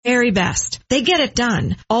very best. They get it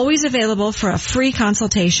done. Always available for a free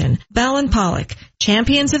consultation. Bell & Pollock,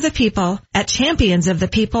 champions of the people at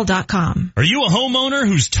championsofthepeople.com. Are you a homeowner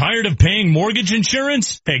who's tired of paying mortgage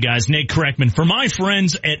insurance? Hey guys, Nate Kreckman for my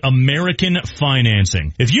friends at American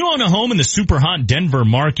Financing. If you own a home in the super hot Denver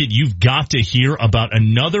market, you've got to hear about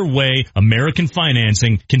another way American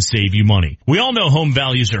Financing can save you money. We all know home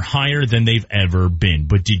values are higher than they've ever been,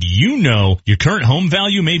 but did you know your current home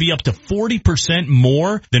value may be up to 40%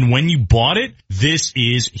 more than when you bought it? This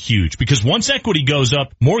is huge because once equity goes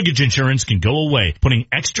up, mortgage insurance can go away, putting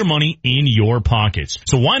extra money in your pockets.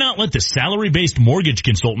 So why not let the salary-based mortgage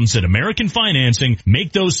consultants at American Financing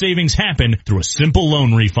make those savings happen through a simple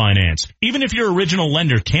loan refinance? Even if your original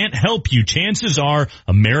lender can't help you, chances are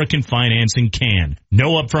American Financing can.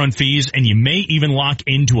 No upfront fees, and you may even lock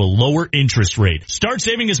into a lower interest rate. Start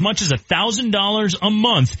saving as much as $1,000 a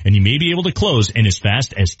month, and you may be able to close in as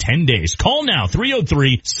fast as 10 days. Call now,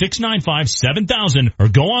 303-695-7000, or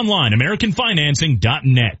go online,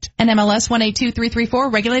 AmericanFinancing.net. NMLS 182334,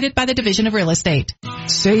 regulated by the Division of Real Estate.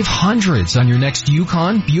 Save hundreds on your next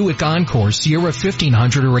Yukon, Buick Encore, Sierra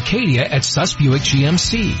 1500, or Acadia at Suss Buick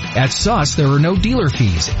GMC. At Suss, there are no dealer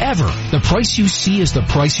fees, ever. The price you see is the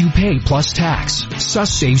price you pay plus tax.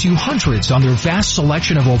 Suss saves you hundreds on their vast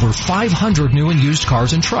selection of over 500 new and used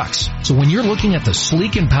cars and trucks. So when you're looking at the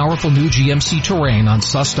sleek and powerful new GMC Terrain on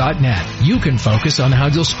Suss.net, you can focus on how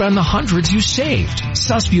you'll spend the hundreds you saved.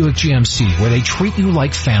 Suss Buick GMC, where they treat you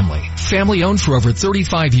like family. Family owned for over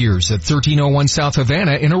 35 years at 1301 South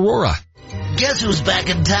Havana in Aurora. Guess who's back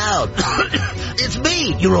in town? It's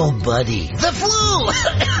me, your old buddy. The flu!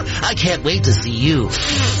 I can't wait to see you.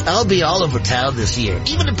 I'll be all over town this year,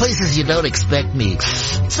 even in places you don't expect me.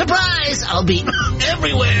 Surprise! I'll be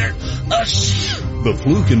everywhere. The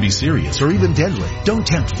flu can be serious or even deadly. Don't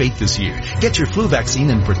tempt fate this year. Get your flu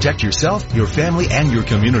vaccine and protect yourself, your family, and your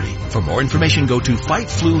community. For more information, go to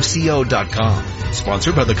fightfluco.com.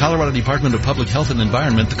 Sponsored by the Colorado Department of Public Health and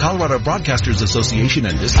Environment, the Colorado Broadcasters Association,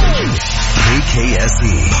 and this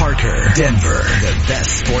KKSE, Parker, Denver, the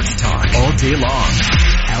best sports talk all day long.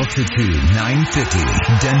 Altitude 950,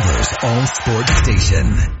 Denver's all-sports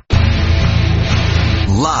station.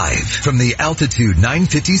 Live from the Altitude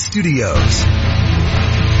 950 studios,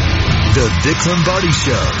 the Vic Lombardi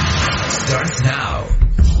Show starts now.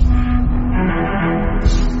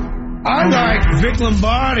 I like Vic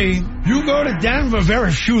Lombardi. You go to Denver,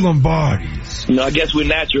 very few Lombardis. You know, I guess we're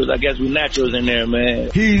naturals in there, man.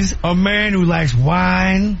 He's a man who likes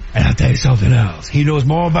wine, and I'll tell you something else. He knows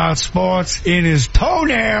more about sports in his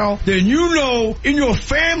toenail than you know in your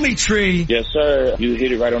family tree. Yes, sir. You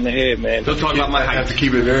hit it right on the head, man. Don't talk about my height. I have to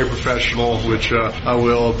keep it very professional, which I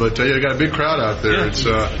will. But you got a big crowd out there. It's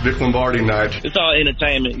Vic Lombardi night. It's all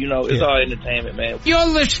entertainment, you know. It's all entertainment, man. You're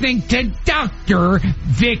listening to Dr.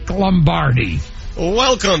 Vic Lombardi.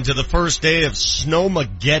 Welcome to the first day of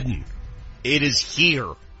Snowmageddon. It is here.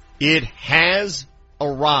 It has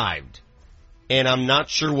arrived. And I'm not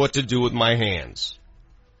sure what to do with my hands.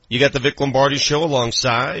 You got the Vic Lombardi Show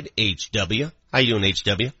alongside HW. How you doing,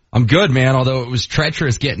 HW? I'm good, man, although it was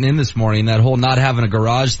treacherous getting in this morning. That whole not having a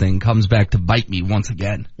garage thing comes back to bite me once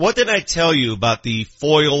again. What did I tell you about the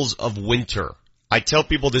foils of winter? I tell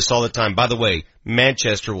people this all the time. By the way,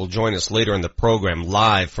 Manchester will join us later in the program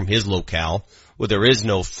live from his locale, where there is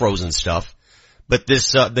no frozen stuff. But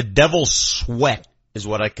this, the devil's sweat is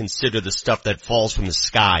what I consider the stuff that falls from the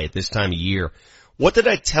sky at this time of year. What did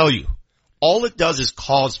I tell you? All it does is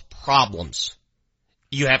cause problems.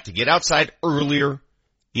 You have to get outside earlier.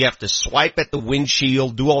 You have to swipe at the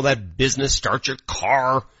windshield, do all that business, start your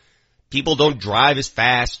car. People don't drive as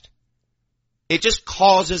fast. It just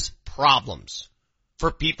causes problems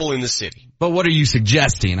for people in the city. But what are you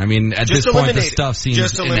suggesting? I mean, at this point, the stuff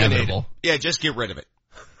seems inevitable. Yeah, just get rid of it.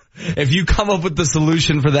 If you come up with the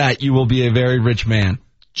solution for that, you will be a very rich man.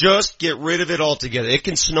 Just get rid of it altogether. It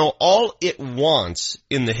can snow all it wants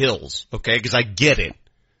in the hills, okay? Because I get it.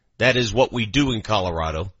 That is what we do in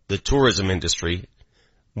Colorado, the tourism industry.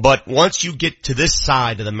 But once you get to this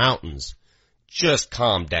side of the mountains, just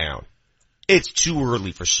calm down. It's too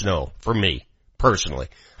early for snow, for me, personally.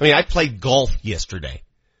 I mean, I played golf yesterday.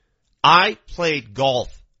 I played golf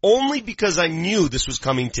only because I knew this was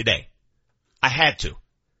coming today. I had to.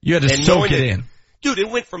 You had to soak it in. Dude, it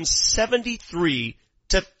went from 73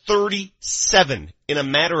 to 37 in a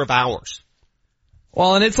matter of hours.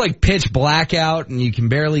 Well, and it's like pitch black out and you can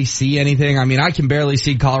barely see anything. I mean, I can barely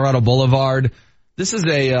see Colorado Boulevard. This is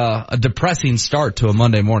a depressing start to a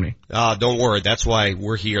Monday morning. Don't worry. That's why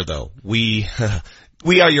we're here, though. We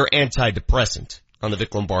are your antidepressant. on the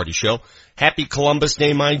Vic Lombardi Show. Happy Columbus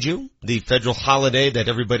Day, mind you, the federal holiday that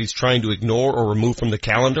everybody's trying to ignore or remove from the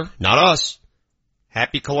calendar. Not us.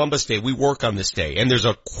 Happy Columbus Day. We work on this day. And there's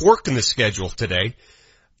a quirk in the schedule today.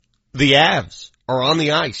 The Avs are on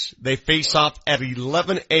the ice. They face off at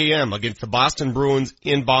 11 a.m. against the Boston Bruins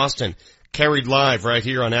in Boston. Carried live right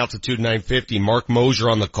here on Altitude 950. Mark Mosier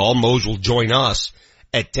on the call. Mosier will join us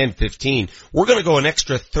at 10:15. We're going to go an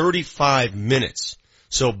extra 35 minutes.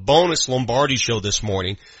 So bonus Lombardi Show this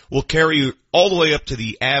morning. We'll carry you all the way up to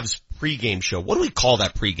the Avs pregame show. What do we call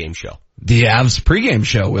that pregame show? The Avs pregame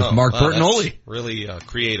show with Mark Bertinoli. Really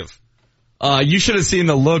creative. You should have seen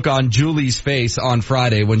the look on Julie's face on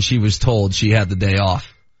Friday when she was told she had the day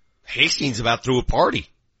off. Hastings about threw a party.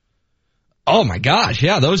 Oh my gosh,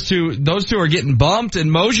 yeah, those two are getting bumped,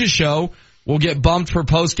 and Mosier's show will get bumped for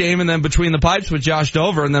post game, and then Between the Pipes with Josh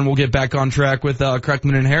Dover, and then we'll get back on track with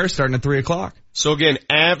Kreckman and Harris starting at 3:00. So again,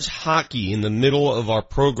 Avs hockey in the middle of our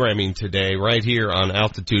programming today, right here on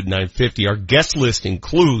Altitude 950. Our guest list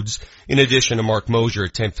includes, in addition to Mark Mosier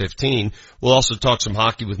at 10:15, we'll also talk some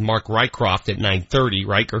hockey with Mark Rycroft at 9:30.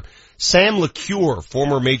 Riker, Sam LeCure,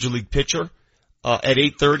 former Major League pitcher. At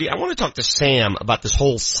 8:30, I want to talk to Sam about this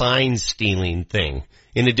whole sign stealing thing.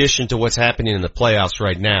 In addition to what's happening in the playoffs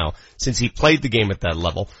right now, since he played the game at that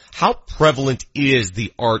level, how prevalent is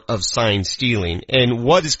the art of sign stealing, and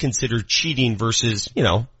what is considered cheating versus,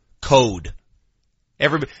 code?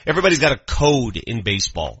 Everybody's got a code in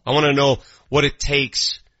baseball. I want to know what it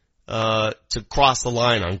takes to cross the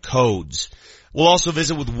line on codes. We'll also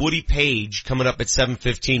visit with Woody Page coming up at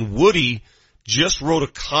 7:15. Woody just wrote a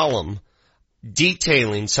column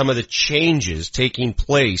detailing some of the changes taking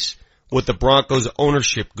place with the Broncos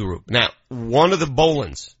ownership group. Now, one of the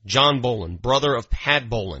Bolins, John Bolin, brother of Pat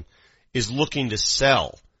Bolin, is looking to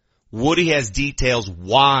sell. Woody has details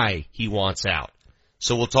why he wants out.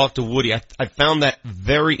 So we'll talk to Woody. I found that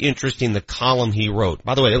very interesting, the column he wrote.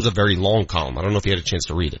 By the way, that was a very long column. I don't know if you had a chance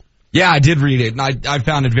to read it. Yeah, I did read it, and I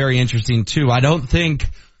found it very interesting too. I don't think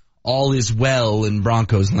all is well in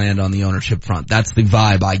Broncos land on the ownership front. That's the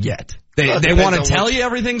vibe I get. They want to tell you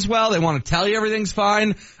everything's well. They want to tell you everything's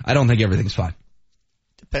fine. I don't think everything's fine.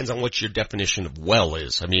 Depends on what your definition of well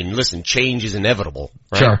is. I mean, listen, change is inevitable,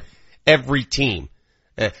 right? Sure. Every team.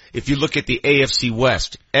 If you look at the AFC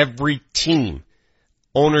West, every team,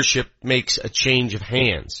 ownership makes a change of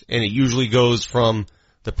hands. And it usually goes from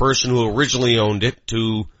the person who originally owned it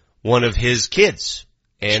to one of his kids.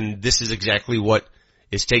 And this is exactly what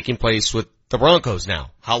is taking place with the Broncos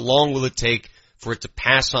now. How long will it take for it to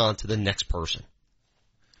pass on to the next person?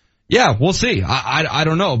 Yeah, we'll see. I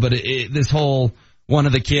don't know, but this whole one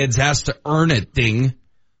of the kids has to earn it thing.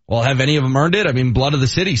 Well, have any of them earned it? I mean, Blood of the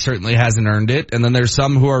City certainly hasn't earned it. And then there's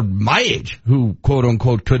some who are my age who, quote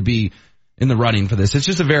unquote, could be in the running for this. It's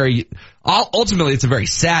just ultimately it's a very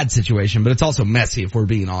sad situation, but it's also messy if we're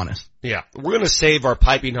being honest. Yeah. We're going to save our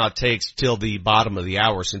piping hot takes till the bottom of the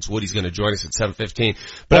hour since Woody's going to join us at 7:15.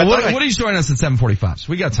 But Woody's joining us at 7:45, so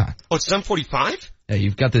we got time. Oh, it's 7:45? Yeah,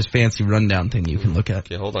 you've got this fancy rundown thing you can look at.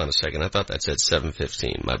 Okay, hold on a second. I thought that said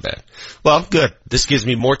 7:15. My bad. Well, good. This gives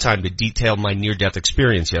me more time to detail my near-death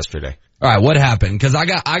experience yesterday. All right, what happened? Because I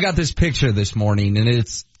got this picture this morning, and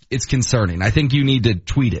it's concerning. I think you need to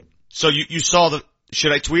tweet it. So you saw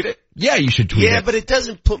should I tweet it? Yeah, you should tweet it. Yeah, but it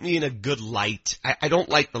doesn't put me in a good light. I don't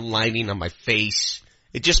like the lighting on my face.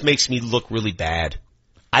 It just makes me look really bad.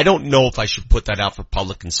 I don't know if I should put that out for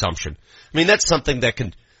public consumption. I mean, that's something that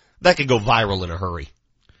could go viral in a hurry.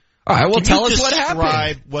 All right, well, tell us what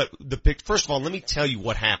happened. First of all, let me tell you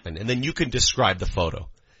what happened, and then you can describe the photo.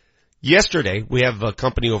 Yesterday, we have a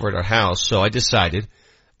company over at our house, so I decided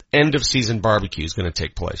end of season barbecue is going to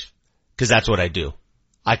take place. Because that's what I do.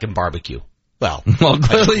 I can barbecue. Well,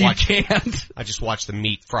 clearly you can't. I just watch the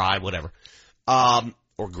meat fry, whatever.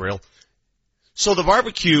 Or grill. So the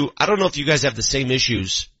barbecue, I don't know if you guys have the same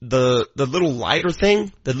issues. The little lighter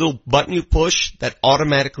thing, the little button you push that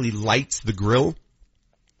automatically lights the grill,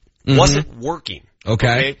 wasn't working.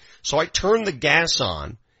 Okay. So I turned the gas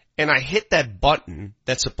on and I hit that button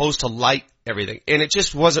that's supposed to light everything, and it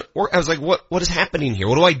just wasn't working. I was like, what is happening here?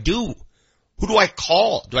 What do I do? Who do I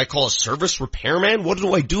call? Do I call a service repairman? What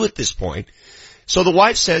do I do at this point? So the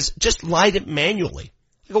wife says, just light it manually.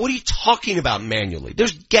 I go, what are you talking about manually?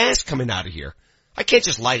 There's gas coming out of here. I can't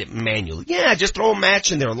just light it manually. Yeah, just throw a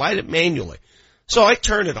match in there, light it manually. So I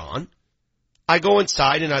turn it on. I go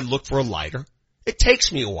inside and I look for a lighter. It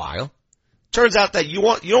takes me a while. Turns out that you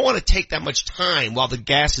don't want to take that much time while the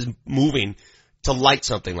gas is moving to light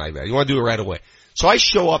something like that. You want to do it right away. So I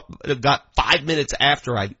show up about 5 minutes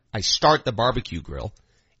after I start the barbecue grill,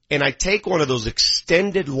 and I take one of those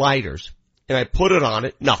extended lighters and I put it on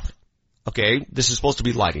it. Nothing. Okay, this is supposed to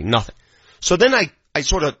be lighting. Nothing. So then I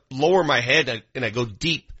sort of lower my head and I go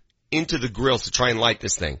deep into the grill to try and light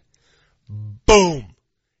this thing. Boom.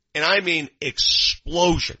 And I mean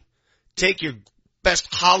explosion. Take your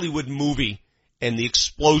best Hollywood movie and the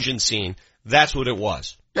explosion scene. That's what it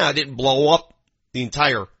was. Now, it didn't blow up the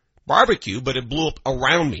entire barbecue, but it blew up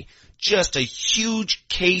around me. Just a huge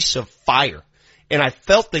case of fire. And I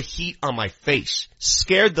felt the heat on my face.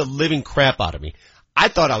 Scared the living crap out of me. I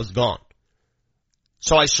thought I was gone.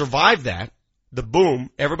 So I survived that. The boom.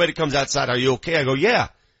 Everybody comes outside. Are you okay? I go, yeah.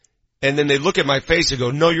 And then they look at my face and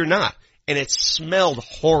go, no, you're not. And it smelled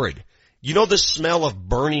horrid. You know the smell of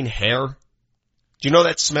burning hair? Do you know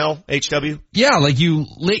that smell, HW? Yeah, like you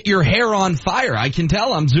lit your hair on fire. I can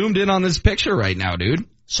tell. I'm zoomed in on this picture right now, dude.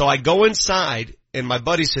 So I go inside and my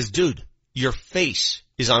buddy says, dude, your face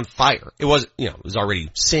is on fire. It was, it was already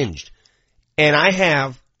singed. And I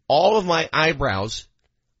have all of my eyebrows,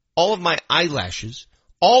 all of my eyelashes,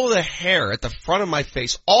 all of the hair at the front of my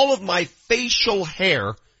face, all of my facial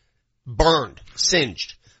hair burned,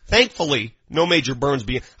 singed. Thankfully, no major burns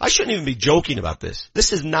I shouldn't even be joking about this.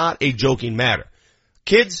 This is not a joking matter.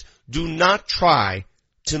 Kids, do not try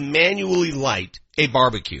to manually light a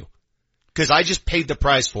barbecue. Because I just paid the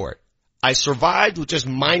price for it. I survived with just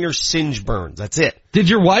minor singe burns. That's it. Did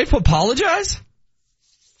your wife apologize?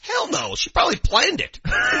 Hell no. She probably planned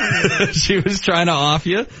it. She was trying to off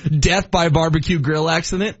you? Death by barbecue grill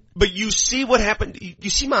accident? But you see what happened? You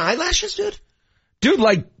see my eyelashes, dude? Dude,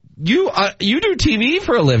 like, you do TV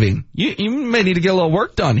for a living. You may need to get a little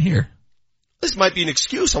work done here. This might be an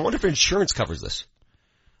excuse. I wonder if insurance covers this.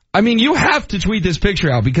 I mean, you have to tweet this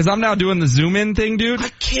picture out because I'm now doing the zoom in thing, dude. I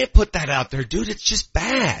can't put that out there, dude. It's just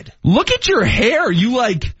bad. Look at your hair. You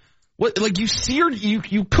you seared,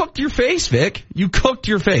 you cooked your face, Vic. You cooked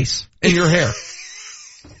your face and your hair.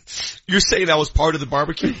 You're saying that was part of the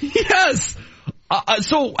barbecue? Yes.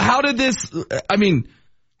 So how did this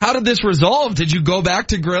resolve? Did you go back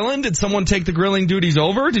to grilling? Did someone take the grilling duties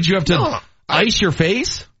over? Did you have to ice your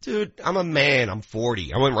face? Dude, I'm a man. I'm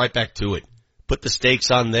 40. I went right back to it. Put the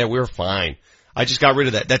steaks on there. We were fine. I just got rid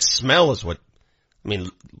of that. That smell is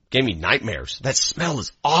gave me nightmares. That smell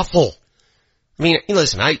is awful. I mean,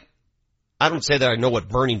 listen, I don't say that I know what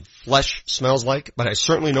burning flesh smells like, but I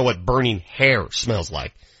certainly know what burning hair smells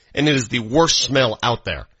like. And it is the worst smell out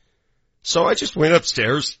there. So I just went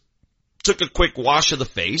upstairs, took a quick wash of the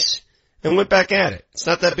face, and went back at it. It's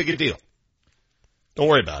not that big a deal. Don't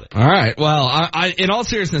worry about it. All right. Well, I in all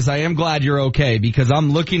seriousness, I am glad you're okay because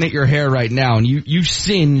I'm looking at your hair right now and you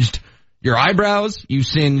singed your eyebrows, you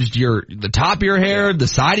singed the top of your hair, the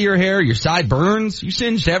side of your side burns, you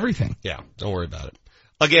singed everything. Yeah. Don't worry about it.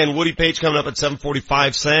 Again, Woody Page coming up at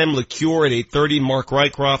 7:45, Sam LeCure at 8:30, Mark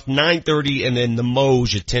Rycroft 9:30, and then the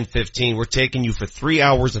Moj at 10:15. We're taking you for 3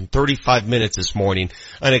 hours and 35 minutes this morning,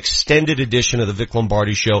 an extended edition of the Vic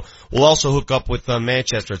Lombardi Show. We'll also hook up with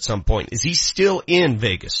Manchester at some point. Is he still in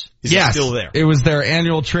Vegas? Is he still there? It was their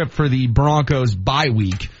annual trip for the Broncos bye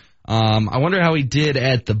week. I wonder how he did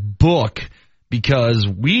at the book because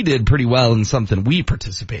we did pretty well in something we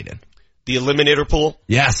participated in. The Eliminator Pool?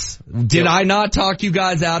 Yes. Did I not talk you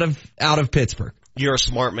guys out of Pittsburgh? You're a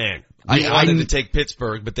smart man. I wanted to take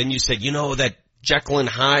Pittsburgh, but then you said, that Jekyll and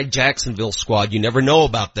Hyde Jacksonville squad, you never know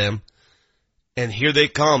about them. And here they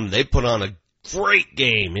come. They put on a great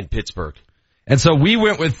game in Pittsburgh. And so we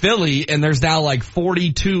went with Philly, and there's now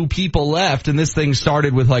 42 people left, and this thing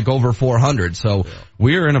started with over 400. So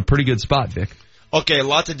we're in a pretty good spot, Vic. Okay, a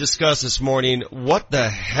lot to discuss this morning. What the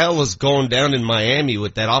hell is going down in Miami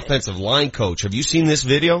with that offensive line coach? Have you seen this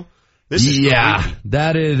video? This is creepy.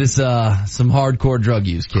 That is some hardcore drug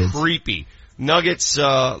use, kids. Creepy. Nuggets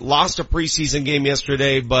lost a preseason game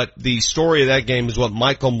yesterday, but the story of that game is what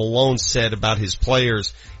Michael Malone said about his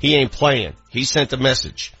players. He ain't playing. He sent a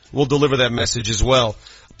message. We'll deliver that message as well.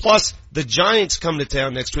 Plus, the Giants come to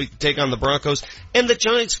town next week to take on the Broncos, and the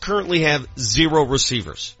Giants currently have 0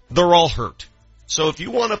 receivers. They're all hurt. So if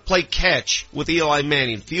you want to play catch with Eli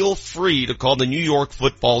Manning, feel free to call the New York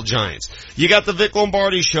Football Giants. You got the Vic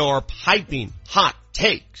Lombardi Show, our piping hot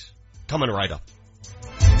takes, coming right up.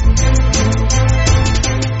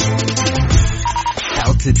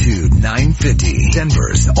 Altitude 950,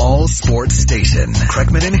 Denver's all sports station.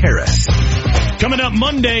 Kreckman and Harris. Coming up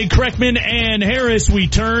Monday, Kreckman and Harris, we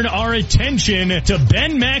turn our attention to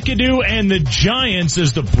Ben McAdoo and the Giants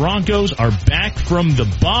as the Broncos are back from the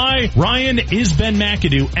bye. Ryan, is Ben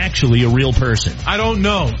McAdoo actually a real person? I don't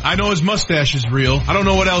know. I know his mustache is real. I don't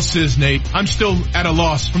know what else is, Nate. I'm still at a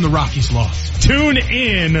loss from the Rockies' loss. Tune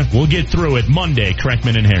in. We'll get through it Monday,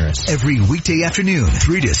 Kreckman and Harris. Every weekday afternoon,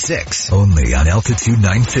 3 to 6, only on Altitude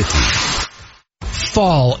 950.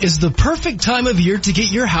 Fall is the perfect time of year to get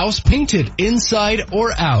your house painted inside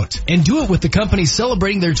or out, and do it with the company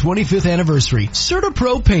celebrating their 25th anniversary,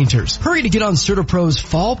 CertaPro Painters. Hurry to get on CertaPro's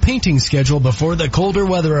fall painting schedule before the colder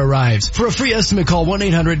weather arrives. For a free estimate, call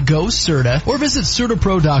 1-800-GO-CERTA or visit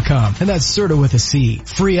CertaPro.com, and that's Certa with a C.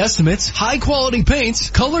 Free estimates, high quality paints,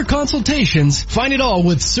 color consultations, find it all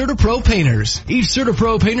with CertaPro Painters. Each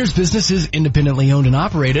CertaPro Painters business is independently owned and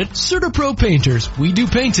operated. CertaPro Painters. We do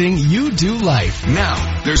painting, you do life. Now,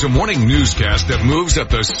 there's a morning newscast that moves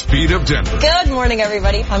at the speed of Denver. Good morning,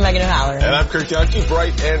 everybody. I'm Megan O'Halloran. And I'm Kirk Youngkie,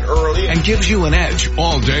 bright and early, and gives you an edge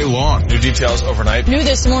all day long. New details overnight. New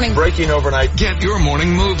this morning. Breaking overnight. Get your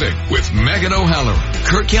morning moving with Megan O'Halloran,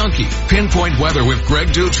 Kirk Youngkie, pinpoint weather with Greg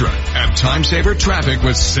Dutra, and time saver traffic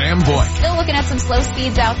with Sam Boyd. Still looking at some slow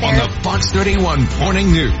speeds out there. On the Fox 31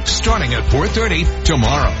 Morning News, starting at 4:30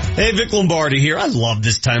 tomorrow. Hey, Vic Lombardi here. I love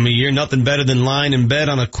this time of year. Nothing better than lying in bed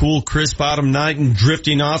on a cool, crisp autumn night and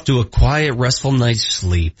drifting off to a quiet, restful night's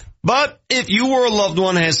sleep. But if you or a loved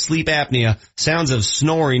one has sleep apnea, sounds of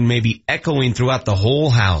snoring may be echoing throughout the whole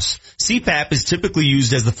house. CPAP is typically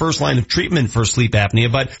used as the first line of treatment for sleep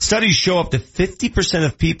apnea, but studies show up to 50%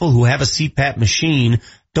 of people who have a CPAP machine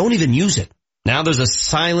don't even use it. Now there's a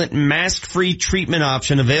silent, mask-free treatment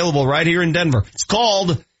option available right here in Denver. It's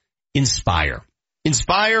called Inspire.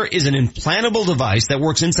 Inspire is an implantable device that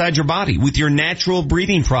works inside your body with your natural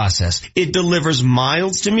breathing process. It delivers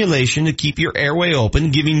mild stimulation to keep your airway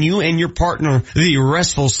open, giving you and your partner the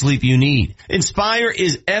restful sleep you need. Inspire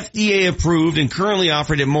is FDA approved and currently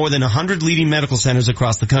offered at more than 100 leading medical centers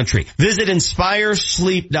across the country. Visit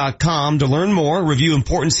InspireSleep.com to learn more, review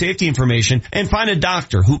important safety information, and find a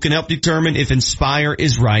doctor who can help determine if Inspire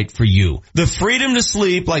is right for you. The freedom to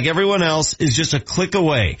sleep like everyone else is just a click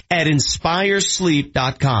away at InspireSleep.com.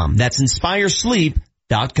 That's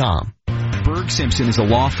InspireSleep.com. Berg Simpson is a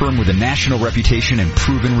law firm with a national reputation and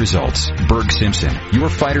proven results. Berg Simpson, your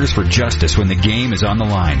fighters for justice when the game is on the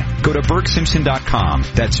line. Go to BergSimpson.com.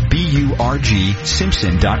 That's B-U-R-G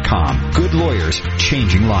Simpson.com. Good lawyers,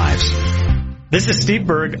 changing lives. This is Steve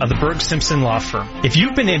Berg of the Berg Simpson Law Firm. If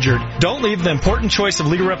you've been injured, don't leave the important choice of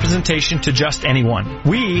legal representation to just anyone.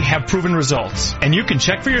 We have proven results, and you can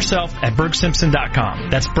check for yourself at BergSimpson.com.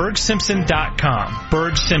 That's BergSimpson.com.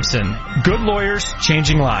 Berg Simpson. Good lawyers,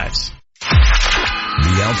 changing lives.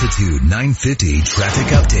 The Altitude 950 traffic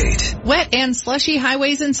update. Wet and slushy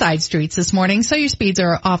highways and side streets this morning, so your speeds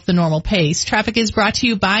are off the normal pace. Traffic is brought to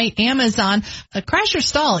you by Amazon. A crash or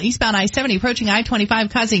stall eastbound I-70 approaching I-25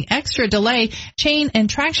 causing extra delay. Chain and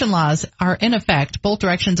traction laws are in effect both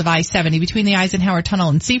directions of I-70 between the Eisenhower Tunnel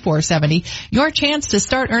and C-470. Your chance to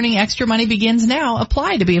start earning extra money begins now.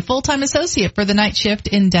 Apply to be a full-time associate for the night shift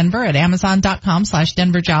in Denver at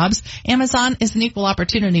Amazon.com/Denver Jobs. Amazon is an equal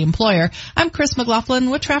opportunity employer. I'm Chris McLaughlin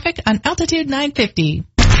with traffic on Altitude 950.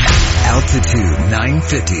 Altitude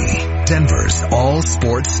 950, Denver's all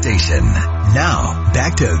sports station. Now,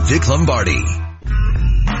 back to Vic Lombardi.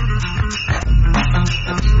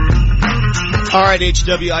 All right,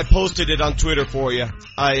 HW, I posted it on Twitter for you.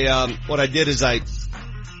 What I did is I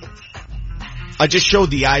just showed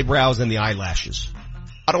the eyebrows and the eyelashes.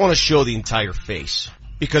 I don't want to show the entire face.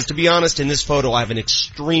 Because to be honest, in this photo, I have an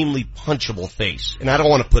extremely punchable face, and I don't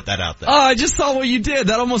want to put that out there. Oh, I just saw what you did.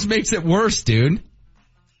 That almost makes it worse, dude.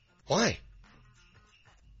 Why?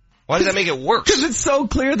 Why does that make it worse? Because it's so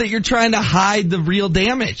clear that you're trying to hide the real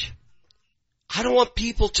damage. I don't want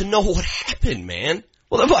people to know what happened, man.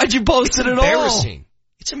 Well, then why'd you post it at all? It's embarrassing.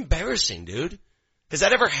 It's embarrassing, dude. Has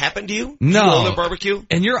that ever happened to you? No. Do you own a barbecue?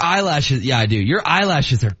 And your eyelashes, yeah, I do. Your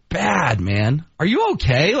eyelashes are bad, man. Are you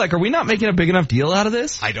okay? Like, are we not making a big enough deal out of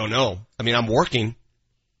this? I don't know. I mean, I'm working.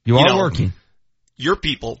 You are working. Your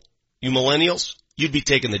people, you millennials, you'd be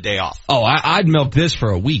taking the day off. Oh, I'd milk this for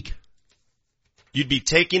a week. You'd be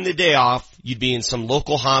taking the day off. You'd be in some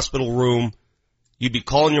local hospital room. You'd be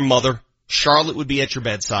calling your mother. Charlotte would be at your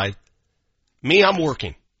bedside. Me, I'm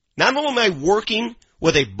working. Not only am I working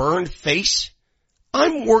with a burned face,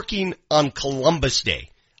 I'm working on Columbus Day,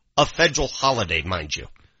 a federal holiday, mind you.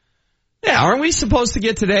 Yeah, aren't we supposed to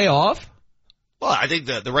get today off? Well, I think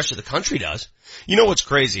the rest of the country does. You know what's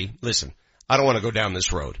crazy? Listen, I don't want to go down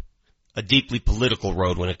this road, a deeply political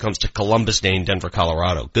road when it comes to Columbus Day in Denver,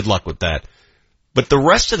 Colorado. Good luck with that. But the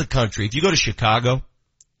rest of the country, if you go to Chicago,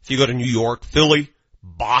 if you go to New York, Philly,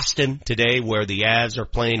 Boston today, where the Avs are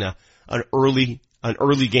playing an early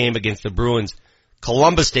game against the Bruins,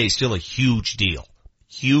 Columbus Day is still a huge deal.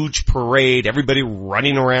 Huge parade, everybody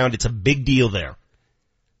running around. It's a big deal there.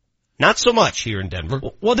 Not so much here in Denver.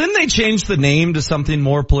 Well, didn't they change the name to something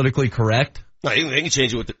more politically correct? No, they can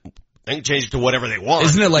change it with They can change it to whatever they want.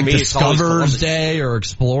 Isn't it like To me, it's always Discoverers Columbus Day or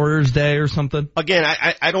Explorers Day or something? Again,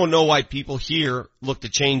 I don't know why people here look to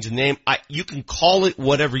change the name. You can call it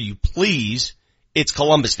whatever you please. It's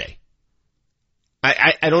Columbus Day.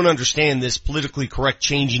 I don't understand this politically correct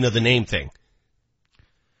changing of the name thing.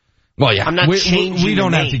 Well, yeah. I'm not changing we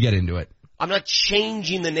don't the have name. to get into it. I'm not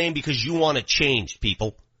changing the name because you want to change,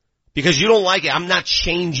 people. Because you don't like it, I'm not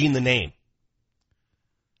changing the name.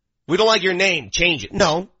 We don't like your name, change it.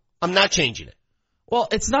 No, I'm not changing it. Well,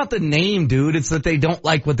 it's not the name, dude. It's that they don't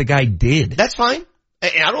like what the guy did. That's fine.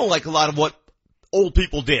 And I don't like a lot of what old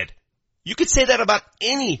people did. You could say that about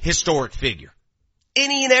any historic figure.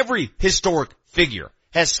 Any and every historic figure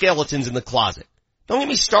has skeletons in the closet. Don't get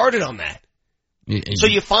me started on that. So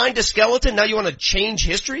you find a skeleton, now you want to change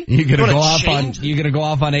history? You gonna go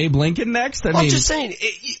off on Abe Lincoln next? I'm just saying,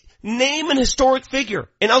 name an historic figure,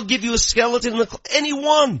 and I'll give you a skeleton in the any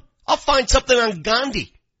one. I'll find something on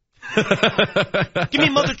Gandhi. Give me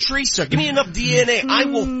Mother Teresa. Give me enough DNA. I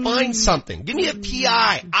will find something. Give me a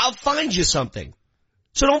PI. I'll find you something.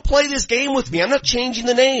 So don't play this game with me. I'm not changing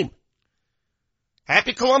the name.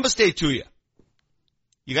 Happy Columbus Day to you.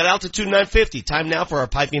 You got Altitude 950. Time now for our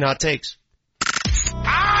piping hot takes.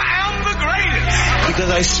 Because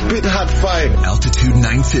I spit hot fire. Altitude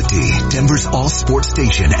 950, Denver's all sports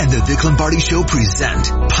station, and the Vic Lombardi Show present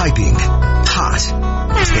Piping Hot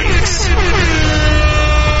Takes.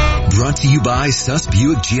 Brought to you by Suss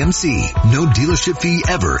Buick GMC. No dealership fee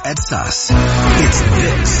ever at Suss. It's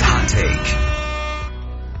Vic's Hot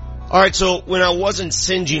Take. Alright, so when I wasn't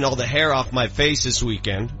singeing all the hair off my face this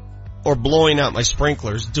weekend, or blowing out my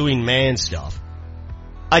sprinklers, doing man stuff,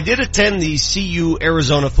 I did attend the CU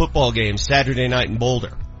Arizona football game Saturday night in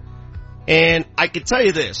Boulder. And I can tell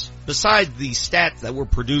you this, besides the stats that were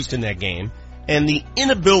produced in that game, and the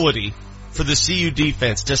inability for the CU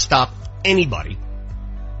defense to stop anybody,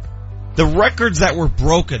 the records that were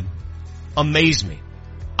broken amaze me.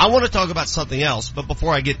 I want to talk about something else, but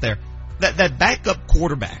before I get there, that backup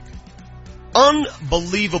quarterback,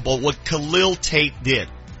 unbelievable what Khalil Tate did.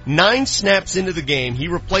 9 snaps into the game, he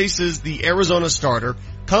replaces the Arizona starter,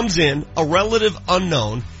 comes in, a relative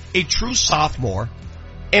unknown, a true sophomore,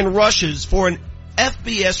 and rushes for an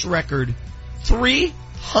FBS record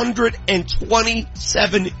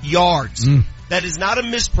 327 yards. That is not a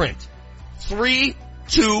misprint.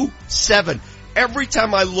 327. Every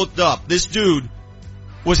time I looked up, this dude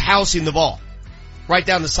was housing the ball right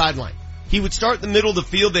down the sideline. He would start in the middle of the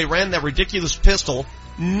field. They ran that ridiculous pistol.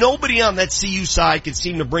 Nobody on that CU side could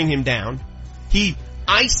seem to bring him down. He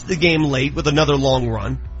iced the game late with another long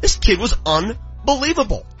run. This kid was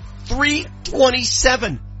unbelievable.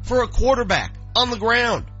 327 for a quarterback on the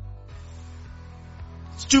ground.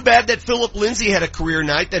 It's too bad that Philip Lindsay had a career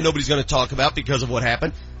night that nobody's going to talk about because of what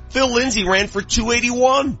happened. Phil Lindsay ran for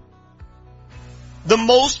 281. The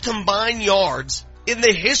most combined yards in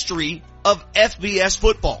the history of FBS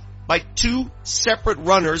football by 2 separate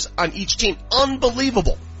runners on each team.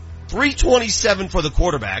 Unbelievable. 327 for the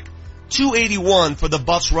quarterback, 281 for the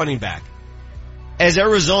Buffs running back. As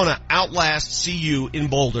Arizona outlasts CU in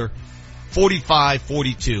Boulder,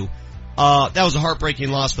 45-42. That was a heartbreaking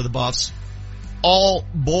loss for the Buffs. All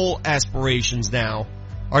bowl aspirations now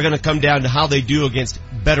are going to come down to how they do against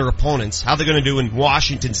better opponents, how they're going to do in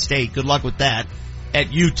Washington State. Good luck with that.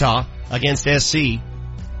 At Utah against SC.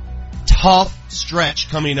 Tough stretch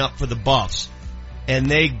coming up for the Buffs. And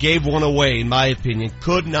they gave one away, in my opinion.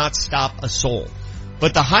 Could not stop a soul.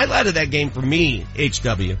 But the highlight of that game for me,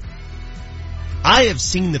 HW, I have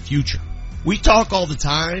seen the future. We talk all the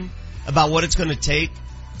time about what it's going to take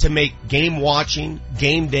to make game watching,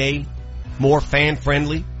 game day, more fan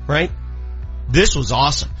friendly, right? This was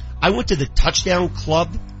awesome. I went to the Touchdown Club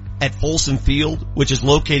at Folsom Field, which is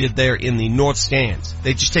located there in the north stands.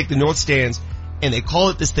 They just take the north stands and they call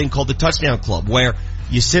it this thing called the Touchdown Club, where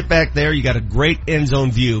you sit back there, you got a great end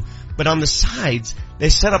zone view, but on the sides, they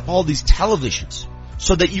set up all these televisions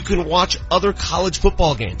so that you can watch other college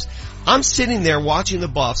football games. I'm sitting there watching the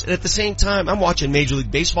Buffs, and at the same time, I'm watching Major League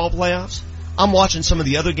Baseball playoffs. I'm watching some of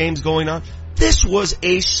the other games going on. This was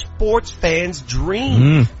a sports fan's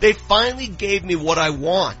dream. They finally gave me what I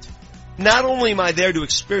want. Not only am I there to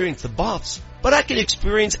experience the Buffs, but I can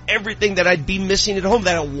experience everything that I'd be missing at home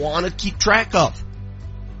that I want to keep track of.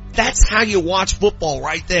 That's how you watch football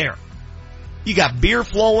right there. You got beer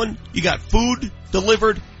flowing, you got food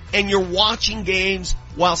delivered, and you're watching games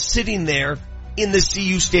while sitting there in the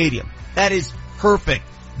CU Stadium. That is perfect.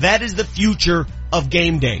 That is the future of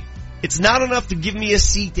game day. It's not enough to give me a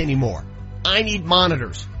seat anymore. I need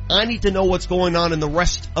monitors. I need to know what's going on in the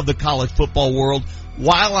rest of the college football world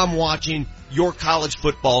while I'm watching your college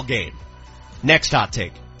football game. Next hot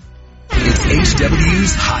take.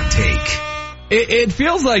 KSW's Hot Take. It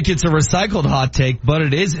feels like it's a recycled hot take, but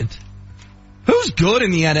it isn't. Who's good in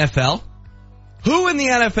the NFL? Who in the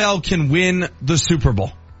NFL can win the Super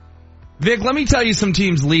Bowl? Vic, let me tell you some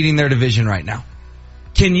teams leading their division right now.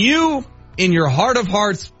 Can you, in your heart of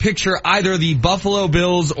hearts, picture either the Buffalo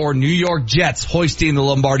Bills or New York Jets hoisting the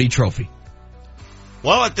Lombardi Trophy?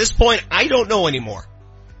 Well, at this point, I don't know anymore.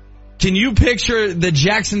 Can you picture the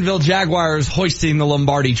Jacksonville Jaguars hoisting the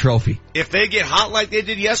Lombardi Trophy? If they get hot like they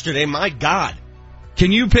did yesterday, my God.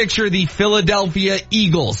 Can you picture the Philadelphia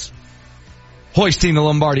Eagles hoisting the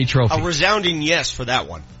Lombardi Trophy? A resounding yes for that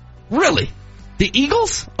one. Really? The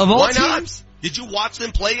Eagles of all Why teams? not? Did you watch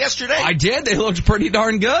them play yesterday? I did. They looked pretty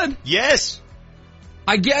darn good. Yes.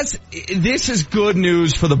 I guess this is good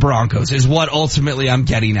news for the Broncos is what ultimately I'm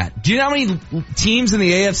getting at. Do you know how many teams in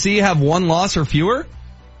the AFC have one loss or fewer?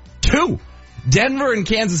 2. Denver and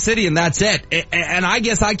Kansas City, and that's it. And I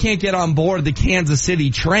guess I can't get on board the Kansas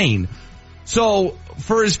City train. So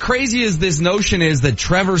for as crazy as this notion is that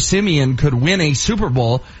Trevor Siemian could win a Super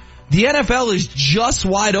Bowl, the NFL is just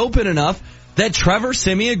wide open enough that Trevor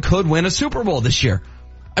Siemian could win a Super Bowl this year.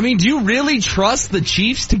 I mean, do you really trust the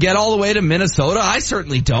Chiefs to get all the way to Minnesota? I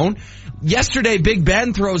certainly don't. Yesterday, Big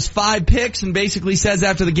Ben throws 5 picks and basically says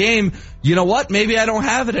after the game, you know what? Maybe I don't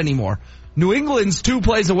have it anymore. New England's 2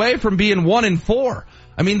 plays away from being 1-4.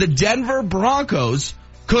 I mean, the Denver Broncos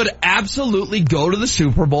could absolutely go to the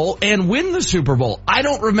Super Bowl and win the Super Bowl. I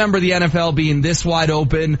don't remember the NFL being this wide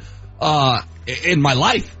open in my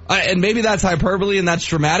life. And maybe that's hyperbole and that's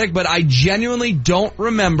dramatic, but I genuinely don't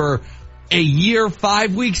remember a year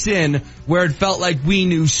 5 weeks in where it felt like we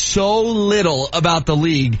knew so little about the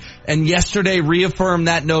league, and yesterday reaffirmed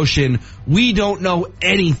that notion. We don't know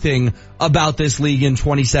anything about this league in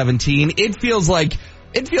 2017. It feels like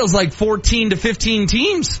 14 to 15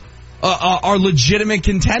 teams are legitimate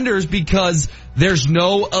contenders because there's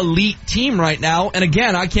no elite team right now. And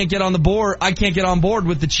again, I can't get on board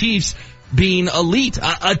with the Chiefs being elite.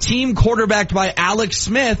 A team quarterbacked by Alex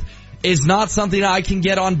Smith is not something I can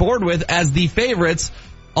get on board with as the favorites,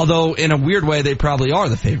 although in a weird way they probably are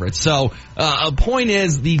the favorites. So a point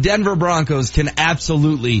is the Denver Broncos can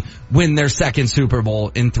absolutely win their second Super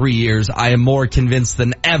Bowl in 3 years. I am more convinced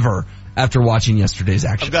than ever after watching yesterday's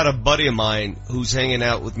action. I've got a buddy of mine who's hanging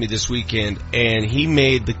out with me this weekend, and he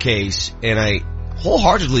made the case, and I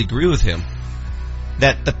wholeheartedly agree with him,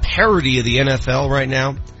 that the parity of the NFL right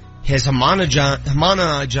now has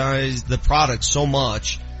homogenized the product so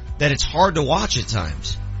much that it's hard to watch at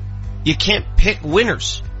times. You can't pick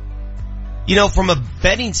winners. You know, from a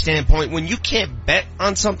betting standpoint, when you can't bet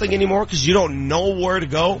on something anymore because you don't know where to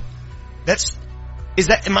go,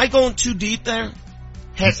 am I going too deep there?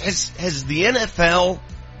 Has the NFL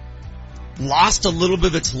lost a little bit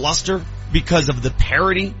of its luster because of the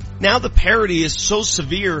parity? Now the parity is so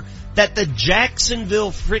severe that the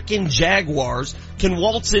Jacksonville frickin' Jaguars can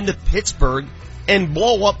waltz into Pittsburgh and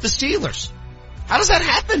blow up the Steelers. How does that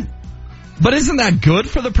happen? But isn't that good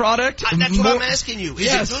for the product? That's what I'm asking you.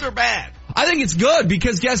 Is it good or bad? I think it's good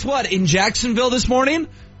because guess what? In Jacksonville this morning,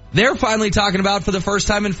 they're finally talking about for the first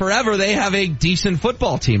time in forever they have a decent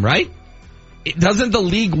football team, right? Doesn't the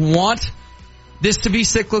league want this to be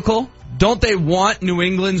cyclical? Don't they want New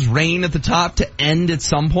England's reign at the top to end at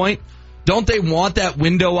some point? Don't they want that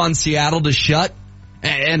window on Seattle to shut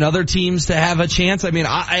and other teams to have a chance? I mean,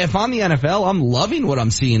 if I'm the NFL, I'm loving what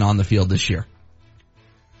I'm seeing on the field this year.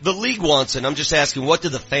 The league wants it. I'm just asking, what do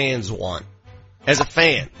the fans want? As a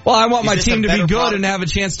fan. Well, I want my team to be good and have a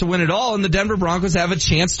chance to win it all, and the Denver Broncos have a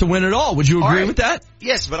chance to win it all. Would you agree with that?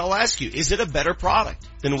 Yes, but I'll ask you, is it a better product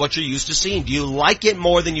than what you're used to seeing? Do you like it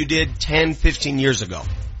more than you did 10, 15 years ago?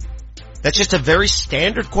 That's just a very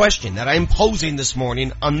standard question that I'm posing this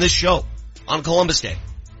morning on this show, on Columbus Day.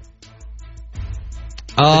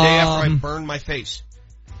 The day after I burned my face.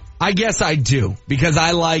 I guess I do, because I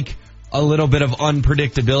like a little bit of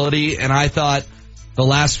unpredictability, and I thought the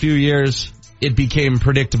last few years it became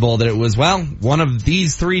predictable that it was, well, one of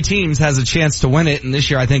these 3 teams has a chance to win it, and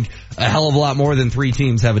this year I think a hell of a lot more than 3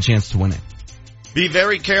 teams have a chance to win it. Be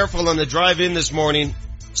very careful on the drive in this morning.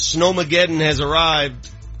 Snowmageddon has arrived.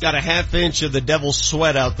 Got a half-inch of the devil's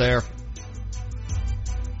sweat out there.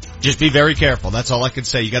 Just be very careful. That's all I can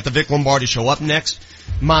say. You got the Vic Lombardi Show up next.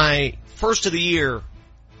 My first of the year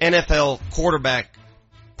NFL quarterback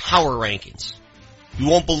power rankings. You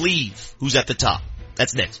won't believe who's at the top.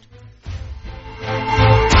 That's next.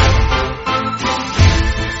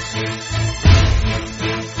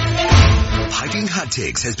 Piping Hot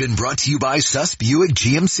Takes has been brought to you by Suss Buick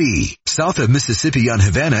GMC, south of Mississippi on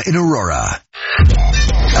Havana in Aurora.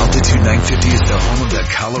 Altitude 950 is the home of the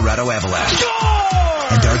Colorado Avalanche.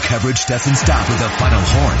 And our coverage doesn't stop with the final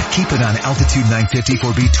horn. Keep it on Altitude 950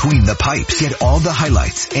 for Between the Pipes. Get all the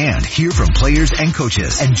highlights and hear from players and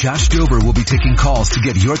coaches. And Josh Dover will be taking calls to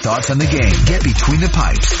get your thoughts on the game. Get Between the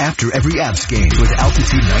Pipes after every Avs game with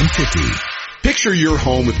Altitude 950. Picture your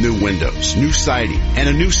home with new windows, new siding, and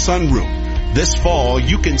a new sunroom. This fall,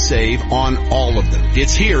 you can save on all of them.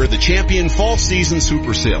 It's here, the Champion Fall Season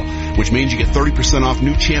Super Sale, which means you get 30% off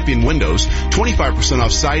new Champion windows, 25%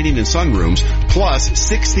 off siding and sunrooms, plus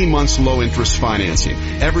 60 months low interest financing.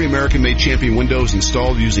 Every American-made Champion window is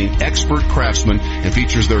installed using expert craftsmen and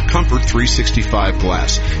features their Comfort 365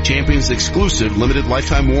 glass. Champion's exclusive limited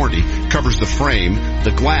lifetime warranty covers the frame,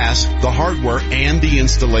 the glass, the hardware, and the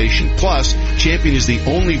installation. Plus, Champion is the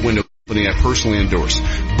only window company I personally endorse.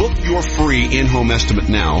 Book your free in-home estimate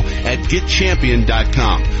now at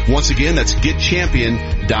GetChampion.com. Once again, that's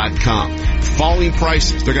GetChampion.com. Falling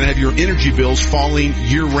prices. They're going to have your energy bills falling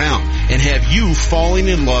year-round and have you falling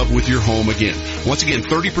in love with your home again. Once again,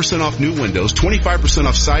 30% off new windows, 25%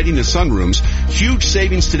 off siding and sunrooms. Huge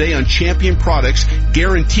savings today on Champion products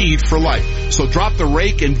guaranteed for life. So drop the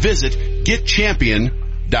rake and visit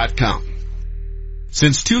GetChampion.com.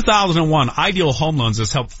 Since 2001, Ideal Home Loans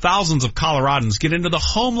has helped thousands of Coloradans get into the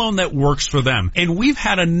home loan that works for them. And we've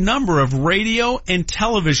had a number of radio and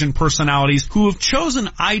television personalities who have chosen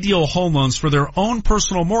Ideal Home Loans for their own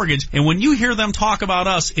personal mortgage. And when you hear them talk about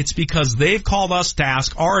us, it's because they've called us to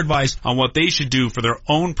ask our advice on what they should do for their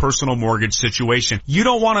own personal mortgage situation. You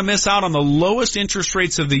don't want to miss out on the lowest interest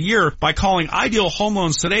rates of the year by calling Ideal Home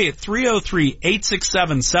Loans today at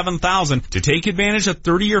 303-867-7000 to take advantage of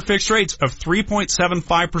 30-year fixed rates of 3.75%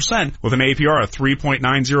 with an APR of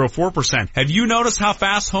 3.904%. Have you noticed how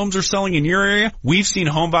fast homes are selling in your area? We've seen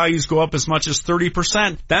home values go up as much as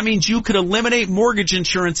 30%. That means you could eliminate mortgage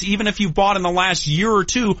insurance even if you bought in the last year or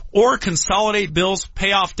two, or consolidate bills,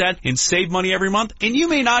 pay off debt, and save money every month. And you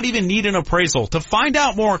may not even need an appraisal. To find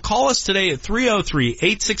out more, call us today at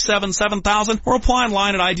 303-867-7000 or apply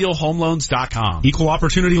online at idealhomeloans.com. Equal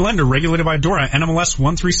opportunity lender regulated by DORA, NMLS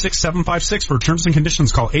 136756. For terms and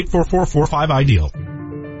conditions, call 844-45-IDEAL.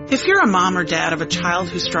 If you're a mom or dad of a child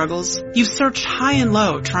who struggles, you've searched high and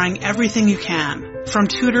low trying everything you can. From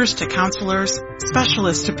tutors to counselors,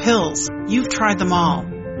 specialists to pills, you've tried them all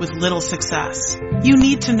with little success. You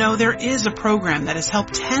need to know there is a program that has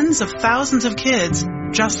helped tens of thousands of kids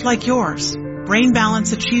just like yours. Brain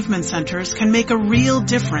Balance Achievement Centers can make a real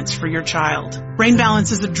difference for your child. Brain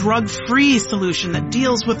Balance is a drug-free solution that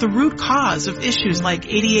deals with the root cause of issues like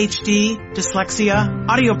ADHD, dyslexia,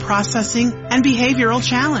 audio processing, and behavioral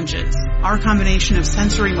challenges. Our combination of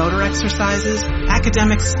sensory motor exercises,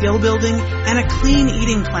 academic skill building, and a clean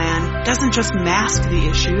eating plan doesn't just mask the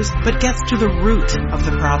issues, but gets to the root of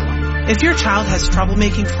the problem. If your child has trouble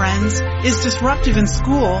making friends, is disruptive in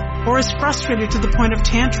school, or is frustrated to the point of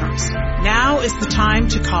tantrums, now is the time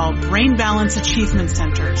to call Brain Balance Achievement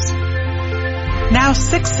Centers. Now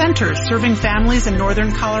 6 centers serving families in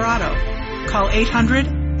northern Colorado. Call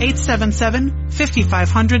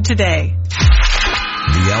 800-877-5500 today.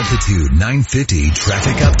 The Altitude 950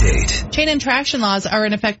 traffic update. Chain and traction laws are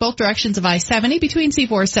in effect both directions of I-70 between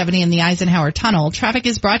C-470 and the Eisenhower Tunnel. Traffic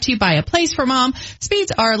is brought to you by A Place for Mom.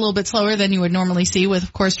 Speeds are a little bit slower than you would normally see with,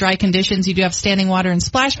 of course, dry conditions. You do have standing water and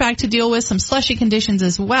splashback to deal with, some slushy conditions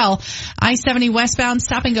as well. I-70 westbound,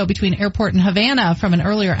 stop and go between Airport and Havana from an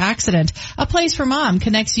earlier accident. A Place for Mom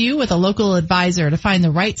connects you with a local advisor to find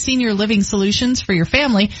the right senior living solutions for your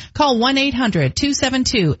family. Call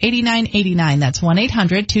 1-800-272-8989. That's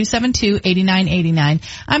 1-800-272-8989.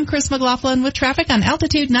 I'm Chris McLaughlin with traffic on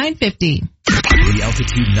Altitude 950. The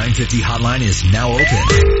Altitude 950 hotline is now open.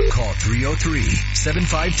 Call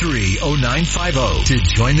 303-753-0950 to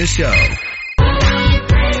join the show.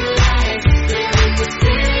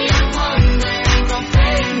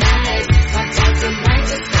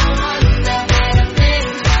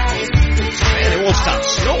 Man, it won't stop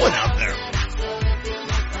snowing out there.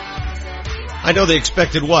 I know they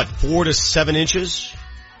expected, 4 to 7 inches?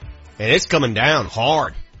 And it's coming down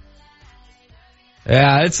hard.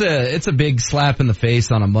 Yeah, it's a big slap in the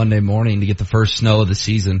face on a Monday morning to get the first snow of the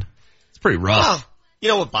season. It's pretty rough. Well, you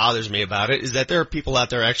know what bothers me about it is that there are people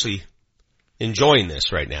out there actually enjoying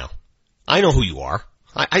this right now. I know who you are.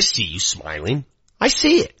 I see you smiling. I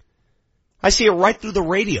see it. I see it right through the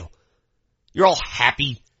radio. You're all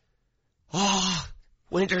happy. Oh,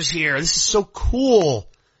 winter's here. This is so cool.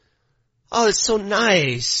 Oh, it's so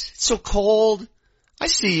nice. It's so cold. I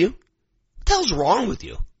see you. What the hell's wrong with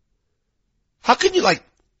you? How can you,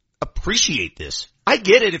 appreciate this? I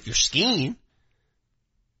get it if you're skiing.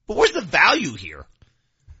 But where's the value here?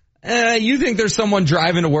 You think there's someone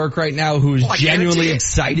driving to work right now who's genuinely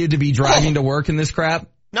excited to be driving to work in this crap?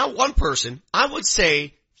 Not one person. I would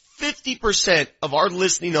say 50% of our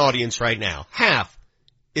listening audience right now, half,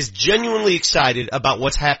 is genuinely excited about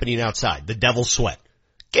what's happening outside. The devil's sweat.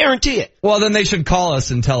 Guarantee it. Well, then they should call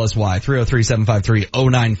us and tell us why.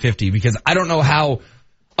 303-753-0950, because I don't know how,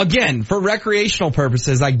 again, for recreational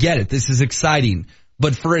purposes, I get it. This is exciting.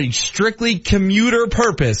 But for a strictly commuter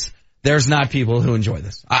purpose, there's not people who enjoy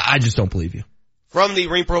this. I just don't believe you. From the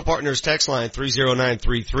Ring Pro Partners text line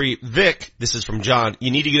 30933, Vic, this is from John,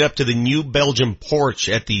 you need to get up to the new Belgium porch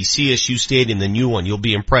at the CSU Stadium, the new one. You'll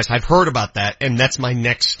be impressed. I've heard about that, and that's my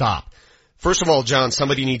next stop. First of all, John,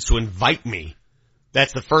 somebody needs to invite me.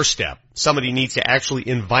 That's the first step. Somebody needs to actually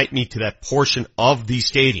invite me to that portion of the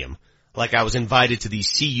stadium, like I was invited to the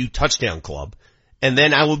CU Touchdown Club, and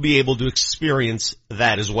then I will be able to experience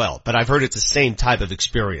that as well. But I've heard it's the same type of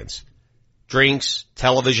experience. Drinks,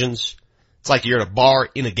 televisions. It's like you're at a bar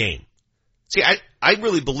in a game. See, I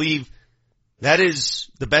really believe that is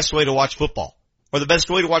the best way to watch football, or the best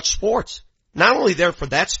way to watch sports. Not only there for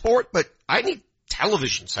that sport, but I need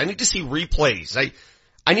televisions. I need to see replays.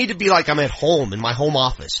 I need to be like I'm at home in my home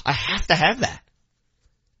office. I have to have that.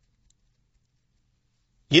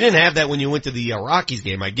 You didn't have that when you went to the Rockies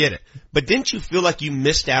game, I get it. But didn't you feel like you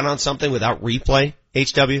missed out on something without replay,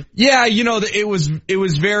 HW? Yeah, it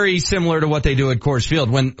was very similar to what they do at Coors Field.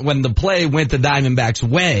 When the play went the Diamondbacks'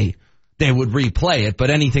 way, they would replay it, but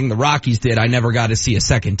anything the Rockies did, I never got to see a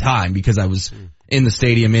second time because I was in the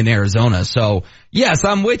stadium in Arizona. So, yes,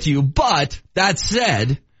 I'm with you, but that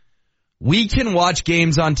said, we can watch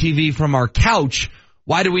games on TV from our couch.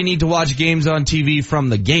 Why do we need to watch games on TV from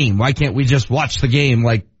the game? Why can't we just watch the game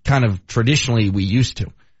like kind of traditionally we used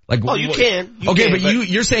to? Like, you can. But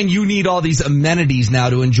you're saying you need all these amenities now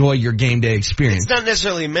to enjoy your game day experience. It's not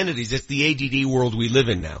necessarily amenities. It's the ADD world we live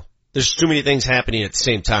in now. There's too many things happening at the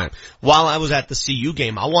same time. While I was at the CU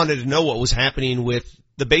game, I wanted to know what was happening with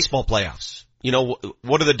the baseball playoffs. You know,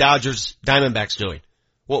 what are the Dodgers Diamondbacks doing?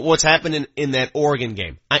 What's happening in that Oregon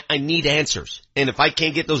game? I need answers. And if I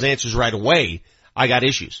can't get those answers right away, I got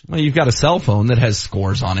issues. Well, you've got a cell phone that has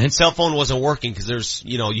scores on it. Cell phone wasn't working because there's,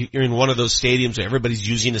 you're in one of those stadiums where everybody's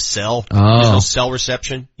using a cell. Oh. There's no cell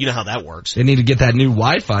reception. You know how that works. They need to get that new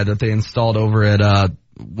Wi-Fi that they installed over at,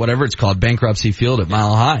 whatever it's called, Bankruptcy Field at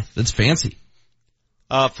Mile High. That's fancy.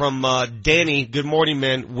 From Danny, good morning,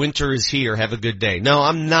 man. Winter is here. Have a good day. No,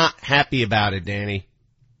 I'm not happy about it, Danny.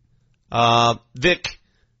 Vic,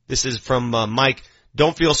 this is from Mike.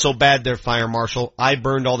 Don't feel so bad there, Fire Marshal. I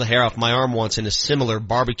burned all the hair off my arm once in a similar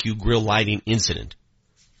barbecue grill lighting incident.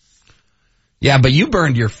 Yeah, but you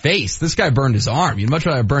burned your face. This guy burned his arm. You'd much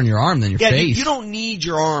rather burn your arm than your face. You don't need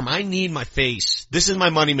your arm. I need my face. This is my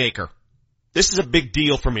moneymaker. This is a big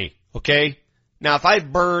deal for me, okay? Now, if I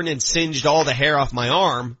burn and singed all the hair off my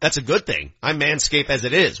arm, that's a good thing. I manscape as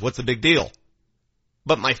it is. What's the big deal?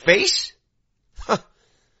 But my face?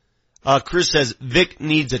 Chris says, Vic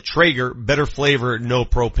needs a Traeger, better flavor, no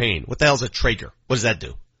propane. What the hell's a Traeger? What does that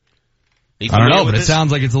do? I don't know, but it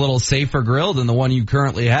sounds like it's a little safer grill than the one you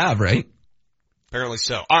currently have, right? Apparently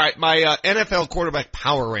so. All right, my NFL quarterback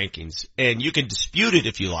power rankings, and you can dispute it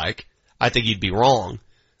if you like. I think you'd be wrong.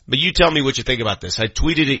 But you tell me what you think about this. I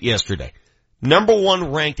tweeted it yesterday. Number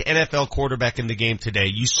 1 ranked NFL quarterback in the game today.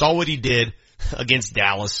 You saw what he did against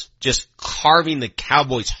Dallas, just carving the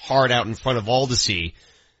Cowboys' heart out in front of all to see.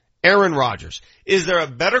 Aaron Rodgers. Is there a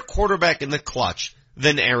better quarterback in the clutch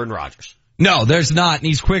than Aaron Rodgers? No, there's not. And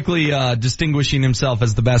he's quickly distinguishing himself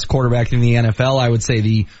as the best quarterback in the NFL. I would say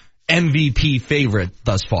the MVP favorite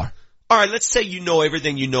thus far. All right, let's say you know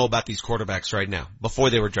everything you know about these quarterbacks right now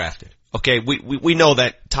before they were drafted. Okay, we know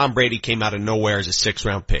that Tom Brady came out of nowhere as a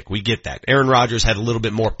 6th-round pick. We get that. Aaron Rodgers had a little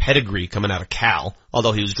bit more pedigree coming out of Cal,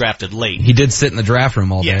 although he was drafted late. He did sit in the draft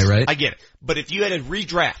room all day, right? I get it. But if you had to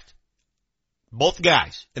redraft both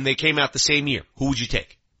guys and they came out the same year, who would you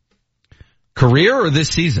take? Career or this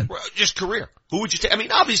season? Just career. Who would you take? I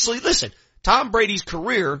mean, obviously, listen, Tom Brady's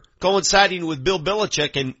career coinciding with Bill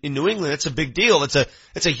Belichick in New England, that's a big deal. It's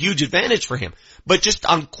a huge advantage for him. But just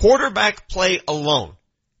on quarterback play alone,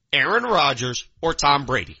 Aaron Rodgers or Tom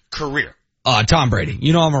Brady, career. Tom Brady.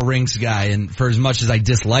 You know I'm a rings guy, and for as much as I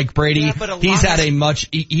dislike Brady, he's had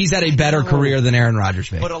a better career than Aaron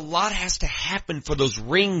Rodgers made. But a lot has to happen for those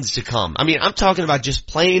rings to come. I mean, I'm talking about just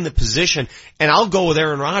playing the position, and I'll go with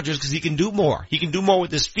Aaron Rodgers because he can do more. He can do more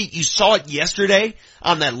with his feet. You saw it yesterday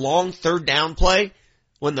on that long 3rd down play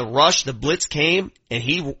when the blitz came, and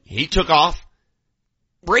he took off.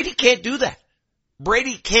 Brady can't do that.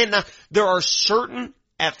 Brady cannot. There are certain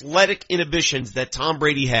athletic inhibitions that Tom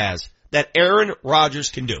Brady has that Aaron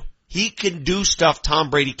Rodgers can do. He can do stuff Tom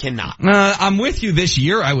Brady cannot. I'm with you this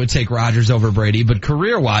year. I would take Rodgers over Brady, but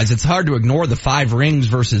career-wise, it's hard to ignore the 5 rings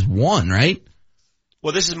versus 1, right?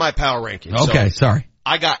 Well, this is my power ranking. Okay, so sorry.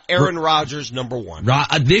 I got Aaron Rodgers number 1.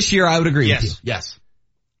 This year, I would agree with you. Yes.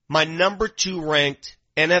 My number 2 ranked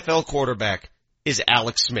NFL quarterback is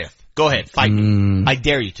Alex Smith. Go ahead, fight me. I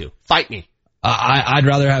dare you to. Fight me. I'd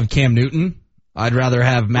rather have Cam Newton. I'd rather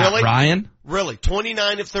have Matt Ryan. Really?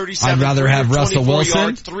 29 of 37. I'd rather have Russell Wilson.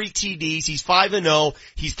 Yards, 3 TDs. He's 5-0.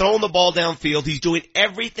 He's throwing the ball downfield. He's doing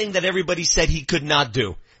everything that everybody said he could not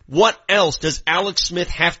do. What else does Alex Smith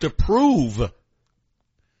have to prove?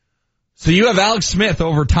 So you have Alex Smith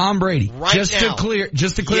over Tom Brady. Right just now. to clear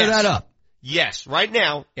that up. Yes. Right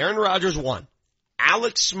now, Aaron Rodgers 1.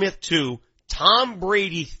 Alex Smith 2. Tom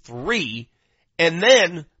Brady 3. And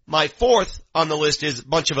then my 4th on the list is a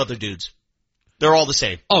bunch of other dudes. They're all the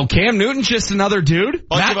same. Oh, Cam Newton's just another dude?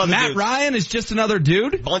 Matt dudes. Ryan is just another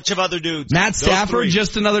dude? Bunch of other dudes. Matt Stafford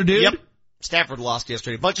just another dude? Yep. Stafford lost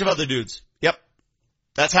yesterday. Bunch of other dudes. Yep.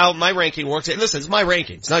 That's how my ranking works. And listen, it's my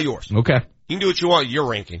ranking. It's not yours. Okay. You can do what you want with your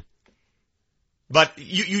ranking. But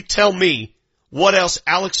you tell me what else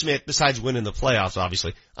Alex Smith, besides winning the playoffs,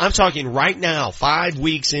 obviously. I'm talking right now, 5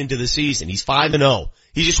 weeks into the season. He's 5-0.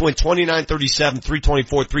 He just went 29-37,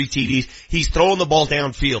 324, 3 TDs. He's throwing the ball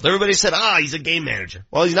downfield. Everybody said, he's a game manager.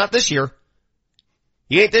 Well, he's not this year.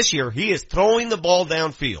 He ain't this year. He is throwing the ball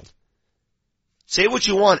downfield. Say what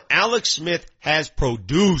you want. Alex Smith has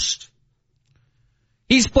produced.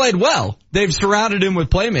 He's played well. They've surrounded him with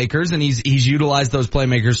playmakers, and he's utilized those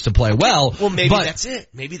playmakers to play well. Well, that's it.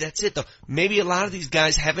 Maybe that's it, though. Maybe a lot of these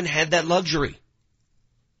guys haven't had that luxury.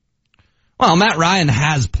 Well, Matt Ryan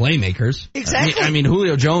has playmakers. Exactly. I mean,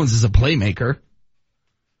 Julio Jones is a playmaker.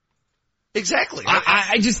 Exactly.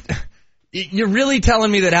 You're really telling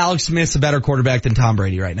me that Alex Smith's a better quarterback than Tom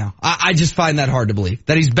Brady right now. I just find that hard to believe.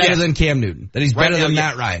 That he's better than Cam Newton. That he's better than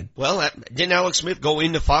Matt Ryan. Well, didn't Alex Smith go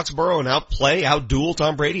into Foxborough and outduel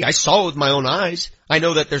Tom Brady? I saw it with my own eyes. I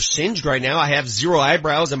know that they're singed right now. I have 0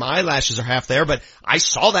 eyebrows and my eyelashes are half there, but I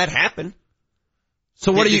saw that happen.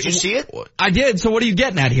 So did you see it? I did. So what are you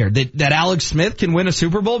getting at here? That Alex Smith can win a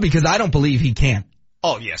Super Bowl? Because I don't believe he can.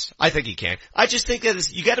 Oh, yes. I think he can. I just think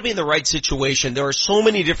that you got to be in the right situation. There are so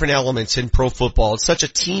many different elements in pro football. It's such a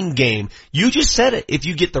team game. You just said it. If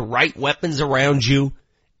you get the right weapons around you,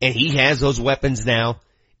 and he has those weapons now,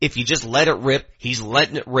 if you just let it rip, he's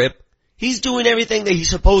letting it rip. He's doing everything that he's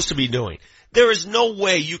supposed to be doing. There is no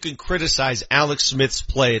way you can criticize Alex Smith's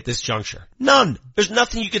play at this juncture. None. There's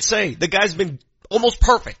nothing you could say. The guy's been almost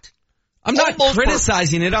perfect. I'm not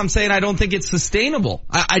criticizing it. I'm saying I don't think it's sustainable.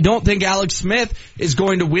 I don't think Alex Smith is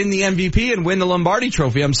going to win the MVP and win the Lombardi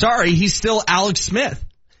Trophy. I'm sorry. He's still Alex Smith.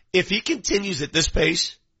 If he continues at this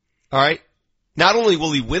pace, all right, not only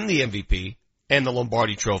will he win the MVP and the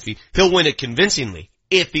Lombardi Trophy, he'll win it convincingly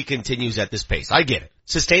if he continues at this pace. I get it.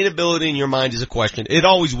 Sustainability in your mind is a question. It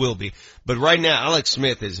always will be. But right now, Alex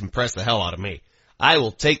Smith has impressed the hell out of me. I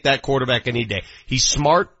will take that quarterback any day. He's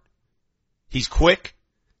smart. He's quick.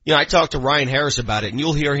 You know, I talked to Ryan Harris about it, and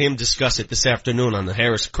you'll hear him discuss it this afternoon on the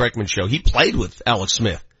Harris Kreckman Show. He played with Alex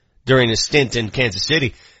Smith during his stint in Kansas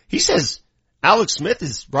City. He says Alex Smith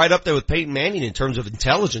is right up there with Peyton Manning in terms of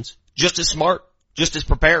intelligence. Just as smart, just as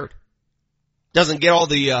prepared. Doesn't get all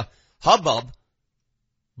the hubbub,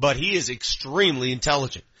 but he is extremely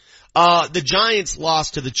intelligent. The Giants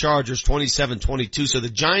lost to the Chargers 27-22, so the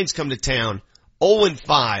Giants come to town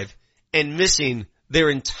 0-5 and missing their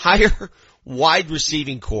entire wide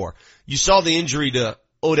receiving core. You saw the injury to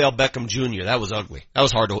Odell Beckham Jr. That was ugly. That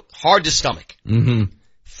was hard to stomach. Mm-hmm.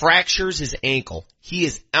 Fractures his ankle. He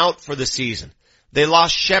is out for the season. They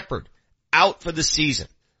lost Shepard. Out for the season.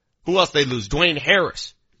 Who else they lose? Dwayne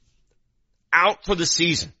Harris. Out for the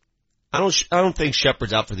season. I don't think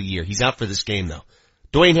Shepard's out for the year. He's out for this game though.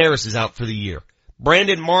 Dwayne Harris is out for the year.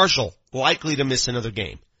 Brandon Marshall likely to miss another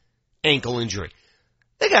game. Ankle injury.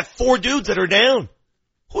 They got 4 dudes that are down.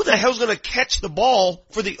 Who the hell's going to catch the ball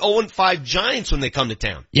for the 0-5 Giants when they come to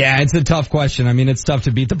town? Yeah, it's a tough question. I mean, it's tough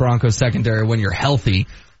to beat the Broncos secondary when you're healthy.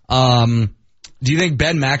 Do you think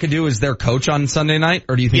Ben McAdoo is their coach on Sunday night,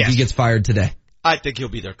 or do you think he gets fired today? I think he'll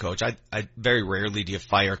be their coach. I very rarely do you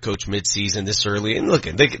fire a coach mid-season this early. And look,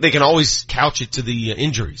 they can always couch it to the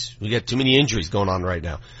injuries. We got too many injuries going on right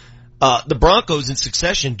now. The Broncos in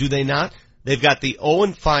succession, do they not? They've got the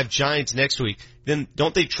 0-5 Giants next week. Then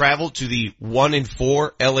don't they travel to the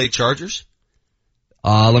 1-4 LA Chargers?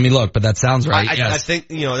 Let me look, but that sounds right. I think,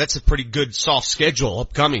 that's a pretty good soft schedule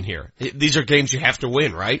upcoming here. These are games you have to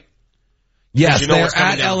win, right? Yes, they're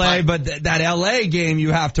at LA, but that LA game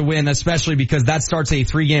you have to win, especially because that starts a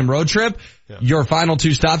 3-game road trip. Yeah. Your final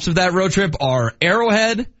 2 stops of that road trip are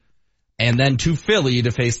Arrowhead and then to Philly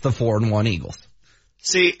to face the 4-1 Eagles.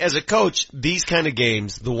 See, as a coach, these kind of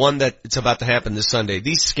games, the one that it's about to happen this Sunday,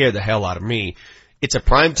 these scare the hell out of me. It's a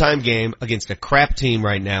primetime game against a crap team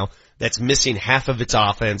right now that's missing half of its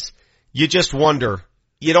offense. You just wonder,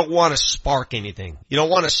 you don't want to spark anything. You don't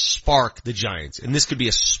want to spark the Giants, and this could be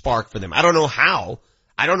a spark for them. I don't know how.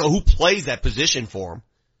 I don't know who plays that position for them,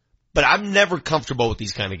 but I'm never comfortable with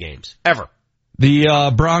these kind of games, ever.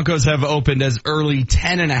 The Broncos have opened as early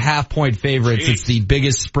 10.5-point favorites. Jeez. It's the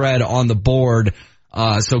biggest spread on the board.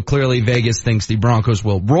 So clearly Vegas thinks the Broncos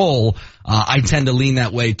will roll. I tend to lean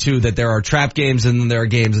that way too, that there are trap games and then there are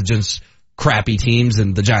games of just crappy teams,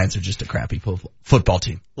 and the Giants are just a crappy football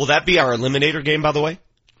team. Will that be our eliminator game, by the way?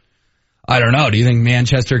 I don't know. Do you think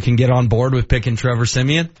Manchester can get on board with picking Trevor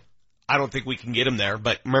Siemian? I don't think we can get him there,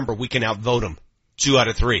 but remember, we can outvote him 2 out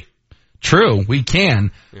of 3. True, we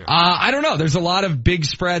can. Yeah. I don't know. There's a lot of big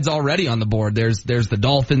spreads already on the board. There's the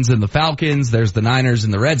Dolphins and the Falcons. There's the Niners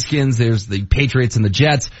and the Redskins. There's the Patriots and the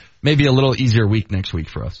Jets. Maybe a little easier week next week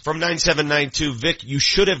for us. From 9792, Vic, you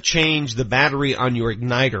should have changed the battery on your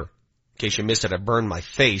igniter. In case you missed it, I burned my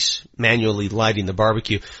face manually lighting the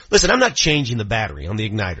barbecue. Listen, I'm not changing the battery on the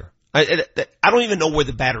igniter. I don't even know where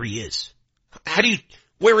the battery is.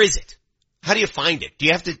 Where is it? How do you find it? Do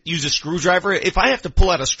you have to use a screwdriver? If I have to pull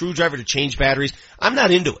out a screwdriver to change batteries, I'm not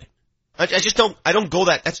into it. I don't go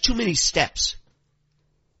that. That's too many steps.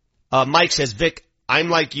 Mike says, Vic, I'm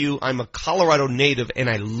like you. I'm a Colorado native and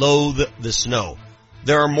I loathe the snow.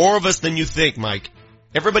 There are more of us than you think, Mike.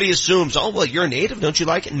 Everybody assumes, oh, well, you're a native. Don't you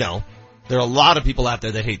like it? No. There are a lot of people out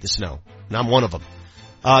there that hate the snow, and I'm one of them.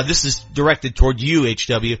 This is directed toward you,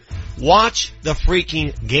 HW. Watch the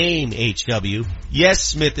freaking game, HW. Yes,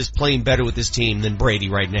 Smith is playing better with this team than Brady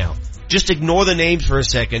right now. Just ignore the names for a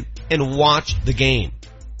second and watch the game.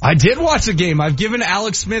 I did watch the game. I've given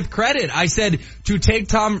Alex Smith credit. I said to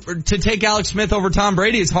take Alex Smith over Tom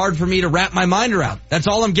Brady is hard for me to wrap my mind around. That's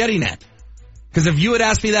all I'm getting at. Because if you had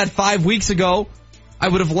asked me that 5 weeks ago, I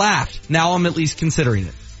would have laughed. Now I'm at least considering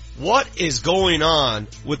it. What is going on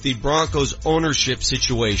with the Broncos ownership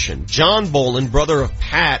situation? John Bolin, brother of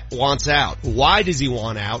Pat, wants out. Why does he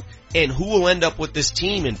want out? And who will end up with this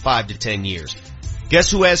team in 5 to 10 years?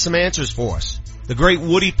 Guess who has some answers for us? The great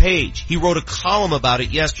Woody Page. He wrote a column about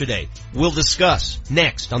it yesterday. We'll discuss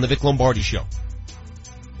next on the Vic Lombardi Show.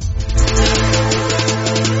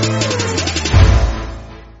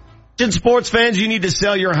 Sports fans, you need to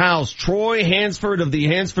sell your house. Troy Hansford of the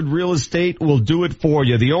Hansford Real Estate will do it for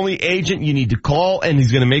you. The only agent you need to call, and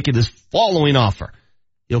he's going to make you this following offer.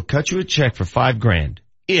 He'll cut you a check for $5,000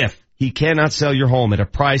 if he cannot sell your home at a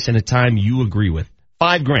price and a time you agree with.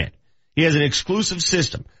 $5,000. He has an exclusive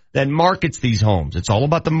system that markets these homes. It's all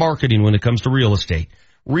about the marketing when it comes to real estate.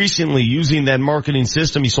 Recently, using that marketing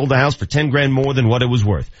system, he sold a house for $10,000 more than what it was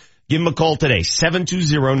worth. Give him a call today,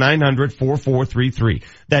 720-900-4433.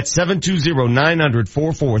 That's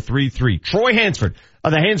 720-900-4433. Troy Hansford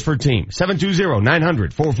of the Hansford team,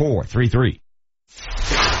 720-900-4433.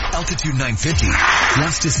 Altitude 950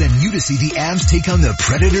 wants to send you to see the Avs take on the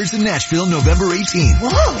Predators in Nashville November 18th.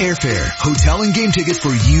 Whoa. Airfare, hotel, and game tickets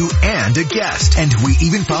for you and a guest. And we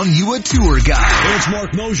even found you a tour guide. Hey, it's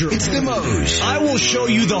Mark Mosier. It's the Moj. I will show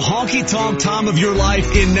you the honky-tonk time of your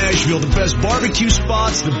life in Nashville. The best barbecue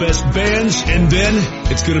spots, the best bands, and then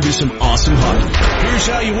it's going to be some awesome hunting. Here's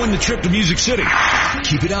how you win the trip to Music City.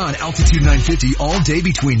 Keep it on Altitude 950 all day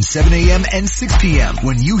between 7 a.m. and 6 p.m.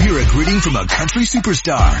 when you hear a greeting from a country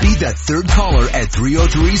superstar. Be that third caller at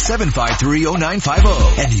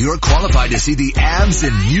 303-753-0950. And you're qualified to see the Avs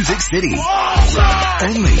in Music City. Awesome!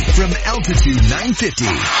 Only from Altitude 950.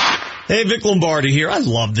 Hey, Vic Lombardi here. I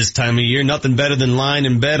love this time of year. Nothing better than lying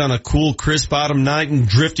in bed on a cool, crisp autumn night and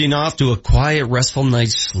drifting off to a quiet, restful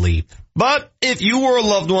night's sleep. But if you or a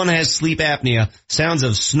loved one has sleep apnea, sounds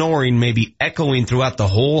of snoring may be echoing throughout the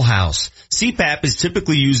whole house. CPAP is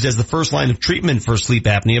typically used as the first line of treatment for sleep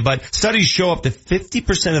apnea, but studies show up to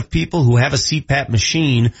 50% of people who have a CPAP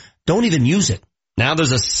machine don't even use it. Now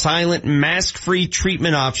there's a silent, mask-free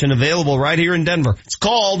treatment option available right here in Denver. It's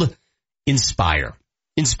called Inspire.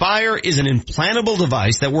 Inspire is an implantable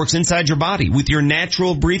device that works inside your body with your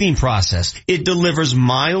natural breathing process. It delivers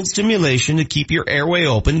mild stimulation to keep your airway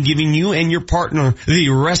open, giving you and your partner the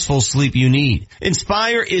restful sleep you need.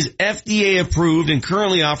 Inspire is FDA approved and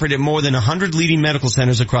currently offered at more than 100 leading medical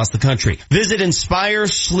centers across the country. Visit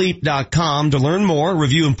InspireSleep.com to learn more,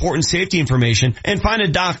 review important safety information, and find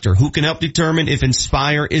a doctor who can help determine if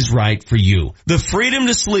Inspire is right for you. The freedom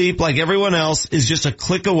to sleep like everyone else is just a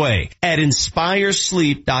click away at InspireSleep.com.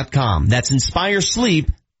 That's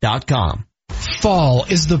InspireSleep.com. Fall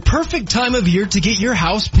is the perfect time of year to get your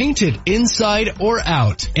house painted inside or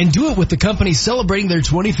out. And do it with the company celebrating their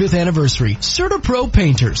 25th anniversary, CertaPro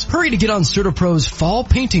Painters. Hurry to get on CertaPro's fall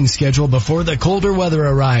painting schedule before the colder weather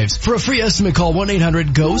arrives. For a free estimate, call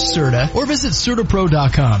 1-800-GO-CERTA or visit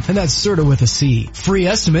CertaPro.com. And that's Certa with a C. Free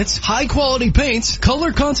estimates, high quality paints,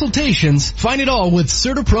 color consultations. Find it all with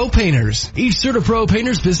CertaPro Painters. Each CertaPro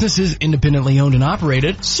Painters business is independently owned and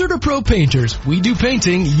operated. CertaPro Painters. We do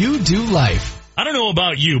painting, you do life. I don't know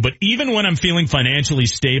about you, but even when I'm feeling financially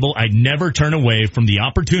stable, I never turn away from the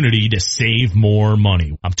opportunity to save more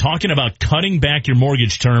money. I'm talking about cutting back your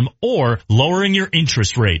mortgage term or lowering your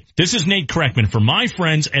interest rate. This is Nate Kreckman for my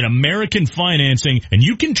friends at American Financing, and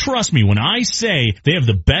you can trust me when I say they have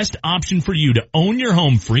the best option for you to own your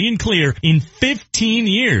home free and clear in 15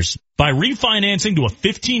 years. By refinancing to a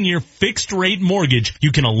 15-year fixed-rate mortgage,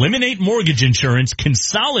 you can eliminate mortgage insurance,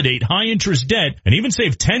 consolidate high-interest debt, and even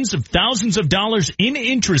save tens of thousands of dollars in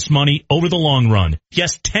interest money over the long run.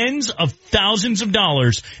 Yes, tens of thousands of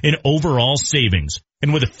dollars in overall savings.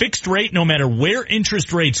 And with a fixed rate, no matter where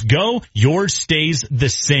interest rates go, yours stays the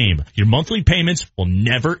same. Your monthly payments will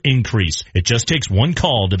never increase. It just takes one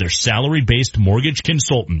call to their salary-based mortgage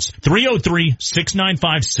consultants.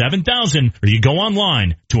 303-695-7000, or you go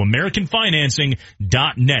online to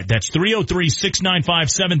AmericanFinancing.net. That's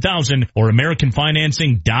 303-695-7000 or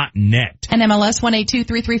AmericanFinancing.net. NMLS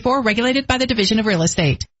 182334, regulated by the Division of Real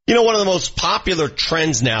Estate. You know, one of the most popular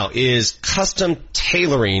trends now is custom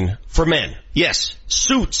tailoring for men. Yes,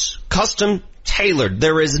 suits, custom tailored.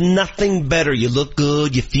 There is nothing better. You look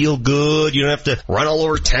good, you feel good, you don't have to run all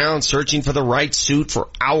over town searching for the right suit for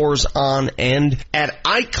hours on end. At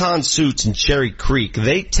Icon Suits in Cherry Creek,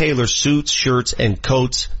 they tailor suits, shirts, and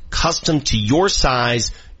coats custom to your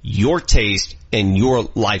size, your taste, and your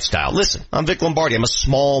lifestyle. Listen, I'm Vic Lombardi. I'm a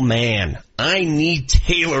small man. I need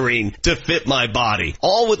tailoring to fit my body.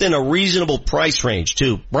 All within a reasonable price range,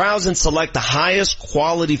 too. Browse and select the highest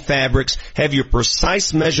quality fabrics. Have your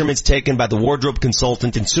precise measurements taken by the wardrobe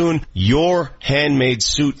consultant, and soon your handmade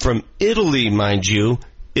suit from Italy, mind you,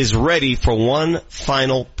 is ready for one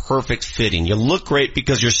final perfect fitting. You look great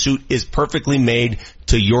because your suit is perfectly made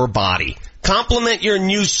to your body. Complement your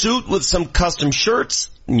new suit with some custom shirts,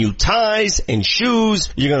 new ties, and shoes.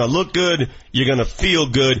 You're going to look good. You're going to feel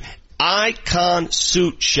good. Icon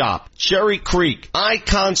Suit Shop. Cherry Creek.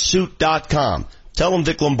 IconSuit.com. Tell them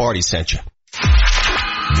Vic Lombardi sent you.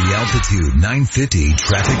 The Altitude 950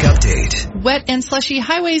 traffic update. Wet and slushy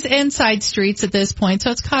highways and side streets at this point, so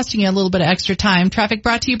it's costing you a little bit of extra time. Traffic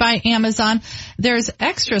brought to you by Amazon. There's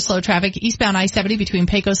extra slow traffic eastbound I-70 between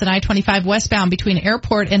Pecos and I-25, westbound between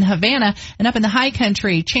Airport and Havana, and up in the high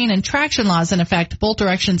country, chain and traction laws in effect, both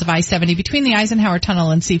directions of I-70 between the Eisenhower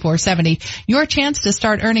Tunnel and C-470. Your chance to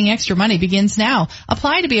start earning extra money begins now.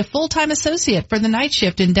 Apply to be a full-time associate for the night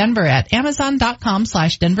shift in Denver at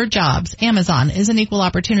Amazon.com/Denver Jobs. Amazon is an equal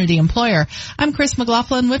opportunity employer. I'm Chris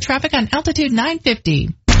McLaughlin with traffic on Altitude 950.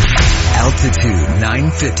 Altitude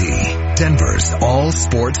 950, Denver's all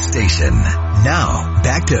sports station. Now,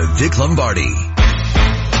 back to Vic Lombardi.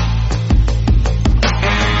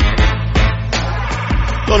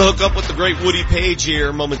 Going to hook up with the great Woody Page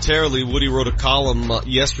here momentarily. Woody wrote a column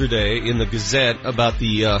yesterday in the Gazette about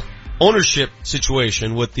the ownership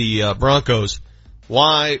situation with the Broncos.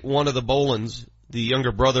 Why one of the Bolins, the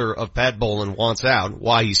younger brother of Pat Bolin, wants out,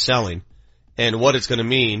 why he's selling, and what it's going to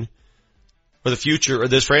mean for the future of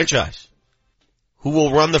this franchise. Who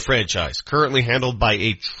will run the franchise? Currently handled by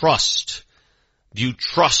a trust. Do you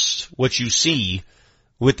trust what you see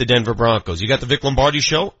with the Denver Broncos? You got the Vic Lombardi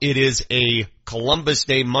Show. It is a Columbus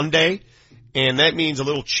Day Monday, and that means a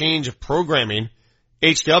little change of programming.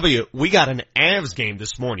 HW, we got an Avs game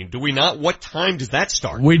this morning, do we not? What time does that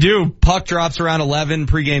start? We do. Puck drops around 11.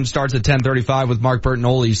 Pregame starts at 10:35 with Mark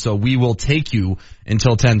Bertinoli, so we will take you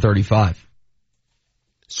until 10:35.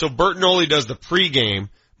 So Bertinoli does the pregame.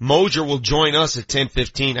 Moser will join us at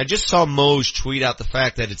 10:15. I just saw Moj tweet out the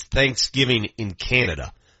fact that it's Thanksgiving in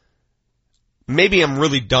Canada. Maybe I'm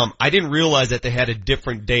really dumb. I didn't realize that they had a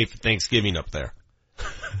different day for Thanksgiving up there.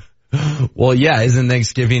 Well, yeah, isn't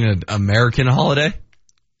Thanksgiving an American holiday?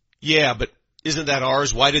 Yeah, but isn't that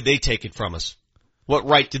ours? Why did they take it from us? What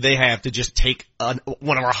right did they have to just take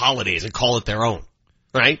one of our holidays and call it their own?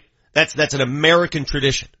 Right? That's an American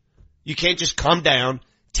tradition. You can't just come down,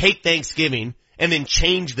 take Thanksgiving, and then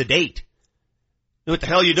change the date. What the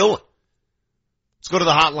hell are you doing? Let's go to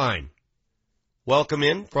the hotline. Welcome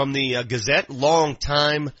in from the Gazette,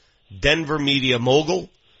 longtime Denver media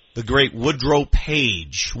mogul, the great Woodrow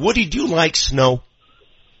Page. Woody, do you like snow?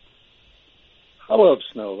 I love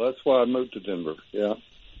snow. That's why I moved to Denver. Yeah,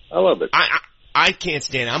 I love it. I can't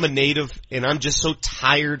stand it. I'm a native and I'm just so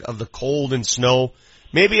tired of the cold and snow.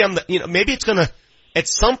 Maybe maybe it's gonna, at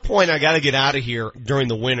some point I gotta get out of here during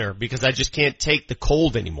the winter because I just can't take the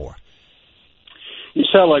cold anymore. You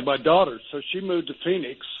sound like my daughter. So she moved to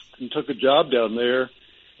Phoenix and took a job down there,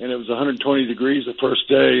 and it was 120 degrees the first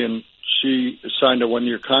day, and she signed a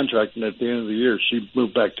 1-year contract, and at the end of the year, she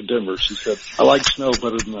moved back to Denver. She said, I like snow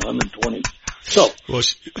better than 120. So, well,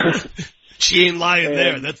 she ain't lying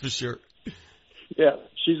there, that's for sure. Yeah,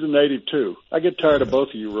 she's a native too. I get tired of both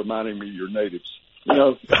of you reminding me you're natives. You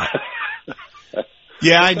know.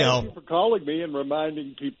 Yeah, I know. Thank you for calling me and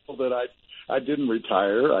reminding people that I didn't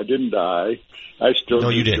retire. I didn't die. I still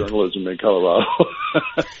do journalism in Colorado.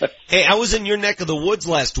 Hey, I was in your neck of the woods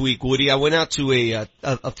last week, Woody. I went out to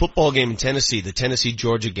a football game in Tennessee, the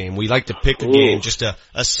Tennessee-Georgia game. We like to pick a game, just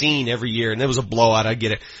a scene every year, and there was a blowout. I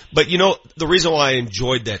get it. But, you know, the reason why I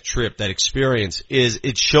enjoyed that trip, that experience, is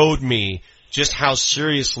it showed me just how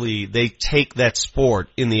seriously they take that sport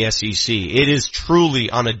in the SEC. It is truly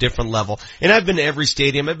on a different level. And I've been to every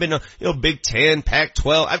stadium. I've been to, Big Ten,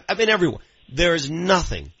 Pac-12. I've been everywhere. There is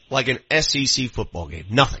nothing like an SEC football game.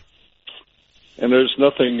 Nothing. And there's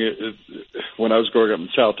nothing, when I was growing up in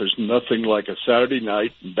the South, there's nothing like a Saturday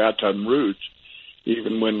night in Baton Rouge,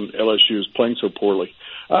 even when LSU is playing so poorly.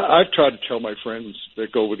 I've tried to tell my friends,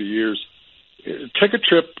 Vic, over the years, take a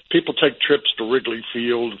trip. People take trips to Wrigley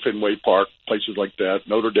Field, Fenway Park, places like that,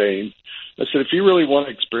 Notre Dame. I said, if you really want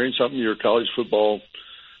to experience something, you're a college football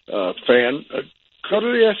fan, go to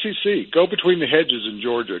the SEC. Go between the hedges in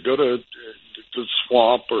Georgia. Go to the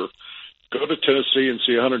swamp, or go to Tennessee and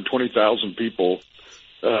see 120,000 people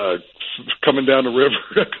coming down the river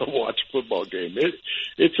to go watch a football game.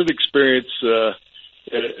 It's an experience.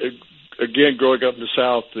 Again, growing up in the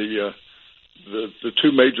South, the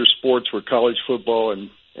two major sports were college football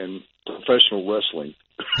and professional wrestling.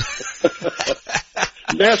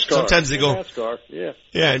 NASCAR. Sometimes they go. NASCAR, yeah.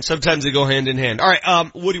 Yeah, and sometimes they go hand in hand. All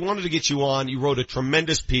right, Woody, wanted to get you on. You wrote a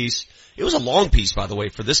tremendous piece. It was a long piece, by the way,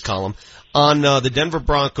 for this column on the Denver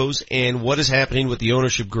Broncos and what is happening with the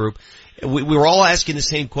ownership group. We were all asking the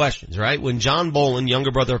same questions, right? When John Bolin,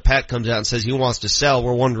 younger brother of Pat, comes out and says he wants to sell,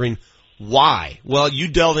 we're wondering why. Well, you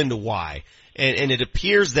delve into why. And it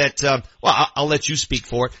appears that, I'll let you speak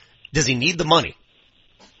for it. Does he need the money?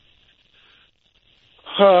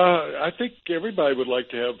 I think everybody would like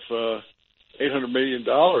to have $800 million,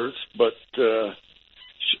 but the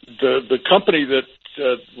company that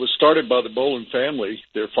was started by the Bolin family,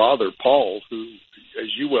 their father, Paul, who, as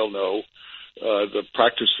you well know, the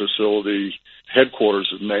practice facility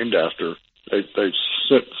headquarters is named after. They've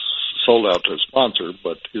sold out to a sponsor,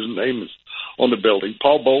 but his name is on the building.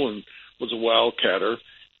 Paul Bolin was a wildcatter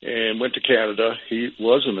and went to Canada. He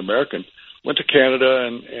was an American. Went to Canada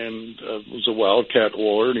and was a wildcat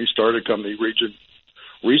warrior, and he started a company, Region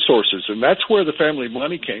Resources. And that's where the family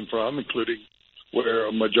money came from, including where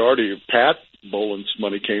a majority of Pat Bolin's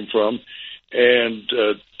money came from. And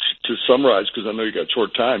to summarize, because I know you got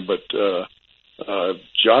short time, but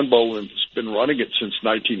John Bolin's been running it since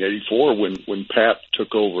 1984 when Pat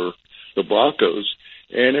took over the Broncos,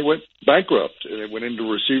 and it went bankrupt, and it went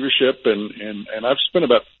into receivership. And I've spent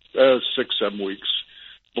about 6-7 weeks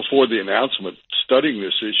before the announcement studying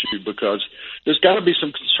this issue, because there's got to be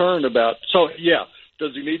some concern about,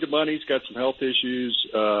 does he need the money? He's got some health issues.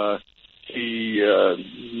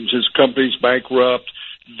 His company's bankrupt.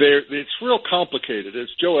 It's real complicated. As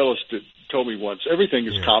Joe Ellis told me once, everything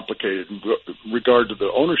is complicated in regard to the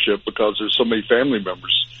ownership because there's so many family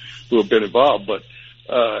members who have been involved. But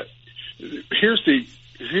here's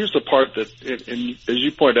the part that, and as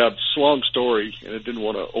you point out, it's a long story, and I didn't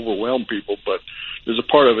want to overwhelm people, but there's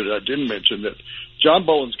a part of it I didn't mention, that John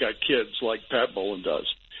Bolin's got kids like Pat Bolin does.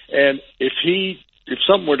 And if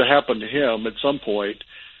something were to happen to him at some point,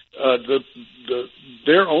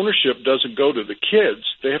 their ownership doesn't go to the kids.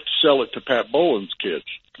 They have to sell it to Pat Bolin's kids.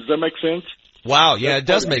 Does that make sense? Wow, yeah, it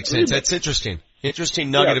does make sense. That's interesting.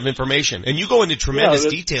 Interesting nugget of information. And you go into tremendous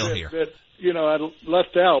detail here. I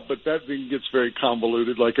left out, but that thing gets very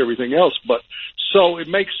convoluted like everything else. But so it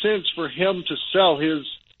makes sense for him to sell his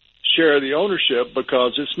share of the ownership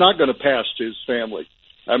because it's not going to pass to his family.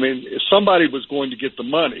 I mean, if somebody was going to get the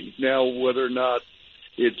money, now whether or not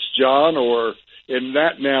it's John and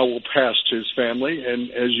that now will pass to his family. And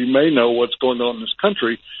as you may know, what's going on in this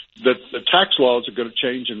country, that the tax laws are going to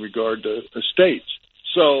change in regard to estates.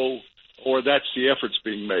 So, or that's the efforts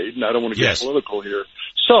being made, and I don't want to get political here.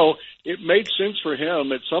 So it made sense for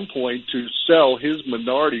him at some point to sell his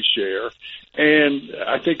minority share. And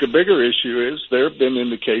I think a bigger issue is there have been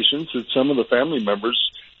indications that some of the family members,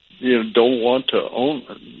 don't want to own.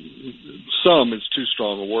 Some is too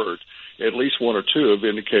strong a word. at least one or two have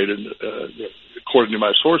indicated, according to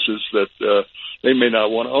my sources, that they may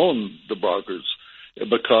not want to own the Broncos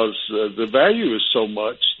because the value is so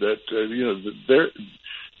much that their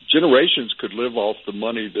generations could live off the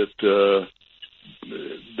money that the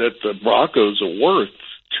Broncos are worth,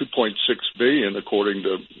 $2.6 billion according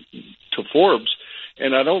to Forbes.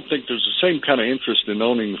 And I don't think there's the same kind of interest in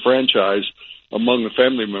owning the franchise among the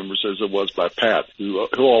family members as it was by Pat, who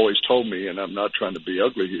always told me, and I'm not trying to be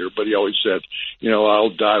ugly here, but he always said, I'll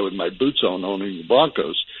die with my boots on owning the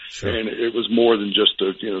Broncos. Sure. And it was more than just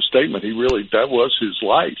a statement. That was his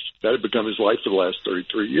life. That had become his life for the last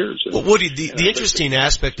 33 years. Well, Woody, the interesting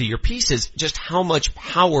aspect of your piece is just how much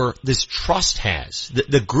power this trust has.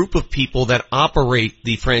 The group of people that operate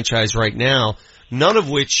the franchise right now, none of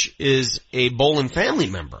which is a Bowlen family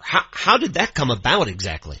member. How did that come about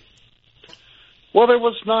exactly? Well, there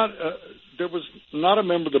was not a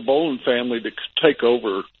member of the Bowlen family that could take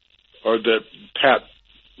over, or that Pat.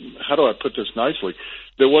 How do I put this nicely?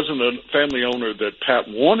 There wasn't a family owner that Pat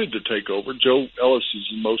wanted to take over. Joe Ellis is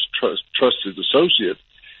the most trusted associate,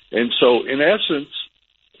 and so in essence,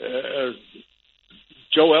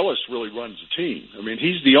 Joe Ellis really runs the team. I mean,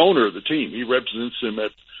 he's the owner of the team. He represents them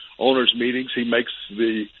at owners' meetings. He makes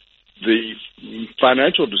the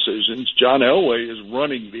financial decisions. John Elway is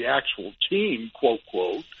running the actual team, quote,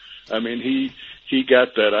 quote. I mean, he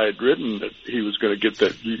got that. I had written that he was going to get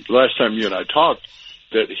that last time you and I talked,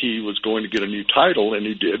 that he was going to get a new title, and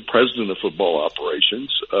he did, president of football operations.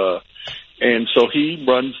 And so he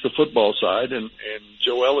runs the football side, and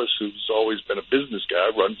Joe Ellis, who's always been a business guy,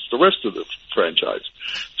 runs the rest of the franchise.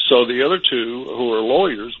 So the other two, who are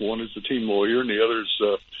lawyers, one is the team lawyer, and the other is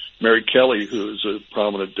Mary Kelly, who is a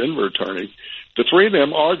prominent Denver attorney. The three of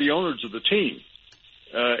them are the owners of the team.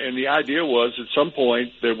 And the idea was at some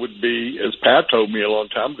point there would be, as Pat told me a long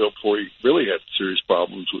time ago before he really had serious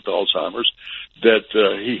problems with Alzheimer's, that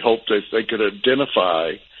he hoped that they could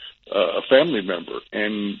identify a family member.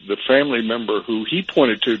 And the family member who he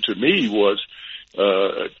pointed to me was,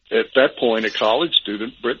 at that point, a college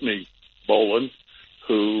student, Brittany Bowlen,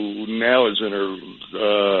 who now is in her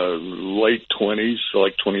late 20s,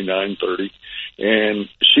 like 29, 30. And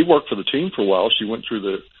she worked for the team for a while. She went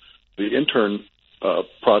through the intern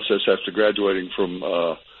process after graduating from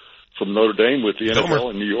Notre Dame with the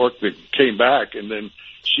NFL in New York, that came back, and then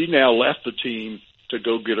she now left the team to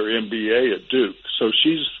go get her MBA at Duke. So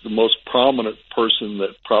she's the most prominent person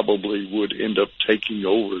that probably would end up taking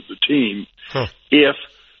over the team if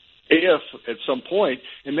at some point,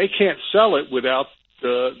 and they can't sell it without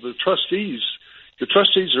the trustees. The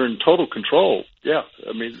trustees are in total control. Yeah,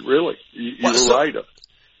 I mean, really, you're right.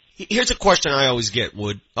 Here's a question I always get,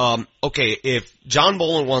 Wood. Okay, if John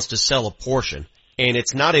Bowlen wants to sell a portion, and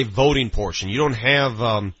it's not a voting portion, you don't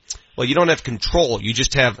have, you don't have control, you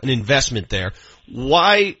just have an investment there.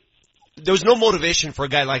 Why? There's no motivation for a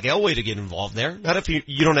guy like Elway to get involved there, not if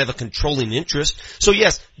you don't have a controlling interest. So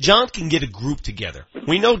yes, John can get a group together.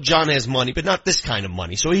 We know John has money, but not this kind of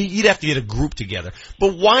money, so he'd have to get a group together.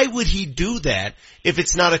 But why would he do that if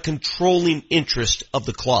it's not a controlling interest of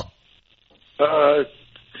the club?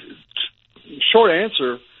 Short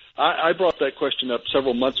answer, I brought that question up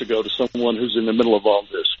several months ago to someone who's in the middle of all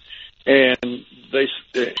this. And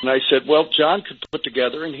I said, well, John could put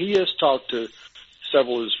together, and he has talked to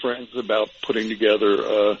several of his friends about putting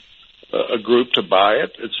together a group to buy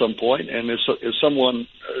it at some point. And as someone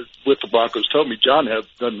with the Broncos told me, John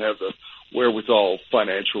doesn't have the wherewithal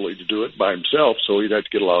financially to do it by himself, so he'd have to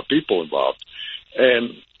get a lot of people involved.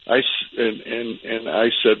 And I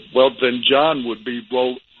said, well, then John would be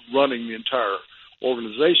running the entire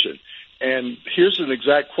organization. And here's an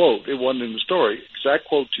exact quote. It wasn't in the story. Exact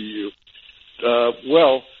quote to you.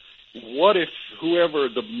 Well, what if whoever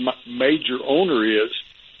the major owner is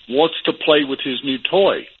wants to play with his new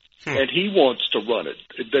toy and he wants to run it,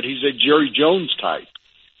 that he's a Jerry Jones type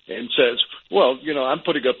and says, well, I'm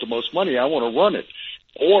putting up the most money, I want to run it.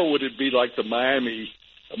 Or would it be like the Miami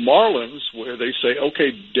Marlins where they say,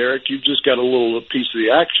 okay, Derek, you've just got a little piece of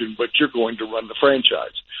the action, but you're going to run the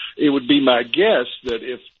franchise? It would be my guess that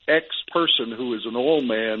if X person who is an oil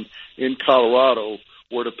man in Colorado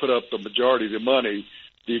were to put up the majority of the money,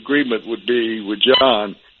 the agreement would be with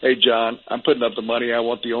John, hey, John, I'm putting up the money. I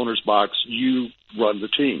want the owner's box. You run the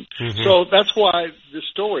team. Mm-hmm. So that's why this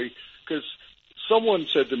story, because someone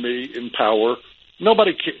said to me in Power,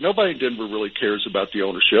 nobody in Denver really cares about the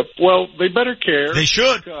ownership. Well, they better care. They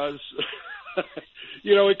should. Because,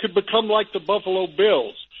 it could become like the Buffalo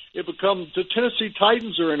Bills. The Tennessee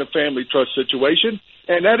Titans are in a family trust situation,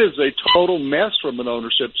 and that is a total mess from an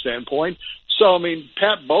ownership standpoint. So, I mean,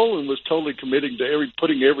 Pat Bowlen was totally committing to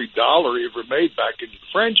putting every dollar he ever made back into the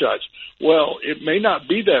franchise. Well, it may not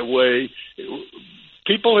be that way.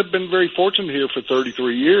 People have been very fortunate here for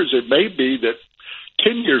 33 years. It may be that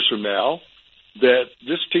 10 years from now that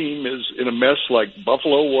this team is in a mess like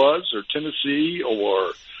Buffalo was, or Tennessee,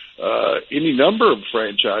 or any number of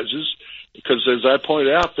franchises. Because as I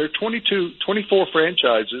pointed out, there are 24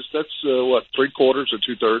 franchises. That's, three-quarters or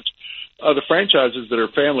two-thirds of the franchises that are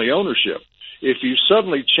family ownership. If you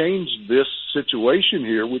suddenly change this situation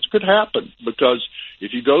here, which could happen, because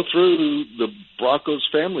if you go through the Broncos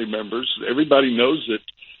family members, everybody knows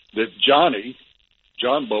that John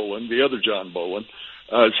Bowlen, the other John Bowlen,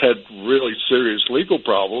 has had really serious legal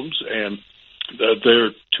problems, and there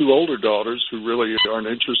are two older daughters who really aren't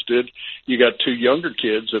interested. You got two younger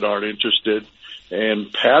kids that aren't interested,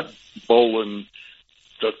 and Pat Bowlen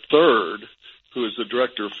III, who is the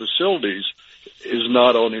director of facilities, is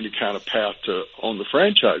not on any kind of path to own the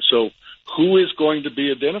franchise. So who is going to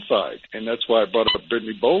be identified? And that's why I brought up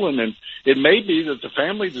Brittany Bowlen. And it may be that the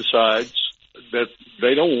family decides that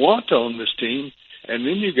they don't want to own this team. And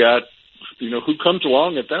then you got, who comes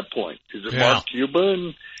along at that point? Is it Mark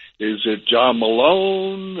Cuban? Is it John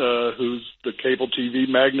Malone, who's the cable TV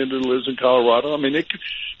magnate who lives in Colorado? I mean,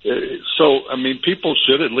 people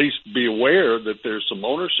should at least be aware that there's some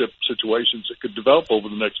ownership situations that could develop over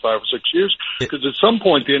the next 5 or 6 years. Because at some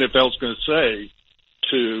point, the NFL is going to say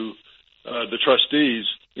to the trustees,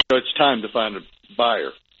 it's time to find a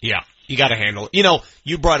buyer. Yeah. You got to handle it.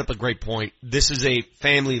 You brought up a great point. This is a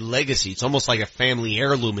family legacy. It's almost like a family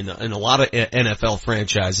heirloom in a lot of NFL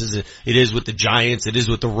franchises. It is with the Giants. It is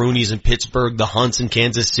with the Rooneys in Pittsburgh, the Hunts in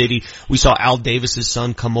Kansas City. We saw Al Davis's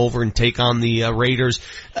son come over and take on the Raiders.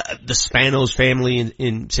 The Spanos family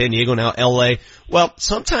in San Diego, now LA. Well,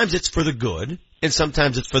 sometimes it's for the good, and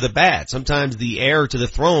sometimes it's for the bad. Sometimes the heir to the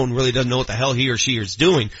throne really doesn't know what the hell he or she is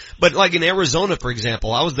doing. But like in Arizona, for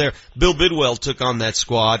example, I was there. Bill Bidwell took on that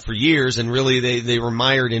squad for years, and really they were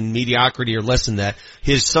mired in mediocrity or less than that.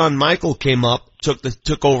 His son Michael came up,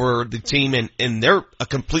 took over the team, and they're a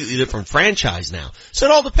completely different franchise now. So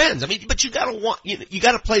it all depends. I mean, but you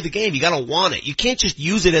gotta play the game. You gotta want it. You can't just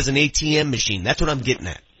use it as an ATM machine. That's what I'm getting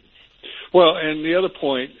at. Well, and the other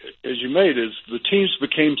point, as you made, is the teams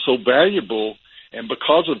became so valuable. And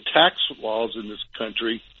because of tax laws in this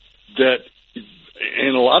country, that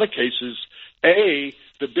in a lot of cases,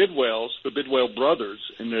 the Bidwell brothers,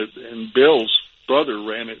 and Bill's brother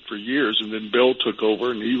ran it for years, and then Bill took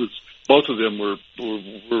over, and both of them were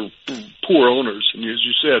poor owners, and as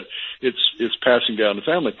you said, it's passing down the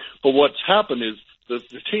family. But what's happened is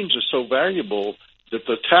the teams are so valuable that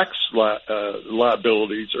the tax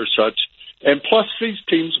liabilities are such. And plus, these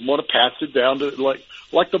teams want to pass it down to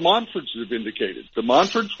like the Monforts have indicated. The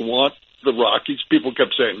Monforts want the Rockies. People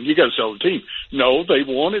kept saying, "You got to sell the team." No, they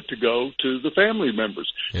want it to go to the family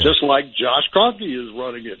members, just like Josh Kroenke is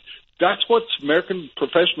running it. That's what American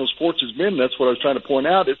professional sports has been. That's what I was trying to point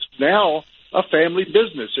out. It's now a family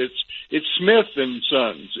business. It's Smith and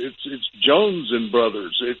Sons. It's Jones and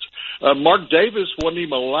Brothers. It's Mark Davis wasn't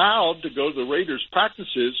even allowed to go to the Raiders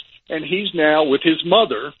practices. And he's now with his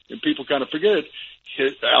mother, and people kind of forget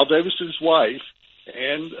it, Al Davis's wife,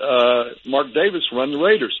 and Mark Davis run the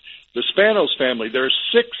Raiders. The Spanos family, there are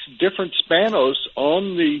 6 different Spanos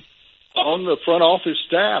on the front office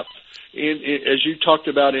staff. And as you talked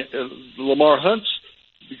about, Lamar Hunt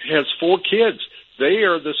has 4 kids. They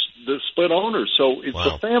are the split owners. So it's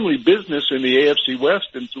a family business in the AFC West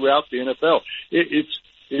and throughout the NFL.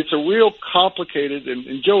 It's a real complicated,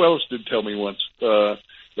 and Joe Ellis did tell me once,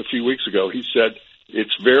 a few weeks ago, he said,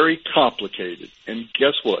 it's very complicated. And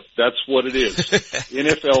guess what? That's what it is.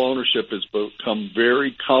 NFL ownership has become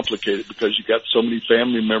very complicated because you got so many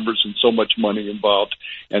family members and so much money involved,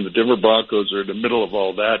 and the Denver Broncos are in the middle of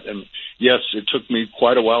all that. And yes, it took me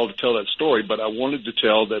quite a while to tell that story, but I wanted to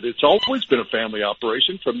tell that it's always been a family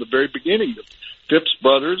operation from the very beginning. The Phipps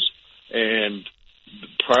brothers, and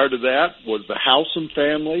prior to that was the Howsam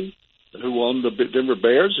family, who owned the Denver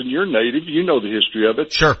Bears, and you're native, you know the history of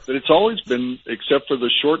it. Sure. But it's always been, except for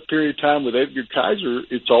the short period of time with Edgar Kaiser,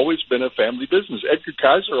 it's always been a family business. Edgar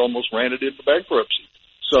Kaiser almost ran it into bankruptcy.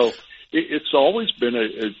 So it's always been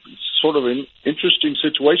a sort of an interesting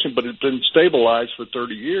situation, but it's been stabilized for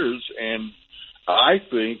 30 years, and I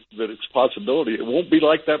think that it's a possibility. It won't be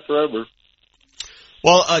like that forever.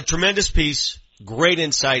 Well, a tremendous piece, great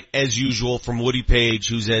insight as usual from Woody Page,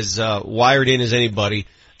 who's as wired in as anybody.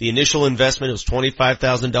 The initial investment was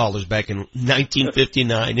 $25,000 back in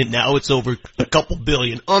 1959, and now it's over a couple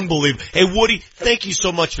billion. Unbelievable. Hey, Woody, thank you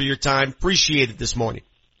so much for your time. Appreciate it this morning.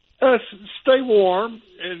 Stay warm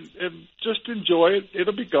and just enjoy it.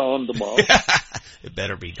 It'll be gone tomorrow. It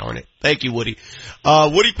better be, darn it. Thank you, Woody.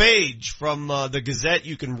 Woody Page from the Gazette.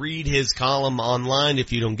 You can read his column online.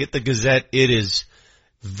 If you don't get the Gazette, it is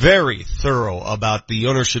very thorough about the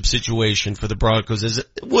ownership situation for the Broncos. As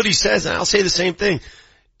Woody says, and I'll say the same thing,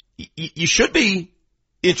 you should be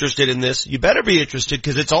interested in this. You better be interested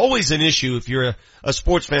because it's always an issue if you're a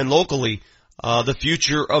sports fan locally. The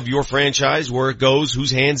future of your franchise, where it goes,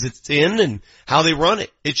 whose hands it's in, and how they run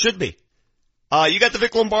it. It should be. You got the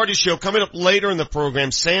Vic Lombardi Show coming up later in the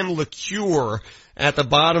program. Sam LeCure at the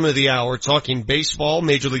bottom of the hour talking baseball,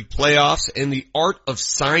 Major League playoffs, and the art of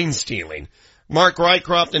sign stealing. Mark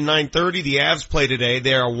Rycroft at 9:30. The Avs play today.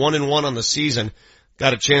 They are 1-1 on the season.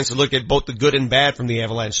 Got a chance to look at both the good and bad from the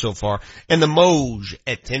Avalanche so far. And the Moj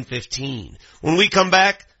at 10:15. When we come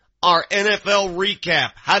back, our NFL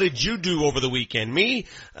recap. How did you do over the weekend? Me?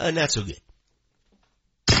 Not so good.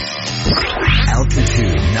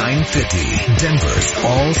 Altitude 950, Denver's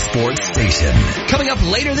all sports station. Coming up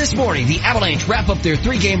later this morning, the Avalanche wrap up their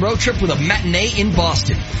 3-game road trip with a matinee in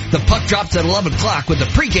Boston. The puck drops at 11 o'clock with the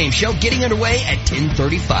pregame show getting underway at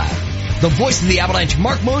 10:35. The voice of the Avalanche,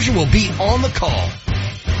 Mark Mosier, will be on the call.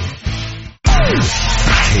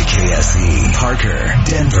 KKSE, Parker,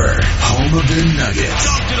 Denver, home of the Nuggets.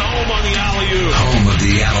 Dumped it home on the alley-oop. Home of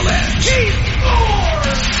the Avalanche.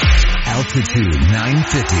 Altitude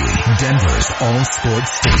 950, Denver's all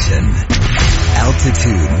sports station.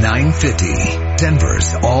 Altitude 950,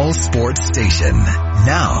 Denver's all sports station.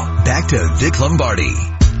 Now, back to Vic Lombardi.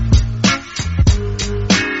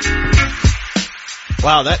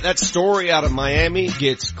 Wow, that story out of Miami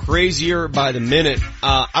gets crazier by the minute.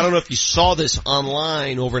 I don't know if you saw this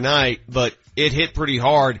online overnight, but it hit pretty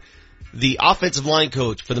hard. The offensive line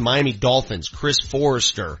coach for the Miami Dolphins, Chris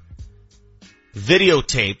Forrester,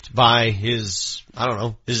 videotaped by his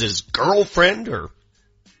girlfriend or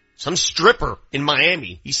some stripper in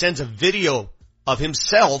Miami. He sends a video of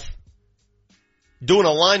himself doing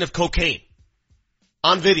a line of cocaine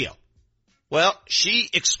on video. Well, she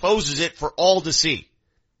exposes it for all to see.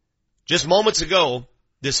 Just moments ago,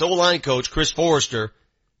 this O-line coach, Chris Forrester,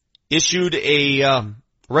 issued a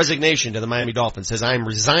resignation to the Miami Dolphins. Says, I am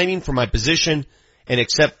resigning from my position and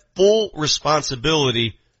accept full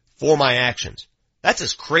responsibility for my actions. That's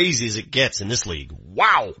as crazy as it gets in this league.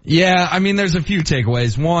 Wow. Yeah, I mean, there's a few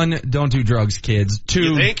takeaways. 1, don't do drugs, kids.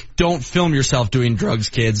 2, don't film yourself doing drugs,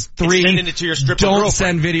 kids. 3, sending it to your stripper don't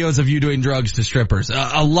girlfriend. send videos of you doing drugs to strippers.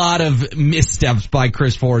 A lot of missteps by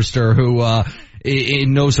Chris Forrester, who,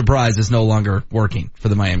 no surprise, is no longer working for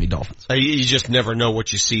the Miami Dolphins. You just never know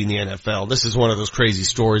what you see in the NFL. This is one of those crazy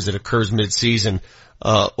stories that occurs mid-season,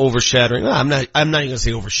 overshadowing. I'm not even going to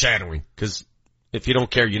say overshadowing, because if you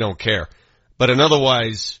don't care, you don't care. But an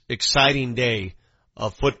otherwise exciting day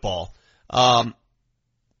of football.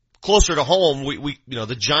 Closer to home,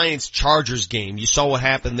 the Giants-Chargers game, you saw what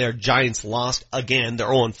happened there. Giants lost again. They're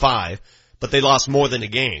 0-5, but they lost more than a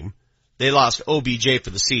game. They lost OBJ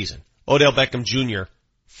for the season. Odell Beckham Jr.,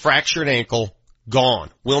 fractured ankle,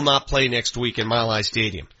 gone. Will not play next week in Mile High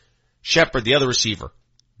Stadium. Shepard, the other receiver,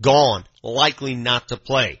 gone. Likely not to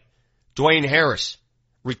play. Dwayne Harris,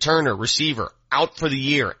 returner, receiver, out for the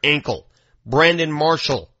year, ankle. Brandon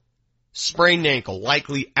Marshall, sprained ankle,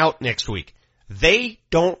 likely out next week. They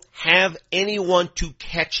don't have anyone to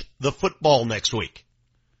catch the football next week.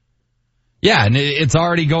 Yeah, and it's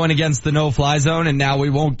already going against the no-fly zone, and now we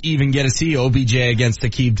won't even get to see OBJ against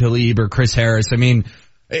Aqib Talib or Chris Harris. I mean,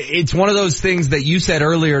 it's one of those things that you said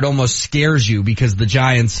earlier, it almost scares you because the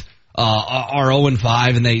Giants are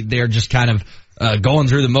 0-5, and they're just kind of going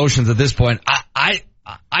through the motions at this point.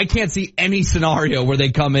 I can't see any scenario where they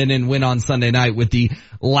come in and win on Sunday night with the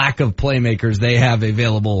lack of playmakers they have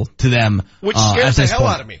available to them. Which scares the hell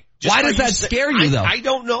out of me. Why does that scare you, though? I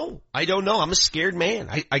don't know. I'm a scared man.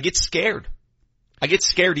 I get scared. I get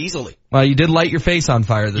scared easily. Well, you did light your face on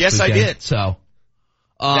fire this weekend. Yes, I did. So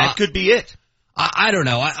that could be it. I don't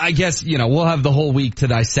know. I guess, we'll have the whole week to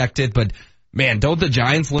dissect it, but man, don't the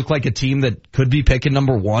Giants look like a team that could be picking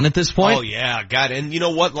number 1 at this point? Oh, yeah. God. And you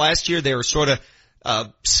know what? Last year they were sort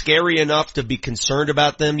of scary enough to be concerned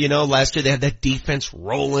about them. Last year they had that defense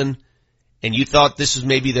rolling, and you thought this was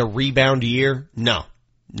maybe their rebound year. No,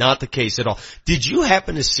 not the case at all. Did you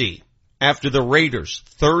happen to see, after the Raiders'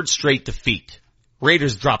 3rd straight defeat,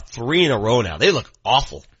 Raiders dropped 3 in a row now. They look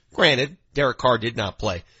awful. Granted, Derek Carr did not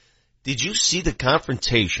play. Did you see the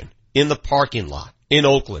confrontation in the parking lot in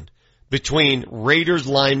Oakland between Raiders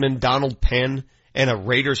lineman Donald Penn and a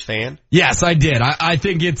Raiders fan? Yes, I did. I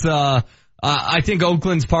think it's I think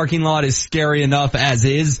Oakland's parking lot is scary enough as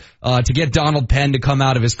is. To get Donald Penn to come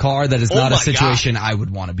out of his car, that is not a situation I would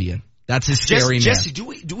want to be in. That's a scary man. Jesse, do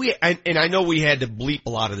we, and I know we had to bleep a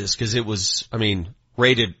lot of this because it was,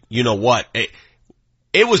 rated, you know what.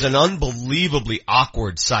 It was an unbelievably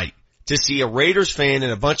awkward sight to see a Raiders fan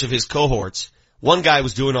and a bunch of his cohorts. One guy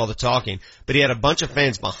was doing all the talking, but he had a bunch of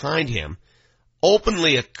fans behind him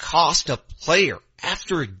openly accost a player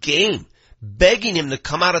after a game, begging him to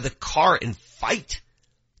come out of the car and fight.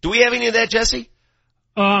 Do we have any of that, Jesse?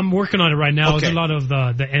 I'm working on it right now. Okay. There's a lot of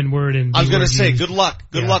the N-word and I was going to say, used. good luck.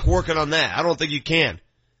 Good luck working on that. I don't think you can.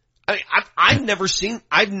 I've never seen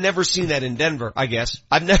that in Denver, I guess.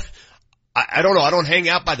 I don't know. I don't hang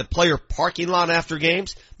out by the player parking lot after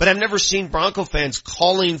games, but I've never seen Bronco fans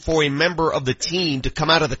calling for a member of the team to come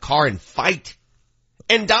out of the car and fight.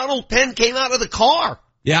 And Donald Penn came out of the car.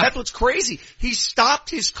 Yeah. That's what's crazy. He stopped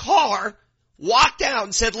his car, walked out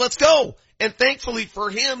and said, let's go. And thankfully for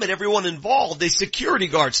him and everyone involved, a security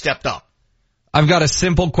guard stepped up. I've got a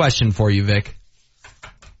simple question for you, Vic.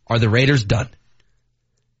 Are the Raiders done?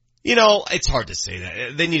 You know, it's hard to say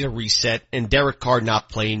that. They need a reset, and Derek Carr not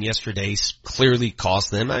playing yesterday clearly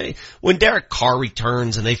cost them. When Derek Carr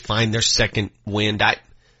returns and they find their second wind,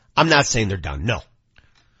 I'm not saying they're done. No,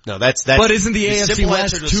 that's. But isn't the AFC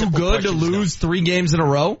West too good to lose 3 games in a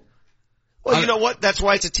row? Well, you know what? That's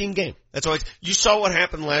why it's a team game. That's why you saw what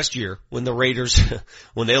happened last year when the Raiders,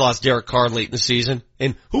 when they lost Derek Carr late in the season.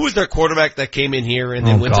 And who was their quarterback that came in here and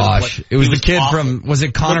then went to the play? It was the kid from, was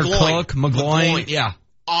it Connor Cook? McGloin? Yeah.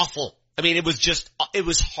 Awful. It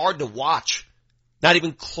was hard to watch. Not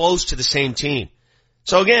even close to the same team.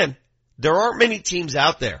 So again, there aren't many teams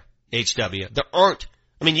out there, HW. There aren't.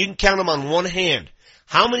 You can count them on one hand.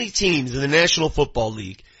 How many teams in the National Football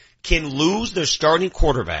League can lose their starting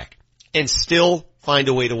quarterback and still find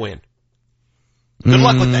a way to win? Good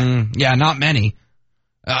luck with that. Yeah, not many.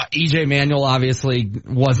 EJ Manuel obviously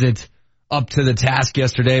wasn't up to the task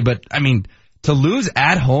yesterday, but to lose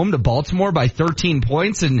at home to Baltimore by 13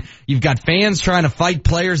 points and you've got fans trying to fight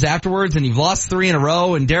players afterwards and you've lost 3 in a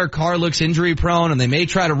row and Derek Carr looks injury prone and they may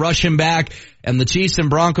try to rush him back and the Chiefs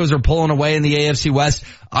and Broncos are pulling away in the AFC West.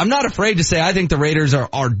 I'm not afraid to say I think the Raiders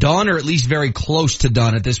are done or at least very close to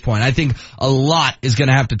done at this point. I think a lot is going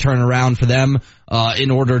to have to turn around for them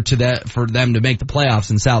in order for them to make the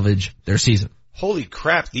playoffs and salvage their season. Holy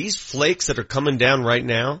crap, these flakes that are coming down right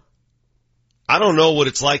now, I don't know what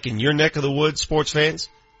it's like in your neck of the woods, sports fans,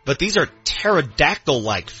 but these are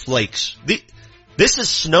pterodactyl-like flakes. This is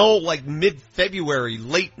snow like mid-February,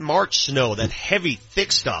 late March snow, that heavy,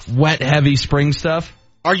 thick stuff. Wet, heavy spring stuff.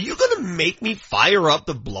 Are you going to make me fire up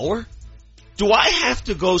the blower? Do I have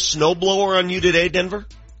to go snowblower on you today, Denver?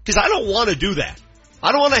 Because I don't want to do that.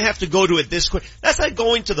 I don't want to have to go to it this quick. That's like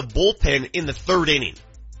going to the bullpen in the 3rd inning.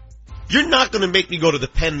 You're not going to make me go to the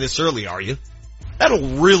pen this early, are you?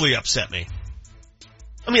 That'll really upset me.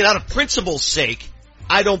 Out of principle's sake,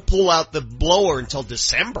 I don't pull out the blower until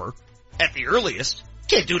December at the earliest.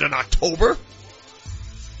 Can't do it in October.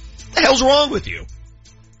 What the hell's wrong with you?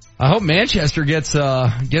 I hope Manchester gets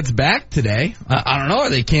back today. I don't know. Are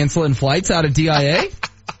they canceling flights out of DIA?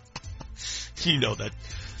 You know that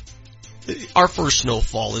our first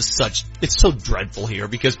snowfall is it's so dreadful here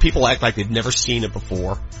because people act like they've never seen it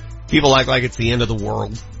before. People act like it's the end of the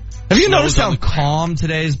world. Have you noticed how calm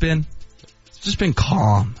today has been? Just been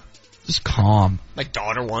calm. Just calm. My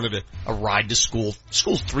daughter wanted a ride to school.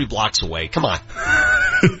 School's 3 blocks away. Come on.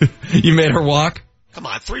 You made her walk? Come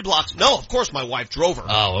on, 3 blocks. No, of course my wife drove her.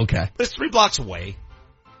 Oh, okay. But it's 3 blocks away.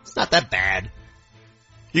 It's not that bad.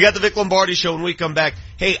 You got the Vic Lombardi Show when we come back.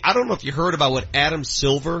 Hey, I don't know if you heard about what Adam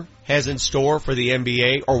Silver has in store for the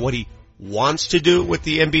NBA or what he wants to do with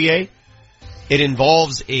the NBA. It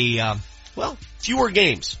involves fewer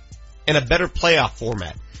games and a better playoff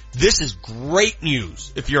format. This is great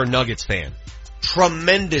news if you're a Nuggets fan.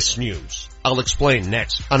 Tremendous news. I'll explain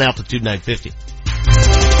next on Altitude 950.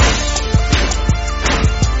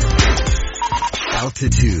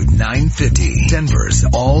 Altitude 950, Denver's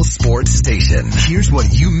all sports station. Here's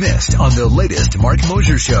what you missed on the latest Mark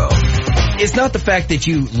Mosier Show. It's not the fact that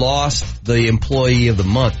you lost the employee of the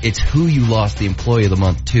month. It's who you lost the employee of the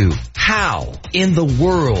month to. How in the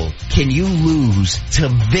world can you lose to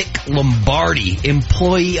Vic Lombardi,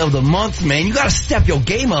 employee of the month, man? You gotta step your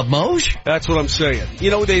game up, Moj. That's what I'm saying.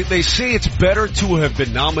 They say it's better to have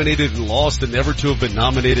been nominated and lost than never to have been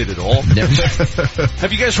nominated at all.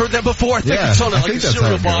 Have you guys heard that before? I think it's on a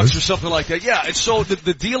cereal box or something like that. Yeah, and so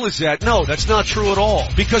the deal is that, no, that's not true at all.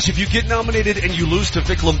 Because if you get nominated and you lose to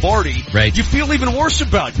Vic Lombardi, right, you feel even worse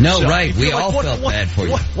about yourself. No, right. I we all felt bad for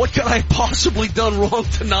you. What could I have possibly done wrong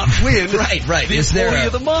to not win? Right. The employee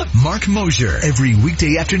of the month. Mark Mosier, every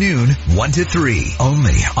weekday afternoon, 1 to 3,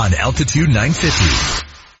 only on Altitude 950.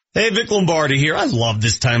 Hey, Vic Lombardi here. I love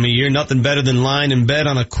this time of year. Nothing better than lying in bed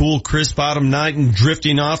on a cool, crisp autumn night and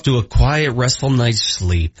drifting off to a quiet, restful night's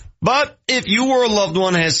sleep. But if you or a loved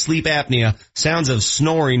one has sleep apnea, sounds of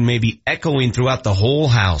snoring may be echoing throughout the whole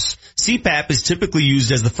house. CPAP is typically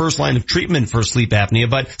used as the first line of treatment for sleep apnea,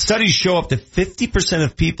 but studies show up to 50%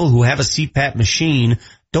 of people who have a CPAP machine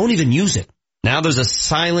don't even use it. Now there's a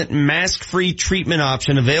silent, mask-free treatment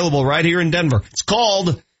option available right here in Denver. It's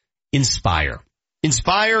called Inspire.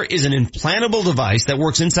 Inspire is an implantable device that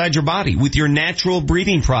works inside your body with your natural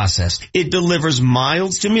breathing process. It delivers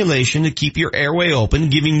mild stimulation to keep your airway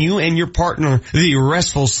open, giving you and your partner the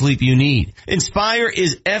restful sleep you need. Inspire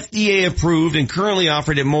is FDA approved and currently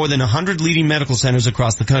offered at more than 100 leading medical centers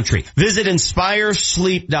across the country. Visit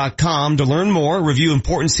InspireSleep.com to learn more, review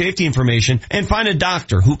important safety information, and find a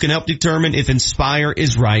doctor who can help determine if Inspire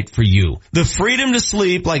is right for you. The freedom to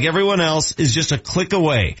sleep like everyone else is just a click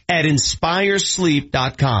away at InspireSleep.com.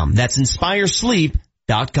 That's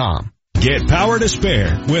InspireSleep.com. Get power to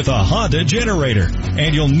spare with a Honda generator,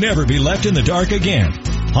 and you'll never be left in the dark again.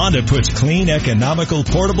 Honda puts clean, economical,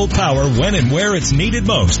 portable power when and where it's needed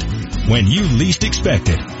most, when you least expect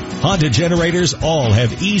it. Honda generators all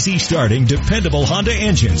have easy starting, dependable Honda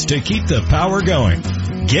engines to keep the power going.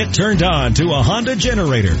 Get turned on to a Honda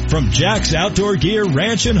generator from Jack's Outdoor Gear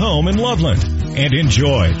Ranch and Home in Loveland. And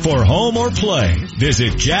enjoy for home or play.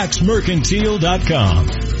 Visit jacksmercantile.com.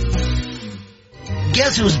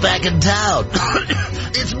 Guess who's back in town?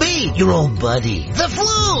 It's me, your old buddy. The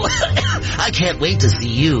flu! I can't wait to see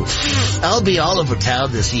you. I'll be all over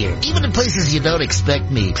town this year, even in places you don't expect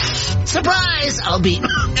me. Surprise! I'll be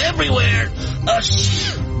everywhere.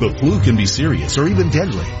 The flu can be serious or even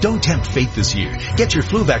deadly. Don't tempt fate this year. Get your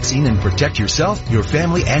flu vaccine and protect yourself, your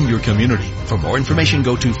family, and your community. For more information,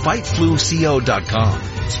 go to fightfluco.com.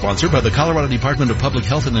 Sponsored by the Colorado Department of Public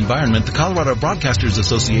Health and Environment, the Colorado Broadcasters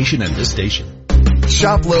Association, and this station.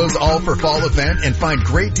 Shop Lowe's All for Fall event and find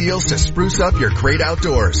great deals to spruce up your great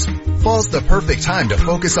outdoors. Fall's the perfect time to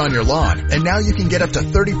focus on your lawn, and now you can get up to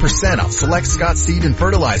 30% off select Scott seed and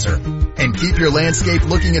fertilizer. And keep your landscape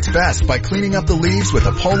looking its best by cleaning up the leaves with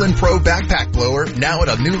a Poland Pro backpack blower, now at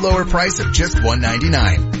a new lower price of just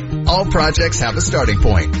 $199. All projects have a starting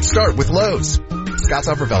point. Start with Lowe's. Scott's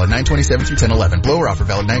offer valid 9/27 through 10/11. Blower offer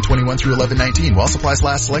valid 9/21 through 11/19. While supplies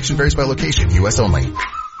last, selection varies by location. U.S. only.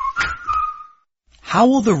 How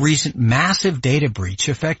will the recent massive data breach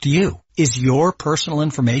affect you? Is your personal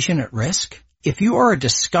information at risk? If you are a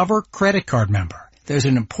Discover credit card member, there's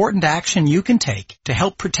an important action you can take to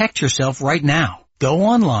help protect yourself right now. Go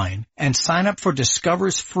online and sign up for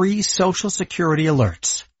Discover's free Social Security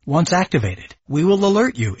alerts. Once activated, we will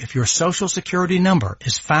alert you if your Social Security number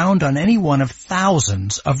is found on any one of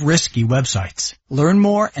thousands of risky websites. Learn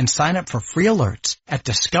more and sign up for free alerts at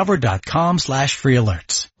discover.com/free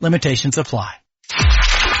alerts. Limitations apply.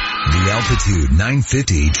 The Altitude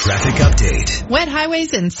 950 traffic update. Wet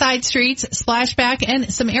highways and side streets, splashback,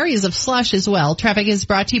 and some areas of slush as well. Traffic is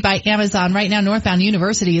brought to you by Amazon. Right now, northbound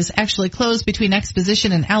University is actually closed between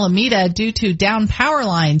Exposition and Alameda due to down power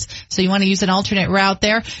lines. So you want to use an alternate route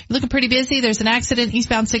there. You're looking pretty busy. There's an accident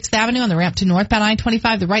eastbound 6th Avenue on the ramp to northbound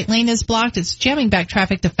I-25. The right lane is blocked. It's jamming back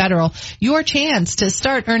traffic to Federal. Your chance to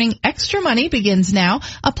start earning extra money begins now.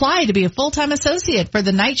 Apply to be a full-time associate for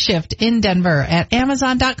the night shift in Denver at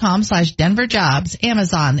Amazon.com/Denver jobs.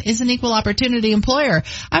 Amazon is an equal opportunity employer.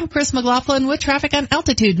 I'm Chris McLaughlin with traffic on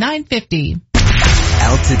Altitude 950.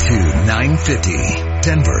 Altitude 950,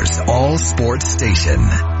 Denver's all sports station.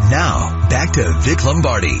 Now, back to Vic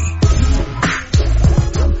Lombardi.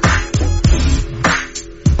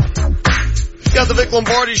 Got the Vic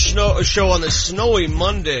Lombardi show on this snowy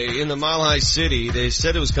Monday in the Mile High City. They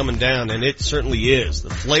said it was coming down, and it certainly is. The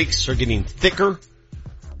flakes are getting thicker,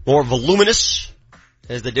 more voluminous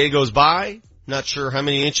as the day goes by. Not sure how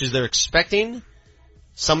many inches they're expecting.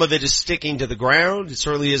 Some of it is sticking to the ground. It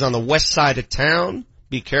certainly is on the west side of town.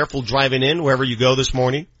 Be careful driving in wherever you go this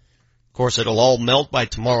morning. Of course, it'll all melt by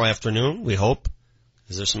tomorrow afternoon, we hope,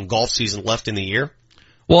 because there's some golf season left in the year.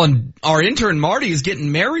 Well, and our intern Marty is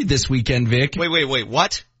getting married this weekend, Vic. Wait,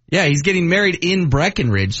 what? Yeah, he's getting married in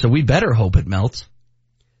Breckenridge, so we better hope it melts.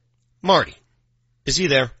 Marty, is he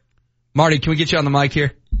there? Marty, can we get you on the mic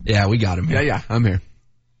here? Yeah, we got him here. Yeah, I'm here.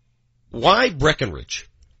 Why Breckenridge?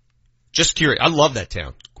 Just curious. I love that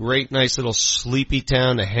town. Great, nice little sleepy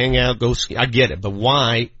town to hang out, go ski. I get it, but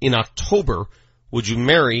why in October would you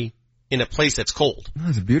marry in a place that's cold? Oh,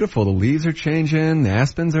 it's beautiful. The leaves are changing. The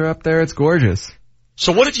aspens are up there. It's gorgeous.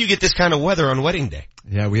 So what if you get this kind of weather on wedding day?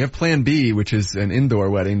 Yeah, we have plan B, which is an indoor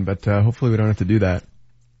wedding, but hopefully we don't have to do that.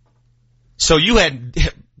 So you had,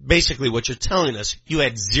 basically what you're telling us, you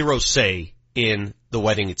had zero say in the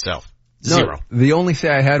wedding itself. Zero. No, the only say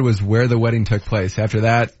I had was where the wedding took place. After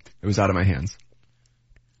that, it was out of my hands.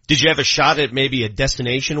 Did you have a shot at maybe a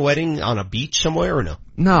destination wedding on a beach somewhere or no?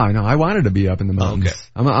 No, I wanted to be up in the mountains. Okay.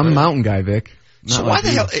 I'm a mountain guy, Vic. So why the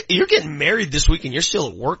hell, you're getting married this week and you're still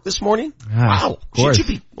at work this morning? Wow. Shouldn't you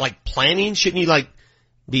be planning? Shouldn't you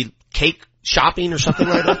be cake shopping or something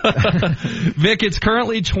like that? Vic, it's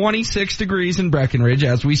currently 26 degrees in Breckenridge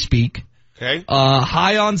as we speak. Okay.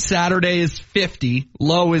 High on Saturday is 50,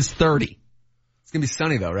 low is 30. It's gonna be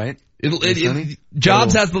sunny though, right?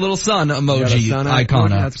 Jobs has the little sun emoji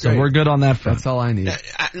icon up, so we're good on that front. That's all I need.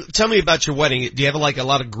 Tell me about your wedding. Do you have a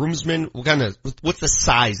lot of groomsmen? What's the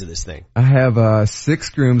size of this thing? I have 6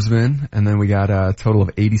 groomsmen, and then we got a total of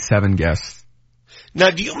 87 guests. Now,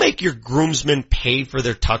 do you make your groomsmen pay for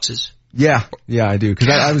their tuxes? Yeah, I do. Cause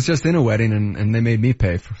I was just in a wedding and they made me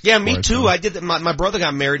pay for Yeah, me too. So. I did that. My brother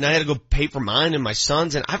got married and I had to go pay for mine and my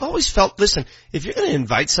son's, and I've always felt, listen, if you're going to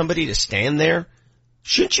invite somebody to stand there,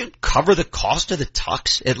 shouldn't you cover the cost of the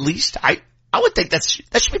tux at least? I would think that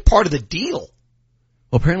should be part of the deal.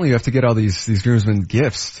 Well, apparently you have to get all these groomsmen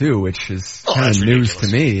gifts too, which is kind of news to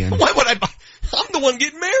me. And why would I buy? I'm the one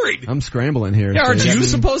getting married. I'm scrambling here. Yeah, aren't you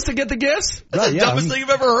supposed to get the gifts? That's the dumbest thing I've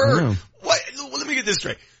ever heard. What? Let me get this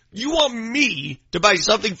straight. You want me to buy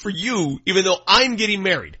something for you even though I'm getting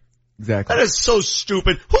married? Exactly. That is so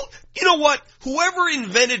stupid. You know what? Whoever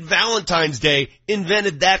invented Valentine's Day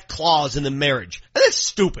invented that clause in the marriage. And that's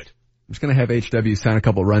stupid. I'm just going to have HW sign a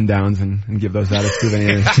couple rundowns and give those out as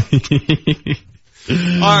souvenirs.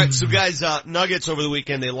 All right, so guys, Nuggets over the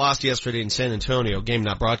weekend, they lost yesterday in San Antonio. Game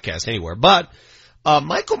not broadcast anywhere. But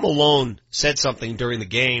Michael Malone said something during the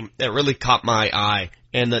game that really caught my eye.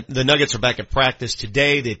 And the Nuggets are back at practice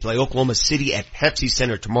today. They play Oklahoma City at Pepsi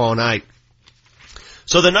Center tomorrow night.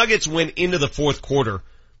 So the Nuggets went into the fourth quarter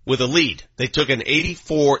with a lead. They took an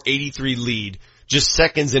 84-83 lead just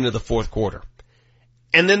seconds into the fourth quarter.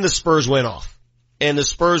 And then the Spurs went off. And the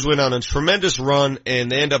Spurs went on a tremendous run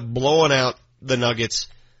and they end up blowing out the Nuggets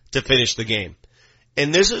to finish the game.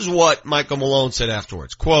 And this is what Michael Malone said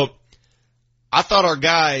afterwards. Quote, I thought our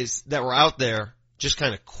guys that were out there just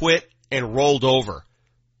kind of quit and rolled over,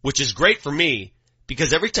 which is great for me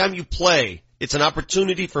because every time you play, it's an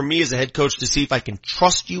opportunity for me as a head coach to see if I can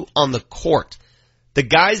trust you on the court. The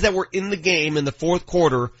guys that were in the game in the fourth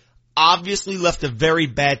quarter obviously left a very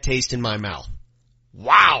bad taste in my mouth.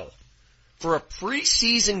 Wow. For a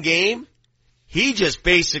preseason game, he just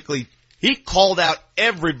basically, he called out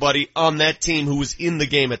everybody on that team who was in the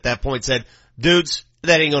game at that point, said, dudes,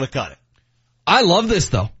 that ain't gonna cut it. I love this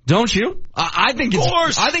though, don't you? I think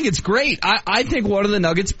it's great. I think one of the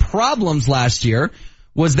Nuggets' problems last year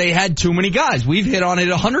was they had too many guys. We've hit on it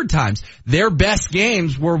 100 times. Their best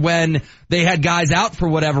games were when they had guys out for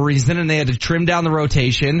whatever reason and they had to trim down the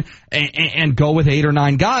rotation and go with 8 or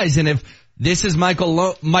 9 guys. And if this is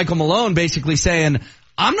Michael Malone basically saying,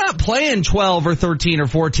 I'm not playing 12 or 13 or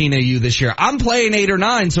 14 AU this year. I'm playing 8 or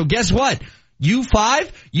 9. So guess what? You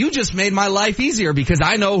 5, you just made my life easier because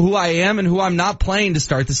I know who I am and who I'm not playing to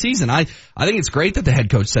start the season. I think it's great that the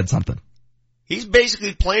head coach said something. He's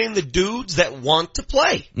basically playing the dudes that want to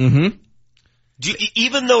play. Mm-hmm.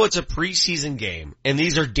 Even though it's a preseason game and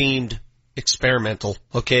these are deemed experimental,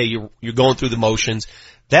 okay, you're going through the motions,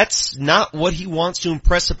 that's not what he wants to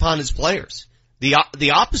impress upon his players.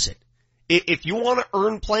 The opposite. If you want to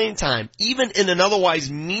earn playing time, even in an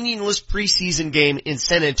otherwise meaningless preseason game in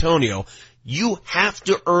San Antonio, you have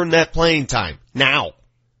to earn that playing time now.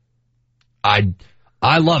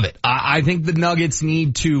 I love it. I think the Nuggets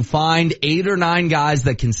need to find 8 or 9 guys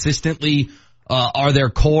that consistently are their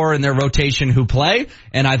core and their rotation who play.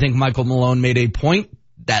 And I think Michael Malone made a point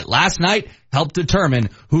that last night helped determine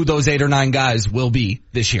who those 8 or 9 guys will be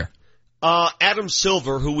this year. Adam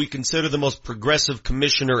Silver, who we consider the most progressive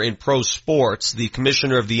commissioner in pro sports, the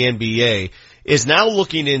commissioner of the NBA, is now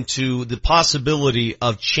looking into the possibility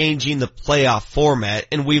of changing the playoff format,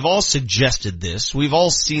 and we've all suggested this. We've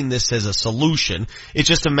all seen this as a solution. It's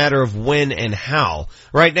just a matter of when and how.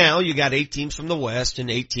 Right now, you got 8 teams from the West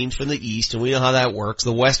and 8 teams from the East, and we know how that works.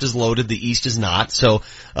 The West is loaded, the East is not, so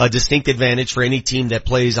a distinct advantage for any team that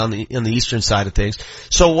plays on the eastern side of things.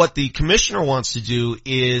 So what the commissioner wants to do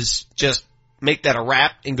is just make that a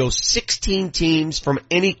wrap and go 16 teams from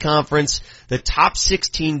any conference. The top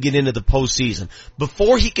 16 get into the postseason.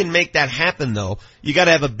 Before he can make that happen though, you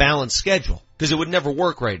gotta have a balanced schedule. Cause it would never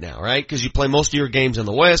work right now, right? Cause you play most of your games in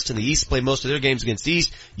the West and the East play most of their games against the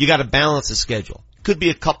East. You gotta balance the schedule. Could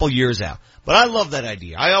be a couple years out. But I love that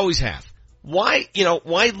idea. I always have. Why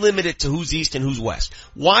limit it to who's East and who's West?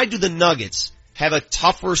 Why do the Nuggets have a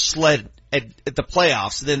tougher sled at the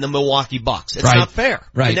playoffs than the Milwaukee Bucks? It's not fair.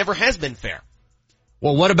 Right. It never has been fair.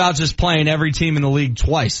 Well, what about just playing every team in the league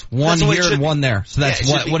twice? One here and one there. So that's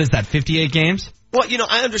what is that, 58 games? Well,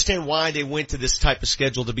 I understand why they went to this type of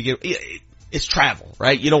schedule to begin. It's travel,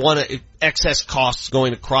 right? You don't want excess costs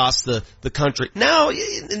going across the country. Now,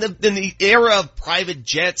 in the era of private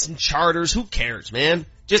jets and charters, who cares, man?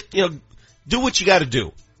 Just, do what you gotta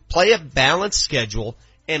do. Play a balanced schedule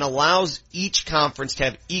and allows each conference to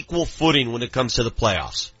have equal footing when it comes to the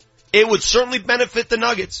playoffs. It would certainly benefit the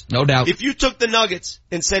Nuggets. No doubt. If you took the Nuggets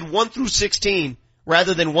and said 1 through 16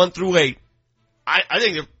 rather than 1 through 8, I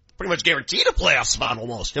think they're pretty much guaranteed a playoff spot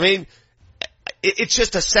almost. I mean, it's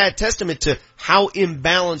just a sad testament to how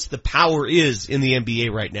imbalanced the power is in the NBA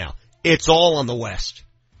right now. It's all on the West.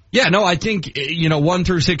 Yeah, no, I think, 1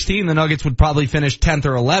 through 16, the Nuggets would probably finish 10th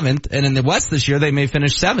or 11th, and in the West this year, they may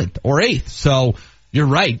finish 7th or 8th. So, you're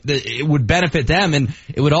right. It would benefit them, and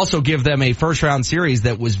it would also give them a first-round series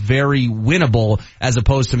that was very winnable, as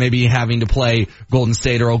opposed to maybe having to play Golden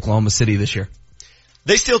State or Oklahoma City this year.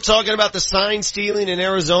 They still talking about the sign stealing in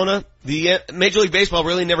Arizona? The Major League Baseball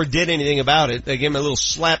really never did anything about it. They gave him a little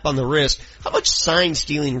slap on the wrist. How much sign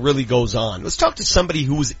stealing really goes on? Let's talk to somebody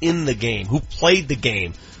who was in the game, who played the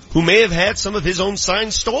game, who may have had some of his own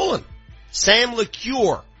signs stolen. Sam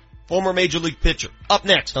LeCure, former Major League pitcher. Up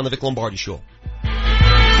next on the Vic Lombardi Show.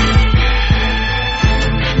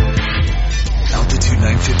 Altitude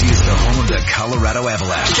 950 is the home of the Colorado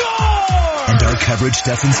Avalanche. And our coverage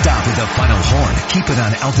doesn't stop with the final horn. Keep it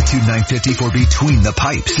on Altitude 950 for Between the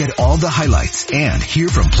Pipes. Get all the highlights and hear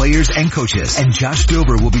from players and coaches. And Josh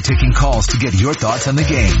Dover will be taking calls to get your thoughts on the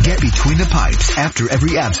game. Get Between the Pipes after every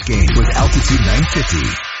Avs game with Altitude 950.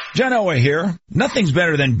 John Elway here. Nothing's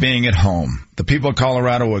better than being at home. The people of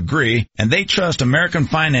Colorado agree, and they trust American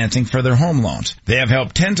Financing for their home loans. They have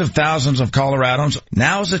helped tens of thousands of Coloradans.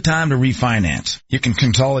 Now's the time to refinance. You can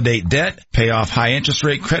consolidate debt, pay off high interest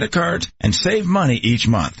rate credit cards, and save money each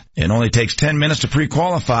month. It only takes 10 minutes to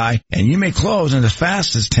pre-qualify, and you may close in as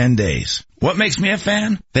fast as 10 days. What makes me a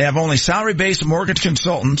fan? They have only salary-based mortgage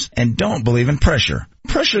consultants and don't believe in pressure.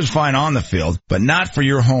 Pressure is fine on the field, but not for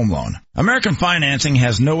your home loan. American Financing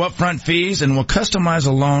has no upfront fees and will customize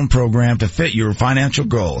a loan program to fit your financial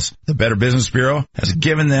goals. The Better Business Bureau has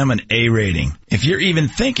given them an A rating. If you're even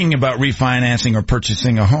thinking about refinancing or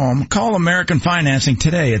purchasing a home, call American Financing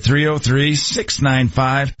today at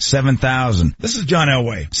 303-695-7000. This is John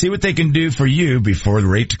Elway. See what they can do for you before the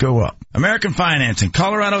rates go up. American Financing,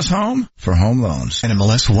 Colorado's home for home loans.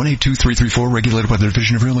 NMLS 182334, regulated by the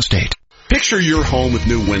Division of Real Estate. Picture your home with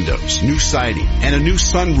new windows, new siding, and a new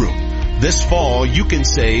sunroom. This fall, you can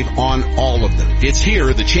save on all of them. It's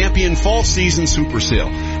here, the Champion Fall Season Super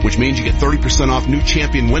Sale, which means you get 30% off new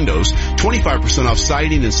Champion windows, 25% off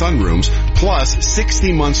siding and sunrooms, plus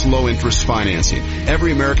 60 months low interest financing.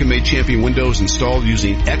 Every American-made Champion window is installed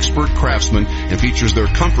using expert craftsmen and features their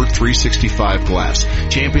Comfort 365 glass.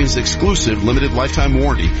 Champion's exclusive limited lifetime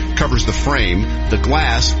warranty covers the frame, the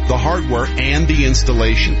glass, the hardware, and the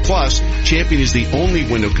installation. Plus, Champion is the only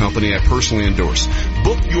window company I personally endorse.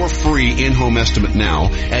 Book your free in-home estimate now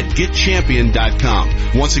at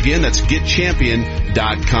GetChampion.com. Once again, that's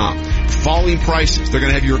GetChampion.com. Falling prices. They're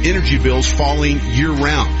going to have your energy bills falling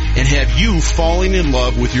year-round and have you falling in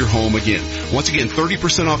love with your home again. Once again,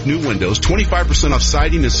 30% off new windows, 25% off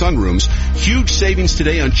siding and sunrooms. Huge savings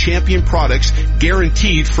today on Champion products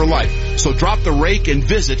guaranteed for life. So drop the rake and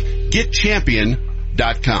visit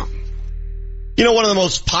GetChampion.com. One of the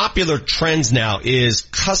most popular trends now is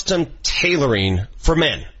custom tailoring for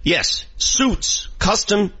men. Yes, suits,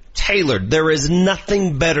 custom tailored. There is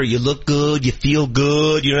nothing better. You look good, you feel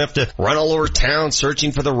good, you don't have to run all over town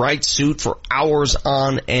searching for the right suit for hours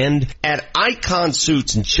on end. At Icon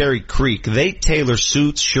Suits in Cherry Creek, they tailor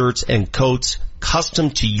suits, shirts, and coats custom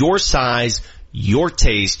to your size, your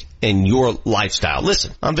taste, and your lifestyle.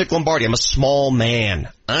 Listen, I'm Vic Lombardi. I'm a small man.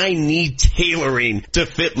 I need tailoring to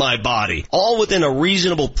fit my body. All within a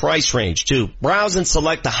reasonable price range, too. Browse and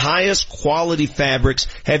select the highest quality fabrics.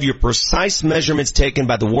 Have your precise measurements taken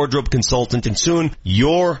by the wardrobe consultant, and soon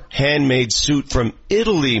your handmade suit from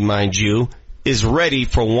Italy, mind you, is ready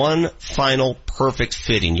for one final perfect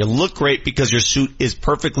fitting. You look great because your suit is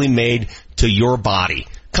perfectly made to your body.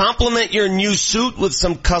 Complement your new suit with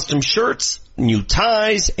some custom shirts, new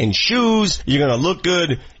ties, and shoes. You're going to look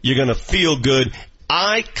good. You're going to feel good.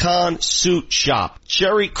 Icon Suit Shop.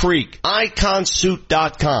 Cherry Creek.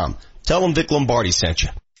 IconSuit.com. Tell them Vic Lombardi sent you.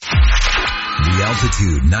 The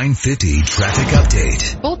Altitude 950 traffic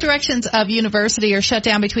update. Both directions of University are shut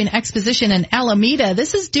down between Exposition and Alameda.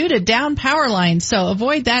 This is due to down power lines, so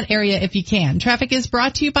avoid that area if you can. Traffic is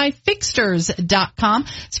brought to you by Fixters.com.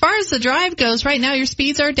 As far as the drive goes, right now your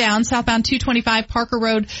speeds are down southbound 225 Parker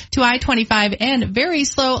Road to I-25 and very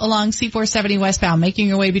slow along C-470 westbound, making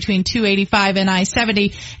your way between 285 and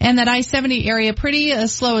I-70. And that I-70 area pretty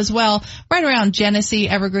slow as well, right around Genesee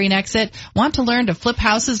Evergreen exit. Want to learn to flip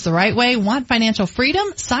houses the right way? Want financial freedom?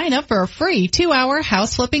 Sign up for a free 2-hour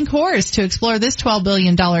house flipping course to explore this $12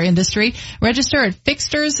 billion industry. Register at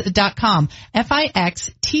Fixters.com.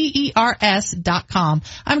 Fixters.com.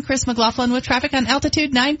 I'm Chris McLaughlin with traffic on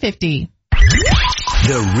Altitude 950.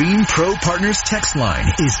 The Rheem Pro Partners text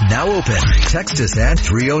line is now open. Text us at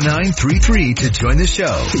 30933 to join the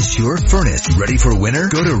show. Is your furnace ready for winter?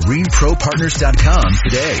 Go to RheemProPartners.com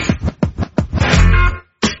today.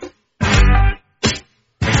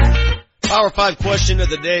 Power 5 question of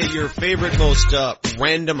the day, your favorite most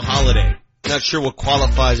random holiday. Not sure what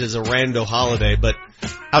qualifies as a rando holiday, but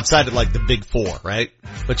outside of like the big four, right?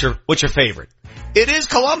 What's your favorite? It is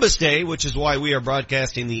Columbus Day, which is why we are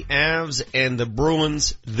broadcasting the Avs and the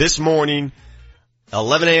Bruins this morning.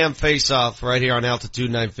 11 a.m. face-off right here on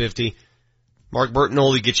Altitude 950. Mark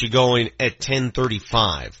Bertinoli gets you going at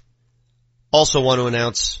 10:35. Also want to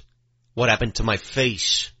announce what happened to my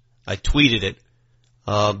face. I tweeted it.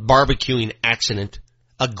 Barbecuing accident,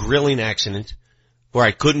 a grilling accident, where I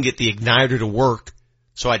couldn't get the igniter to work,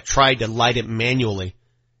 so I tried to light it manually,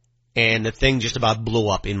 and the thing just about blew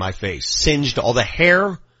up in my face. Singed all the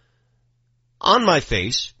hair on my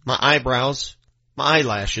face, my eyebrows, my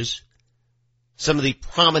eyelashes, some of the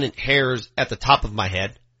prominent hairs at the top of my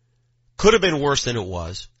head. Could have been worse than it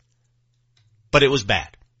was, but it was bad.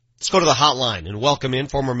 Let's go to the hotline and welcome in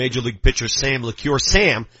former Major League pitcher Sam LeCure.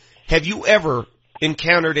 Sam, have you ever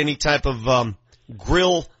encountered any type of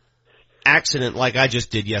grill accident like I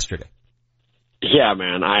just did yesterday? Yeah,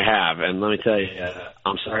 man, I have, and let me tell you,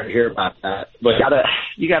 I'm sorry to hear about that. But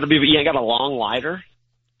you got a long lighter.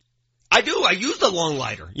 I do. I use the long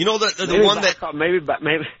lighter. You know the one that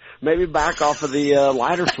maybe back off of the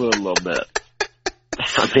lighter fluid a little bit.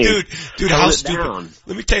 I mean, dude, how stupid!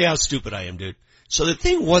 Let me tell you how stupid I am, dude. So the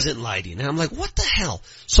thing wasn't lighting, and I'm like, what the hell?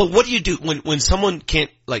 So what do you do when someone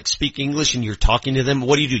can't like speak English and you're talking to them?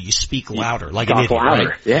 What do? You speak louder, like an idiot,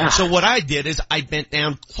 right? Yeah. So what I did is I bent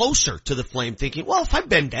down closer to the flame, thinking, well, if I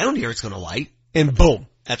bend down here, it's going to light, and boom,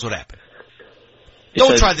 that's what happened.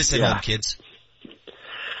 Don't try this at home, kids.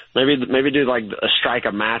 Maybe do like strike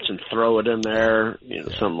a match and throw it in there,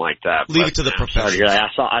 something like that. Leave it to the professionals.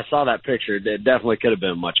 I saw that picture. It definitely could have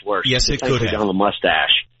been much worse. Yes, it could have. On the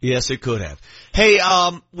mustache. Yes, it could have. Hey,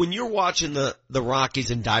 when you're watching the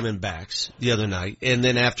Rockies and Diamondbacks the other night, and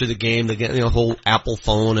then after the game, the whole Apple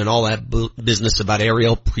phone and all that business about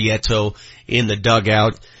Ariel Prieto in the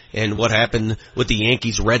dugout, and what happened with the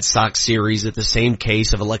Yankees-Red Sox series at the same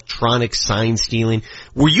case of electronic sign stealing.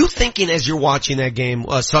 Were you thinking as you're watching that game,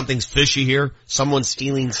 something's fishy here, someone's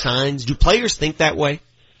stealing signs? Do players think that way?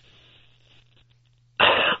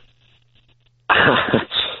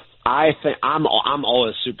 I think I'm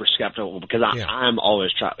always super skeptical because I'm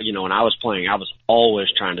always trying, when I was playing, I was always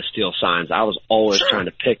trying to steal signs. I was always trying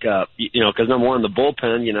to pick up, because number one, in the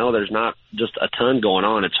bullpen, there's not just a ton going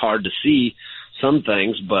on. It's hard to see some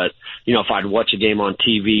things, but, if I'd watch a game on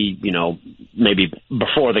TV, maybe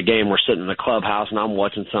before the game we're sitting in the clubhouse and I'm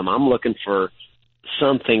watching something, I'm looking for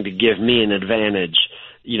something to give me an advantage.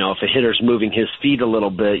 If a hitter's moving his feet a little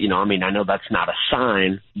bit, I know that's not a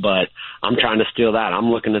sign, but I'm trying to steal that. I'm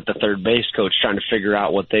looking at the third base coach trying to figure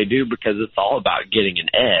out what they do because it's all about getting an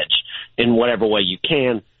edge in whatever way you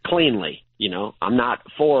can cleanly. I'm not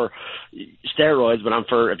for steroids, but I'm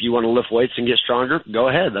for if you want to lift weights and get stronger, go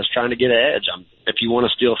ahead. That's trying to get an edge. If you want to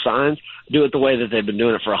steal signs, do it the way that they've been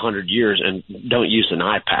doing it for 100 years and don't use an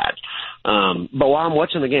iPad. But while I'm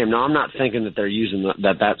watching the game, no, I'm not thinking that they're using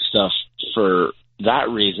that stuff for that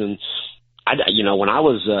reason. When I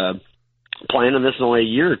was playing, and this is only a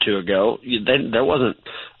year or two ago, there wasn't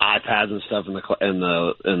iPads and stuff in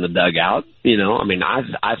the dugout.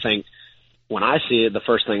 I think when I see it, the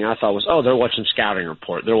first thing I thought was, oh, they're watching scouting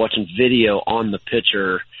report. They're watching video on the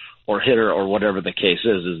pitcher or hitter or whatever the case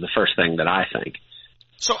is the first thing that I think.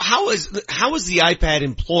 So how is the iPad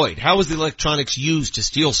employed? How is the electronics used to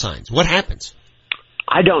steal signs? What happens?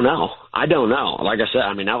 I don't know. Like I said,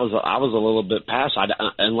 I was a little bit past.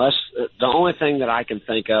 Unless the only thing that I can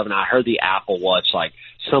think of, and I heard the Apple Watch, like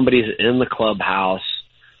somebody's in the clubhouse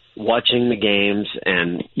watching the games,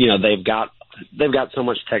 and they've got so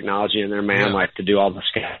much technology in there, man, like to do all the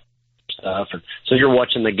stuff. And so you're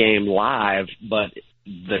watching the game live, but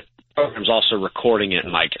the program's also recording it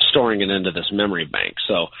and like storing it into this memory bank.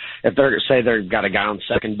 So if they've got a guy on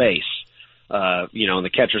second base, you know, and the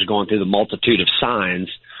catcher's going through the multitude of signs,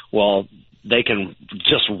 well, they can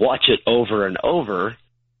just watch it over and over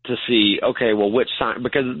to see, okay, well, which sign,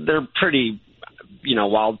 because they're pretty, you know,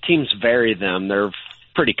 while teams vary them, they're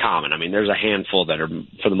pretty common. I mean, there's a handful that are,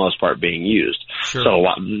 for the most part, being used. Sure. So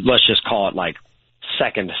let's just call it like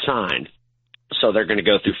second sign. So they're going to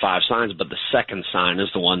go through 5 signs, but the second sign is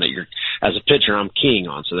the one that you're, as a pitcher, I'm keying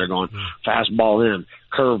on. So they're going fastball in,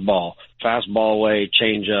 curveball, fastball away,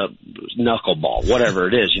 change up, knuckleball, whatever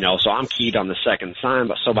it is, you know. So I'm keyed on the second sign,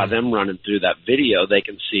 but so by them running through that video, they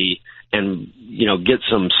can see and, you know, get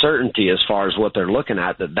some certainty as far as what they're looking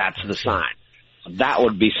at, that that's the sign. That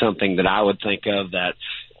would be something that I would think of that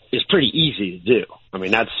is pretty easy to do. I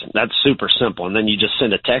mean, that's super simple. And then you just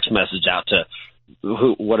send a text message out to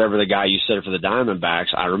whatever the guy you said for the Diamondbacks.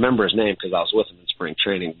 I remember his name because I was with him in spring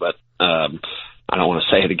training, but I don't want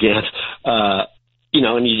to say it again. You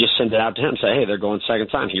know, and you just send it out to him, say, hey, they're going second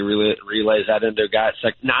sign. He relays that into a guy at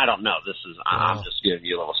second. No, I don't know. I'm just giving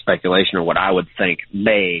you a little speculation of what I would think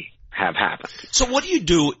may have happened. So what do you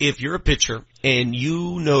do if you're a pitcher and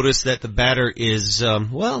you notice that the batter is,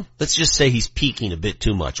 well, let's just say he's peaking a bit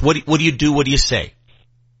too much? What do you do? What do you say?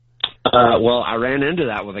 Well, I ran into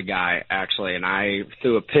that with a guy, actually, and I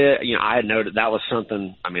threw a pitch. You know, I had noted that was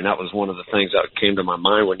something, I mean, that was one of the things that came to my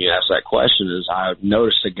mind when you asked that question, is I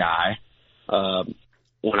noticed a guy,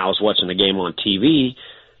 when I was watching the game on TV,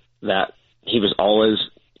 that he was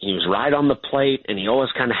right on the plate, and he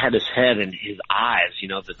always kind of had his head and his eyes, you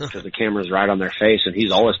know, because the camera's right on their face, and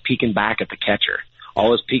he's always peeking back at the catcher,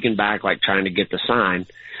 always peeking back, like trying to get the sign.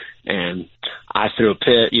 And I threw a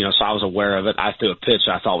pitch, you know, so I was aware of it. I threw a pitch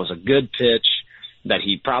I thought was a good pitch that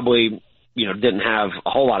he probably, you know, didn't have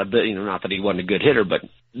a whole lot of, you know, not that he wasn't a good hitter, but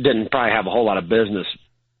didn't probably have a whole lot of business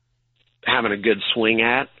having a good swing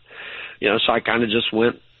at, you know, so I kind of just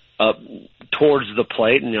went up towards the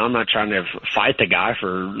plate, and, you know, I'm not trying to fight the guy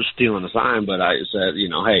for stealing the sign, but I said, you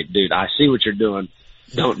know, hey, dude, I see what you're doing.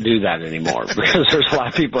 Don't do that anymore, because there's a lot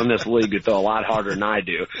of people in this league who throw a lot harder than I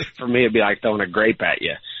do. For me, it'd be like throwing a grape at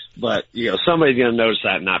you. But, you know, somebody's going to notice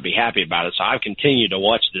that and not be happy about it. So I've continued to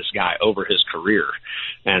watch this guy over his career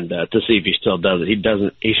and to see if he still does it.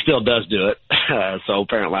 He still does do it. So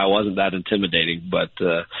apparently I wasn't that intimidating, but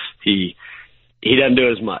he doesn't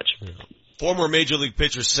do as much. Former Major League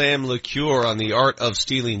pitcher Sam LeCure on the art of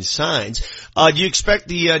stealing signs. Do you expect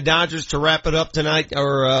the Dodgers to wrap it up tonight,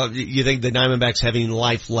 or you think the Diamondbacks have any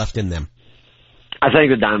life left in them? I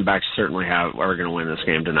think the Diamondbacks certainly are going to win this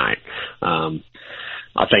game tonight.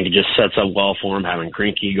 I think it just sets up well for him, having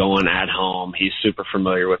Greinke going at home. He's super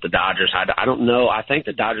familiar with the Dodgers. I don't know. I think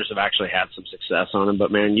the Dodgers have actually had some success on him,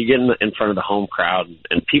 but, man, you get in front of the home crowd,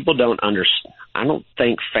 and people don't understand. I don't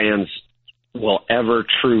think fans will ever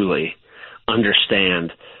truly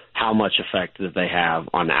understand how much effect that they have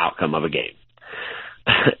on the outcome of a game.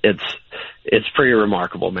 It's pretty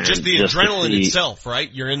remarkable, man. Just the adrenaline itself,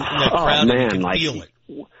 right? You're in that crowd, man, and you can feel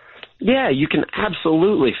it. Yeah, you can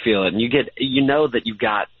absolutely feel it. And you know that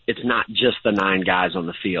it's not just the 9 guys on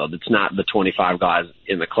the field. It's not the 25 guys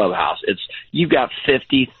in the clubhouse. You've got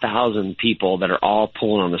 50,000 people that are all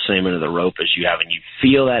pulling on the same end of the rope as you have, and you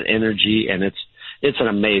feel that energy, and it's an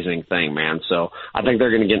amazing thing, man. So I think they're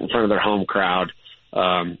going to get in front of their home crowd.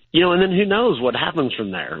 You know, and then who knows what happens from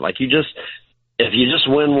there. Like, if you just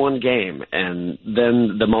win one game and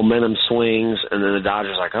then the momentum swings, and then the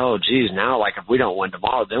Dodgers are like, oh, geez, now, like, if we don't win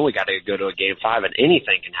tomorrow, then we got to go to a game 5, and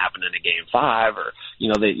anything can happen in a game 5, or, you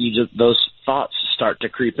know, those thoughts start to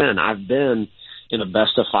creep in. I've been in a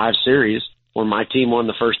best of 5 series where my team won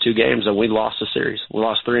the first 2 games and we lost the series. We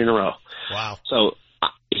lost 3 in a row. Wow. So,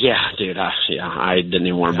 yeah, dude, I didn't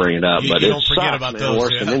even want to bring it up, but it sucks, about man, those,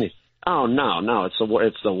 worse than anything. Oh, no, it's the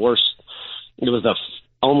worst. It was the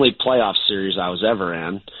only playoff series I was ever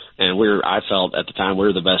in, and I felt at the time we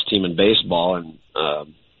were the best team in baseball, and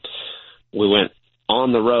we went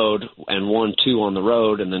on the road and won 2 on the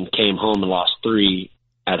road, and then came home and lost 3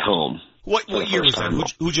 at home. What year was that?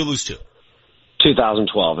 Who'd you lose to?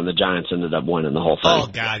 2012, and the Giants ended up winning the whole thing. Oh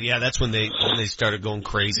God, yeah, that's when they started going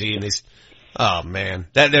crazy, and oh man,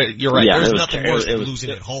 you're right. Yeah, There's nothing worse than losing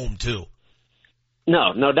at home too.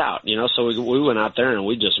 No doubt. You know, so we went out there and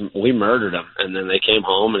we murdered them, and then they came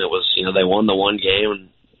home, and it was, you know, they won the one game, and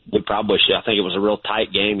we probably should. I think it was a real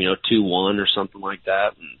tight game, you know, 2-1 or something like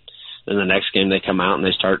that. And then the next game they come out and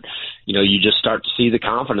they start, you just start to see the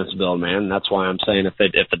confidence build, man. And that's why I'm saying if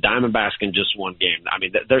the Diamondbacks can just one game, I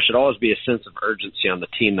mean, there should always be a sense of urgency on the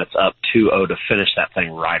team that's up 2-0 to finish that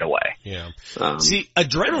thing right away. Yeah. See,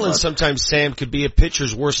 adrenaline sometimes, Sam, could be a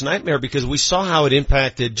pitcher's worst nightmare because we saw how it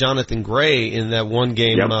impacted Jonathan Gray in that one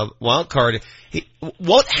game wild card.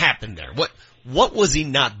 What happened there? What was he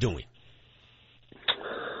not doing?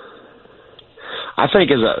 I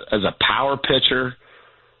think as a power pitcher,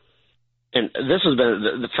 and this has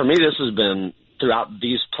been throughout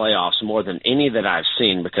these playoffs more than any that I've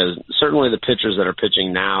seen, because certainly the pitchers that are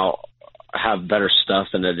pitching now have better stuff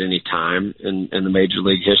than at any time in the major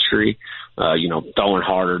league history. Throwing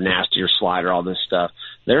harder, nastier slider, all this stuff.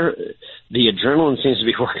 The adrenaline seems to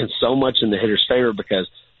be working so much in the hitter's favor because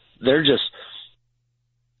they're just,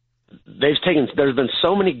 there's been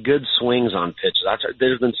so many good swings on pitches.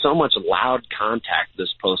 There's been so much loud contact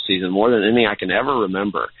this postseason, more than any I can ever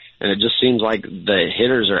remember. And it just seems like the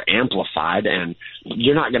hitters are amplified, and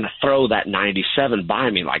you're not going to throw that 97 by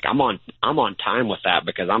me. Like I'm on time with that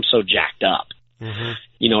because I'm so jacked up. Mm-hmm.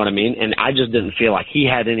 You know what I mean? And I just didn't feel like he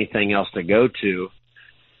had anything else to go to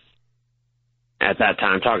at that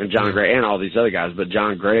time, talking to John Gray and all these other guys. But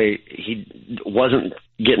John Gray, he wasn't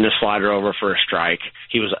getting his slider over for a strike.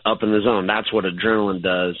 He was up in the zone. That's what adrenaline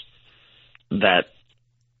does that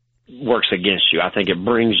works against you. I think it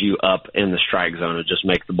brings you up in the strike zone and just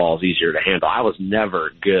makes the balls easier to handle. I was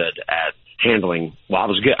never good at handling. Well, I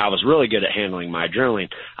was really good at handling my adrenaline.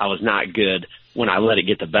 I was not good when I let it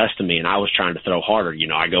get the best of me and I was trying to throw harder.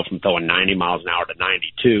 I go from throwing 90 miles an hour to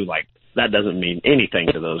 92. Like, that doesn't mean anything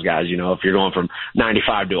to those guys. If you're going from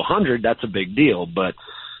 95 to 100, that's a big deal. But,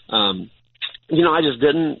 I just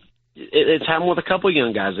didn't. It's happened with a couple of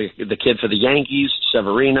young guys. The kid for the Yankees,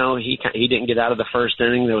 Severino, he didn't get out of the first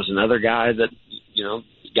inning. There was another guy that,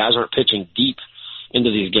 guys aren't pitching deep into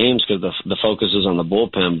these games because the focus is on the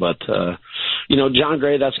bullpen. But, John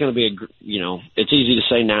Gray, that's going to be it's easy to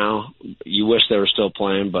say now. You wish they were still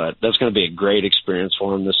playing, but that's going to be a great experience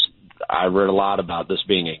for him. I read a lot about this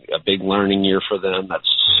being a big learning year for them. That's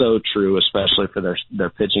so true, especially for their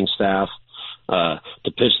pitching staff. To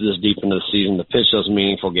pitch this deep into the season, to pitch those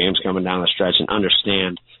meaningful games coming down the stretch and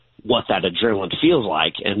understand what that adrenaline feels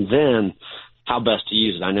like, and then how best to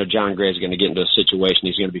use it. I know John Gray is going to get into a situation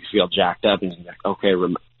he's going to feel jacked up, and he's like, okay,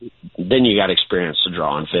 then you got experience to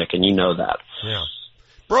draw on, Vic, and you know that. Yeah.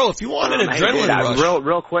 Bro, if you want an adrenaline rush.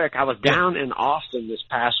 Real quick, I was down in Austin this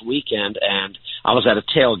past weekend, and I was at a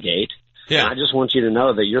tailgate. Yeah. And I just want you to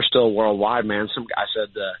know that you're still worldwide, man. Some guy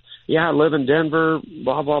said, I live in Denver,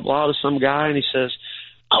 blah, blah, blah, to some guy, and he says,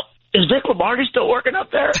 oh, is Vic Lombardi still working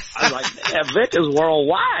up there? I was like, yeah, Vic is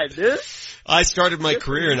worldwide, dude. I started my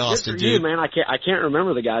career in Austin, dude. You, man. I can't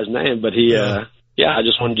remember the guy's name, but he, I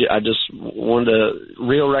just wanted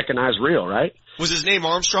to recognize real, right? Was his name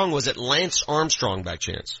Armstrong? Was it Lance Armstrong by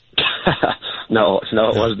chance? No, it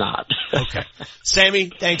was not. Okay. Sammy,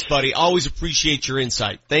 thanks, buddy. Always appreciate your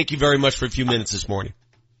insight. Thank you very much for a few minutes this morning.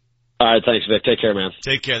 All right, thanks, Vic. Take care, man.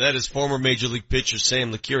 Take care. That is former Major League pitcher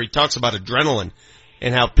Sam LeCure. He talks about adrenaline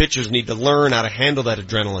and how pitchers need to learn how to handle that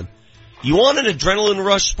adrenaline. You want an adrenaline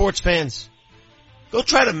rush, sports fans? Go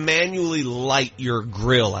try to manually light your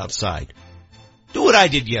grill outside. Do what I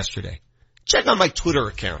did yesterday. Check out my Twitter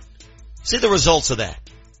account. See the results of that.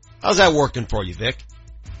 How's that working for you, Vic?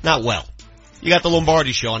 Not well. You got the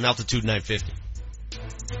Lombardi Show on Altitude 950.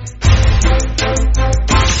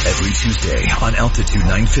 Every Tuesday on Altitude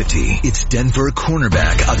 950, it's Denver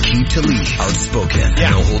cornerback Aqib Talib, outspoken,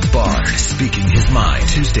 no holds barred, speaking his mind.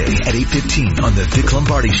 Tuesday at 8:15 on the Vic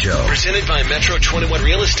Lombardi Show. Presented by Metro 21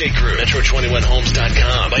 Real Estate Group,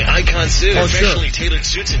 Metro21Homes.com, by Icon Suits, professionally tailored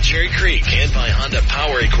suits in Cherry Creek, and by Honda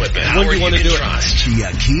Power Equipment. When do you want to do trust. The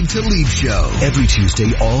Aqib Talib Show, every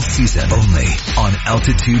Tuesday all season, only on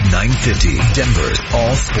Altitude 950, Denver's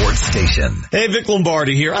all sports station. Hey, Vic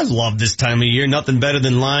Lombardi here. I love this time of year. Nothing better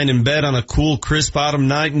than lying in bed on a cool, crisp autumn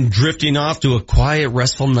night and drifting off to a quiet,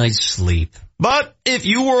 restful night's sleep. But if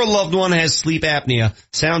you or a loved one has sleep apnea,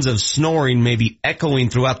 sounds of snoring may be echoing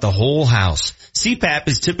throughout the whole house. CPAP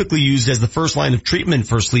is typically used as the first line of treatment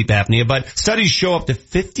for sleep apnea, but studies show up to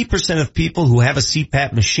 50% of people who have a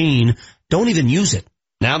CPAP machine don't even use it.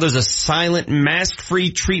 Now there's a silent,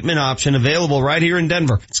 mask-free treatment option available right here in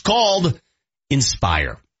Denver. It's called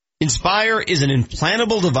Inspire. Inspire is an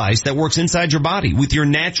implantable device that works inside your body with your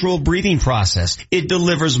natural breathing process. It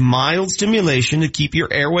delivers mild stimulation to keep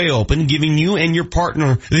your airway open, giving you and your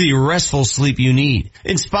partner the restful sleep you need.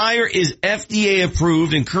 Inspire is FDA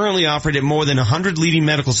approved and currently offered at more than 100 leading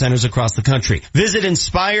medical centers across the country. Visit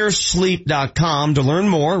InspireSleep.com to learn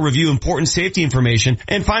more, review important safety information,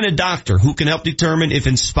 and find a doctor who can help determine if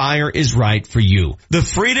Inspire is right for you. The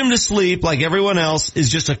freedom to sleep like everyone else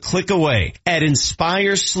is just a click away at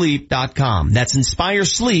InspireSleep.com. That's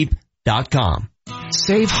InspireSleep.com.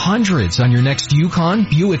 Save hundreds on your next Yukon,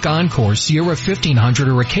 Buick Encore, Sierra 1500,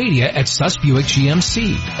 or Acadia at Suss Buick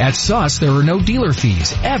GMC. At Suss, there are no dealer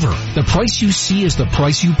fees, ever. The price you see is the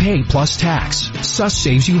price you pay plus tax. Suss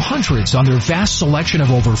saves you hundreds on their vast selection of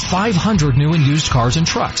over 500 new and used cars and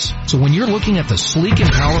trucks. So when you're looking at the sleek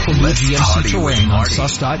and powerful new GMC Terrain on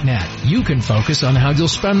Suss.net, you can focus on how you'll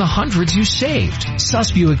spend the hundreds you saved.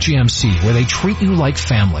 Suss Buick GMC, where they treat you like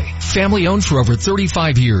family. Family owned for over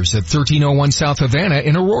 35 years at 1301 South Havana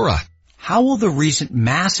in Aurora. How will the recent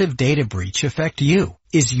massive data breach affect you?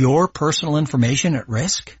 Is your personal information at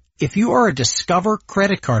risk? If you are a Discover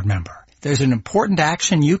credit card member, there's an important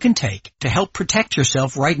action you can take to help protect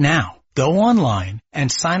yourself right now. Go online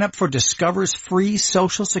and sign up for Discover's free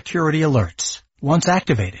Social Security alerts. Once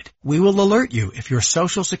activated, we will alert you if your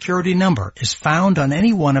Social Security number is found on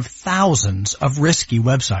any one of thousands of risky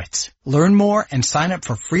websites. Learn more and sign up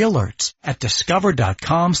for free alerts at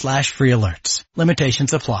discover.com/free alerts.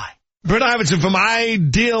 Limitations apply. Brent Iverson from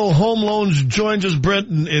Ideal Home Loans joins us, Brent,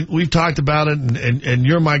 and we've talked about it, and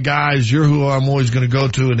you're my guys. You're who I'm always going to go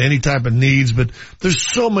to in any type of needs, but there's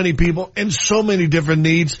so many people and so many different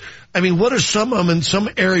needs. I mean, what are some of them in some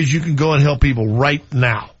areas you can go and help people right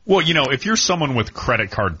now? Well, you know, if you're someone with credit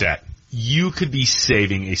card debt, you could be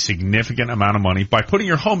saving a significant amount of money by putting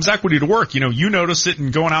your home's equity to work. You know, you notice it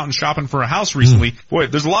in going out and shopping for a house recently. Boy,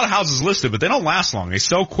 there's a lot of houses listed, but they don't last long. They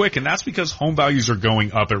sell quick, and that's because home values are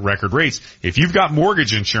going up at record rates. If you've got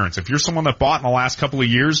mortgage insurance, if you're someone that bought in the last couple of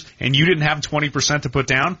years and you didn't have 20% to put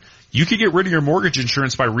down, you could get rid of your mortgage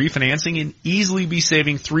insurance by refinancing and easily be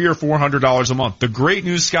saving $300 or $400 a month. The great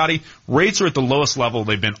news, Scotty, rates are at the lowest level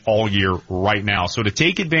they've been all year right now. So to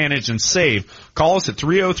take advantage and save, call us at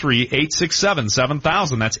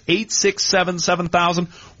 303-867-7000. That's 867-7000,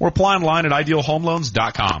 or apply online at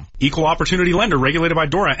idealhomeloans.com. Equal opportunity lender regulated by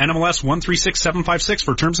DORA, NMLS 136756.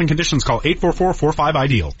 For terms and conditions, call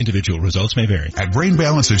 844-45-IDEAL. Individual results may vary. At Brain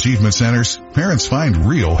Balance Achievement Centers, parents find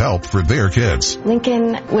real help for their kids.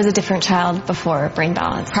 Lincoln was a different child before Brain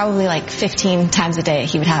Balance. Probably like 15 times a day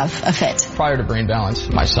he would have a fit. Prior to Brain Balance,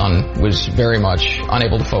 my son was very much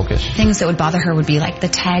unable to focus. Things that would bother her would be like the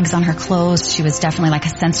tags on her clothes. She was definitely like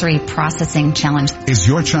a sensory processing challenge. Is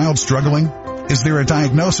your child struggling? Is there a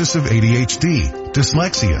diagnosis of ADHD,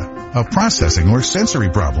 dyslexia, a processing or sensory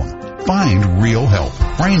problem? Find real help.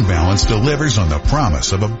 Brain Balance delivers on the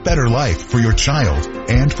promise of a better life for your child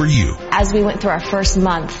and for you. As we went through our first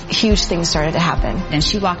month, huge things started to happen. And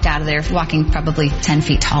she walked out of there walking probably 10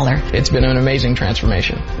 feet taller. It's been an amazing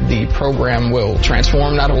transformation. The program will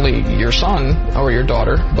transform not only your son or your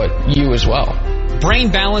daughter, but you as well.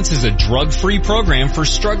 Brain Balance is a drug-free program for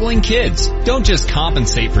struggling kids. Don't just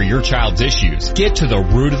compensate for your child's issues. Get to the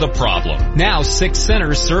root of the problem. Now 6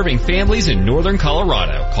 centers serving families in northern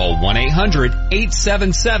Colorado. Call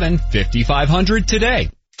 1-800-877-5500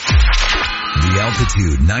 today. The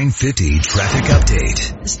Altitude 950 traffic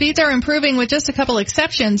update. Speeds are improving with just a couple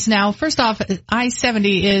exceptions. Now, first off,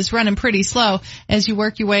 I-70 is running pretty slow as you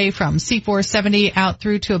work your way from C-470 out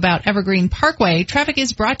through to about Evergreen Parkway. Traffic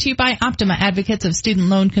is brought to you by Optima, advocates of student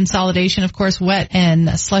loan consolidation. Of course, wet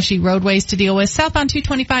and slushy roadways to deal with. Southbound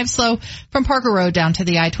 225 slow from Parker Road down to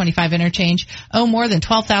the I-25 interchange. Owe more than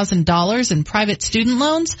 $12,000 in private student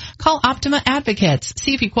loans? Call Optima Advocates.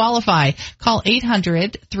 See if you qualify. Call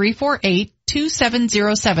 800-348-2707.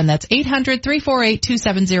 That's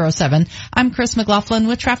 800-348-2707. I'm Chris McLaughlin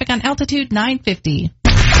with traffic on Altitude 950.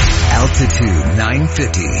 Altitude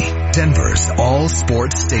 950, Denver's all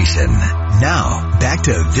sports station. Now, back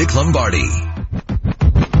to Vic Lombardi.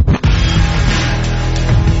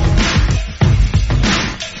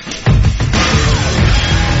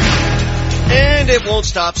 And it won't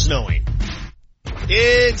stop snowing.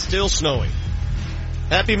 It's still snowing.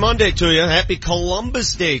 Happy Monday to you. Happy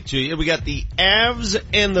Columbus Day to you. We got the Avs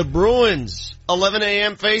and the Bruins. 11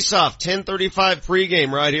 a.m. face-off. 10:35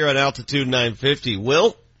 pregame right here at Altitude 950.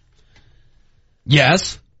 Will?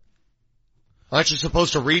 Yes? Aren't you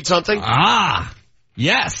supposed to read something? Yeah,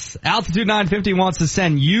 Yes. Altitude 950 wants to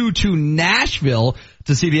send you to Nashville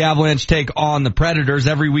to see the Avalanche take on the Predators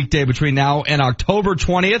every weekday between now and October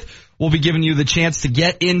 20th. We'll be giving you the chance to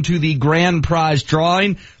get into the grand prize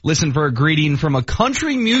drawing. Listen for a greeting from a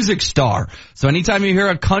country music star. So anytime you hear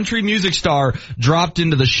a country music star dropped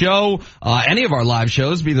into the show, any of our live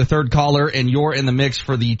shows, be the third caller and you're in the mix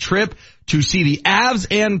for the trip to see the Avs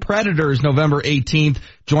and Predators November 18th.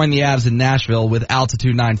 Join the Avs in Nashville with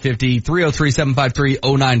Altitude 950,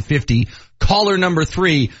 303-753-0950. Caller number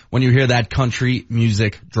 3 when you hear that country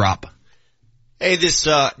music drop. Hey, this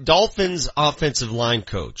Dolphins offensive line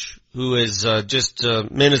coach who has just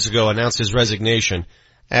minutes ago announced his resignation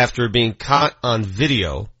after being caught on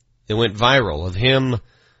video that went viral of him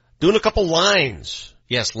doing a couple lines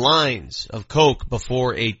of coke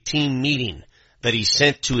before a team meeting that he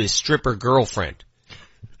sent to his stripper girlfriend.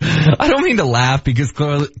 I don't mean to laugh because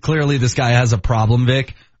clearly this guy has a problem,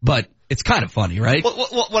 Vic, but it's kind of funny, right?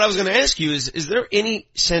 What I was going to ask you is there any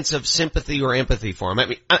sense of sympathy or empathy for him? I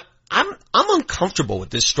mean, I'm uncomfortable with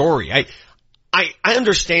this story. I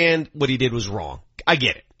understand what he did was wrong. I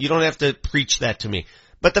get it. You don't have to preach that to me.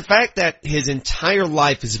 But the fact that his entire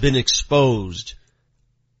life has been exposed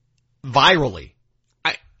virally,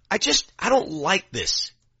 I don't like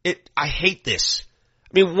this. I hate this.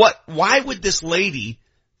 I mean, why would this lady,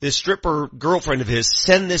 this stripper girlfriend of his,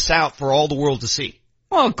 send this out for all the world to see?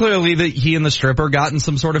 Well, clearly that he and the stripper got in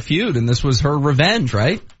some sort of feud, and this was her revenge,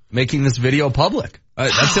 right? Making this video public.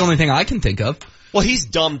 That's the only thing I can think of. Well, he's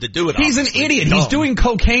dumb to do it. He's an idiot. He's doing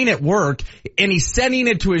cocaine at work, and he's sending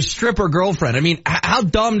it to his stripper girlfriend. I mean, how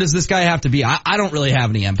dumb does this guy have to be? I don't really have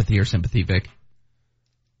any empathy or sympathy, Vic.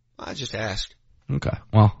 I just asked. Okay.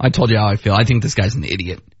 Well, I told you how I feel. I think this guy's an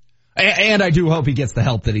idiot. And I do hope he gets the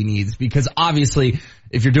help that he needs, because obviously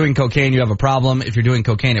if you're doing cocaine, you have a problem. If you're doing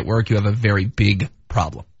cocaine at work, you have a very big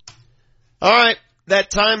problem. All right. That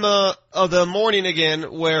time of the morning again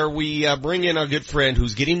where we bring in our good friend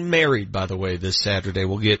who's getting married, by the way, this Saturday.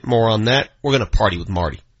 We'll get more on that. We're going to party with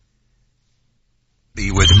Marty.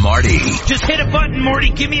 Be with Marty. Just hit a button,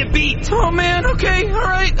 Morty. Give me a beat. Oh, man. Okay. All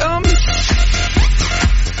right.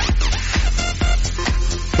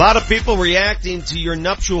 A lot of people reacting to your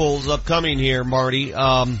nuptials upcoming here, Marty.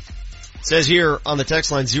 Says here on the text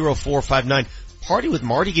line 0459, party with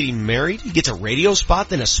Marty getting married? He gets a radio spot,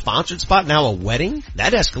 then a sponsored spot, now a wedding?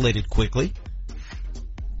 That escalated quickly.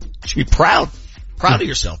 You should be proud. Proud of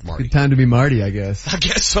yourself, Marty. Good time to be Marty, I guess. I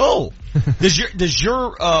guess so. Does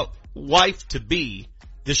your wife to be,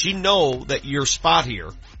 does she know that your spot here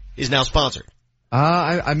is now sponsored?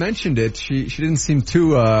 I mentioned it. She didn't seem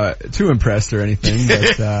too impressed or anything,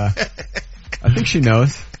 but, I think she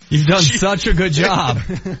knows. You've done such a good job.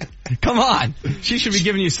 Come on. She should be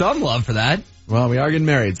giving you some love for that. Well, we are getting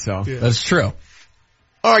married, so. Yeah. That's true.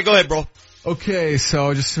 All right, go ahead, bro. Okay,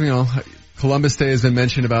 so just, Columbus Day has been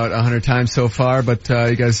mentioned about 100 times so far, but,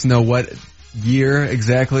 you guys know what year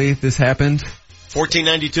exactly this happened?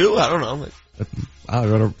 1492? I don't know.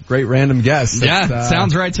 Wow, what a great random guess. Yeah,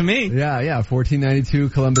 sounds right to me. Yeah, 1492,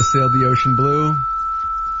 Columbus sailed the ocean blue.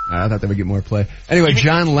 I thought that would get more play. Anyway,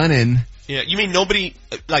 John Lennon. Yeah, you mean nobody,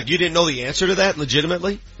 you didn't know the answer to that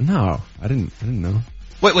legitimately? No, I didn't know.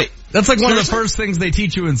 Wait. That's like one of the first things they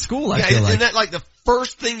teach you in school, I feel like. Isn't that like the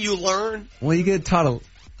first thing you learn? Well, you get taught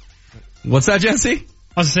What's that, Jesse?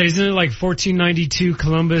 I was going to say, isn't it like 1492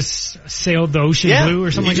 Columbus sailed the ocean blue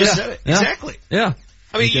or something like that? Said it. Exactly. Yeah.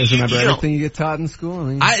 I mean, you guys remember everything you get taught in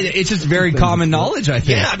school? It's just very common knowledge, I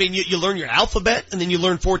think. Yeah, I mean, you learn your alphabet, and then you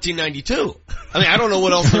learn 1492. I mean, I don't know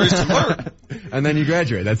what else there is to learn. And then you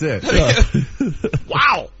graduate, that's it.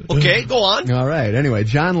 Wow. Okay, go on. All right, anyway,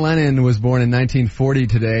 John Lennon was born in 1940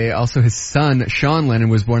 today. Also, his son, Sean Lennon,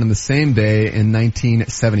 was born on the same day in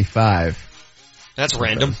 1975. That's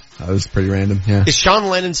random. That was pretty random, yeah. Is Sean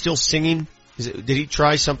Lennon still singing? Did he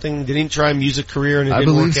try something? Did he try a music career and it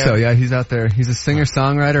didn't work out? I believe so, yeah. He's out there. He's a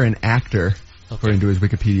singer-songwriter and actor, according to his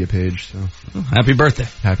Wikipedia page. So, happy birthday.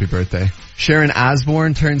 Happy birthday. Sharon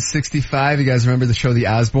Osbourne turned 65. You guys remember the show The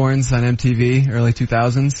Osbournes on MTV, early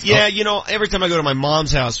 2000s? Yeah, every time I go to my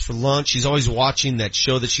mom's house for lunch, she's always watching that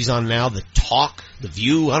show that she's on now, The Talk, The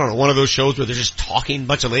View. I don't know, one of those shows where they're just talking, a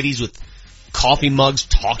bunch of ladies with coffee mugs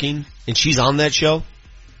talking, and she's on that show.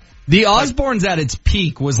 The Osbournes at its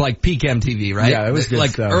peak was like peak MTV, right? Yeah, it was good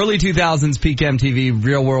like stuff. Early 2000s peak MTV,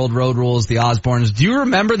 Real World, Road Rules, The Osbournes. Do you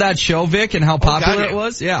remember that show, Vic, and how popular it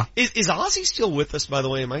was? Yeah. Is Ozzy still with us, by the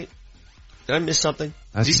way, mate? Did I miss something?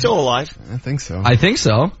 Is he still alive? I think so. I think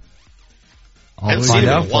so. I'll find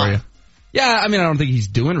out for you. Yeah, I mean, I don't think he's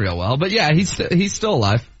doing real well, but yeah, he's still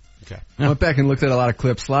alive. Okay. I went back and looked at a lot of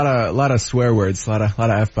clips, a lot of swear words, a lot of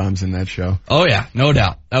F-bombs in that show. Oh yeah, no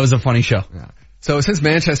doubt. That was a funny show. Yeah. So since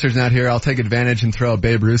Manchester's not here, I'll take advantage and throw a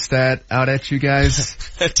Babe Ruth stat out at you guys.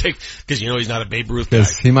 Because you know he's not a Babe Ruth guy.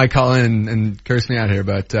 Because he might call in and curse me out here.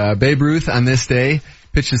 But Babe Ruth on this day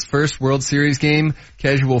pitched his first World Series game,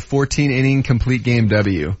 casual 14-inning complete game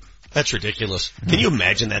W. That's ridiculous. Can you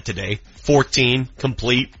imagine that today? 14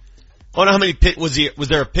 complete. I don't know how many was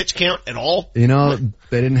there a pitch count at all? You know,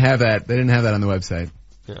 they didn't have that. They didn't have that on the website.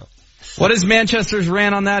 Yeah. What is Manchester's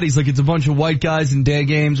rant on that? He's like, it's a bunch of white guys in day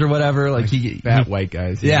games or whatever. Like fat white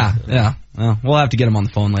guys. Yeah. Well, we'll have to get him on the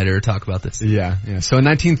phone later to talk about this. Yeah. So in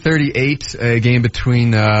 1938, a game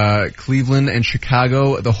between Cleveland and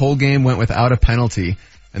Chicago, the whole game went without a penalty,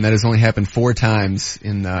 and that has only happened 4 times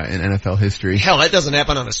in NFL history. Hell, that doesn't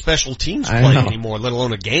happen on a special teams play anymore, let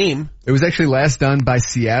alone a game. It was actually last done by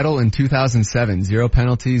Seattle in 2007. 0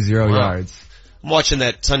 penalties, 0 yards. I'm watching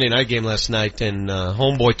that Sunday night game last night, and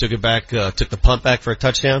homeboy took it back, took the punt back for a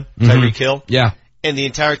touchdown, Tyreek Hill. Yeah. And the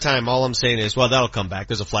entire time, all I'm saying is, well, that'll come back.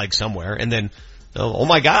 There's a flag somewhere. And then, oh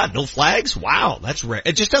my God, no flags? Wow, that's rare.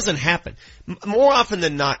 It just doesn't happen. More often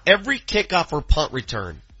than not, every kickoff or punt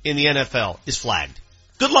return in the NFL is flagged.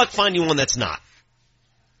 Good luck finding one that's not.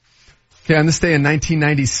 Okay, on this day in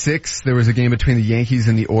 1996, there was a game between the Yankees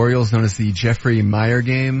and the Orioles known as the Jeffrey Meyer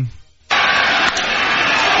game.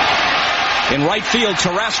 In right field,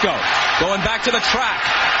 Carrasco going back to the track,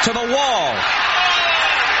 to the wall.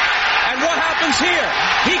 And what happens here?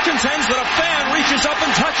 He contends that a fan reaches up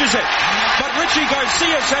and touches it. But Richie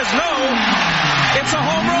Garcia says no. It's a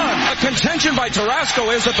home run. A contention by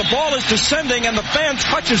Carrasco is that the ball is descending and the fan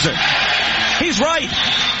touches it. He's right.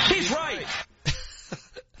 He's right.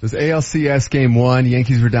 It was ALCS game 1.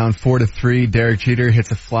 Yankees were down 4-3. Derek Jeter hits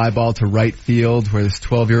a fly ball to right field where this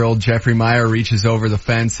 12-year-old Jeffrey Meyer reaches over the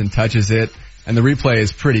fence and touches it. And the replay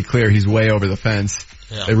is pretty clear. He's way over the fence.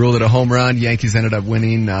 Yeah. They ruled it a home run. Yankees ended up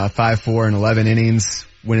winning 5-4 in 11 innings,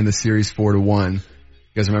 winning the series 4-1. You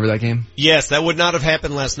guys remember that game? Yes, that would not have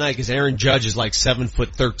happened last night because Aaron Judge is like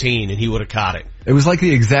 7'13" and he would have caught it. It was like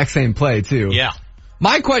the exact same play too. Yeah.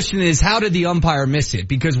 My question is, how did the umpire miss it?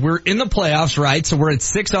 Because we're in the playoffs, right? So we're at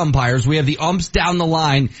 6 umpires. We have the umps down the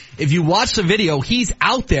line. If you watch the video, he's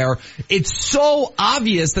out there. It's so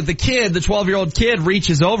obvious that the 12-year-old kid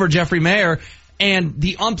reaches over Jeffrey Meyer, and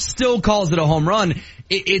the ump still calls it a home run.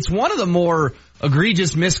 It's one of the more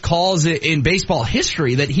egregious missed calls in baseball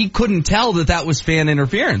history that he couldn't tell that was fan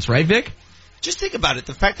interference, right, Vic? Just think about it,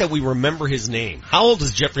 the fact that we remember his name. How old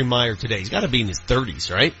is Jeffrey Meyer today? He's got to be in his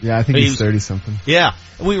 30s, right? Yeah, I think he's 30-something. Yeah.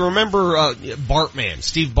 We remember Bartman,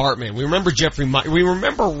 Steve Bartman. We remember Jeffrey Meyer. We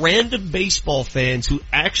remember random baseball fans who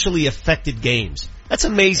actually affected games. That's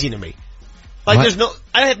amazing to me. Like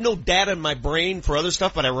I have no data in my brain for other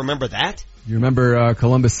stuff, but I remember that. You remember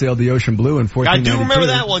Columbus sailed the ocean blue in 1492? I do remember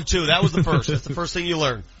that one too. That was the first. That's the first thing you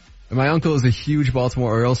learn. My uncle is a huge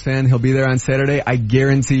Baltimore Orioles fan. He'll be there on Saturday. I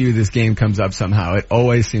guarantee you this game comes up somehow. It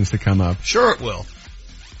always seems to come up. Sure it will. All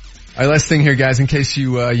right, last thing here, guys, in case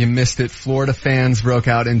you missed it, Florida fans broke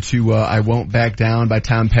out into I Won't Back Down by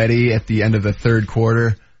Tom Petty at the end of the third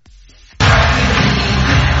quarter.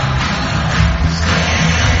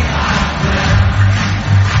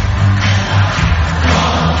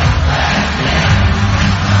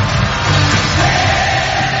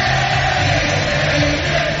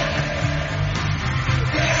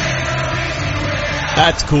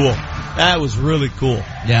 That's cool. That was really cool.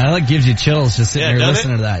 Yeah, that gives you chills just sitting here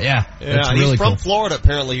listening to that. Yeah, that's really he's from cool. Florida.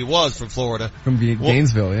 Apparently he was from Florida. From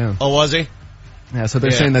Gainesville, yeah. Oh, was he? Yeah, so they're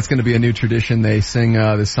saying that's going to be a new tradition. They sing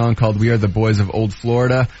this song called We Are the Boys of Old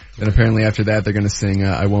Florida. And apparently after that they're going to sing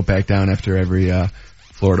I Won't Back Down after every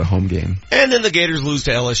Florida home game. And then the Gators lose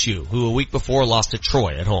to LSU, who a week before lost to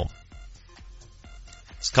Troy at home.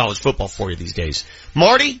 It's college football for you these days.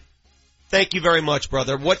 Marty? Thank you very much,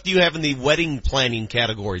 brother. What do you have in the wedding planning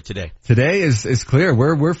category today? Today is clear.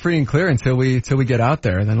 We're free and clear until we get out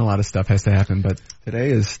there. Then a lot of stuff has to happen. But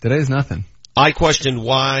today is nothing. I questioned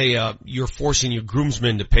why you're forcing your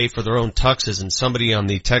groomsmen to pay for their own tuxes, and somebody on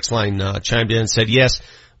the text line chimed in and said, yes,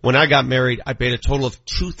 when I got married, I paid a total of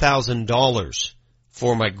 $2,000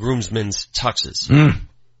 for my groomsmen's tuxes.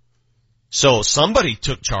 So somebody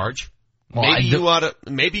took charge. Well,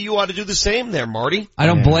 maybe you ought to do the same there, Marty. I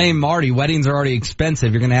don't blame Marty. Weddings are already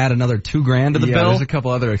expensive. You're going to add another $2,000 to the bill. There's a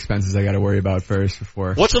couple other expenses I got to worry about first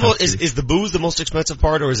before. What's the most? Is the booze the most expensive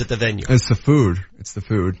part, or is it the venue? It's the food. It's the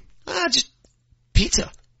food. Just pizza.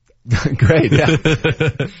 Great. Yeah.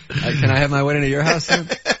 Can I have my wedding at your house soon?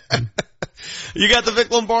 You got the Vic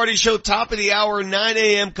Lombardi Show, top of the hour, 9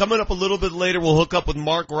 a.m. Coming up a little bit later, we'll hook up with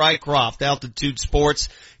Mark Rycroft, Altitude Sports.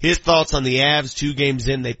 His thoughts on the Avs, 2 games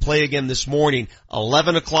in. They play again this morning,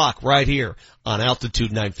 11 o'clock, right here on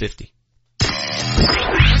Altitude 950.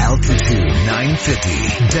 Altitude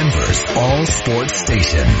 950, Denver's all sports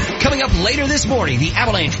station. Coming up later this morning, the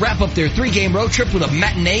Avalanche wrap up their 3-game road trip with a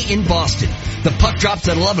matinee in Boston. The puck drops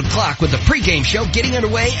at 11 o'clock with the pregame show getting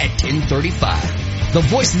underway at 10:35. The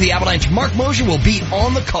voice of the Avalanche, Mark Mosier, will be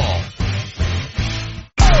on the call.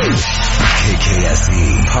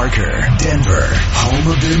 KKSE, Parker, Denver, home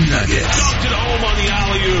of the Nuggets. Dunked it home on the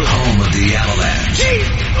alley-oop. Home of the Avalanche.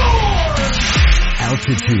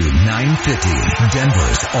 Altitude 950,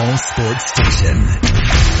 Denver's all sports station.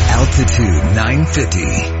 Altitude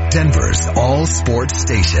 950, Denver's all sports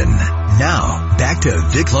station. Now, back to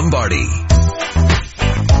Vic Lombardi.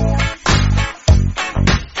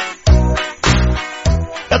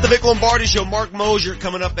 At the Vic Lombardi Show, Mark Mosier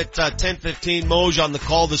coming up at 10:15. Mosier on the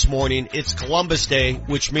call this morning. It's Columbus Day,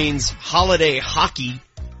 which means holiday hockey.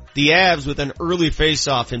 The Avs with an early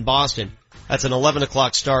face-off in Boston. That's an 11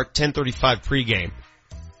 o'clock start, 10:35 pregame.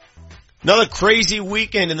 Another crazy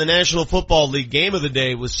weekend in the National Football League. Game of the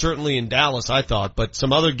day was certainly in Dallas, I thought, but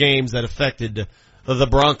some other games that affected the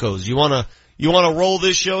Broncos. You wanna roll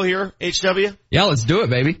this show here, HW? Yeah, let's do it,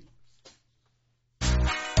 baby.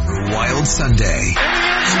 Wild Sunday.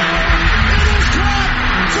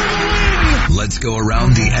 Let's go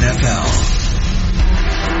around the NFL.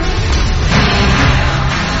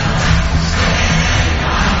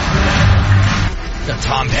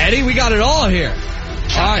 Tom Petty, we got it all here.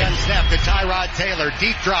 Shotgun snap to Tyrod Taylor.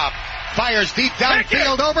 Deep drop. Fires deep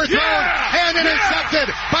downfield. Overthrown. And intercepted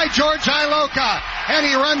by George Iloka. And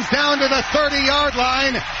he runs down to the 30-yard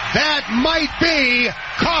line. That might be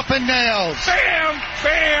coffin nails. Bam,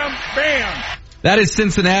 bam, bam. That is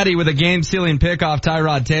Cincinnati with a game-sealing pick off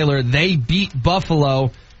Tyrod Taylor. They beat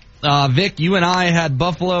Buffalo. Vic, you and I had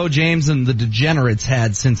Buffalo. James and the Degenerates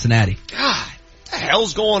had Cincinnati. God. What the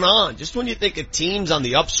hell's going on? Just when you think a team's on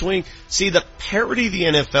the upswing, see the parity of the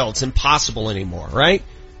NFL, it's impossible anymore, right?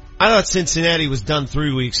 I thought Cincinnati was done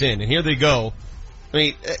 3 weeks in, and here they go. I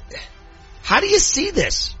mean, how do you see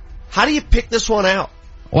this? How do you pick this one out?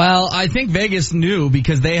 Well, I think Vegas knew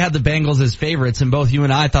because they had the Bengals as favorites, and both you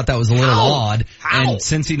and I thought that was a little odd. How? And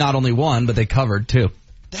Cincy not only won, but they covered too.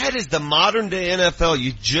 That is the modern day NFL.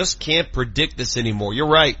 You just can't predict this anymore. You're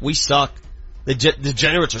right. We suck. The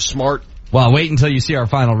Degenerates are smart. Well, wait until you see our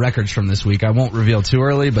final records from this week. I won't reveal too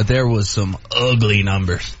early, but there was some ugly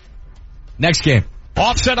numbers. Next game.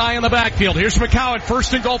 Offset eye in the backfield. Here's McCowan,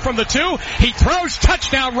 first and goal from the 2. He throws,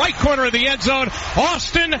 touchdown, right corner of the end zone.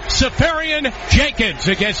 Austin Safarian Jenkins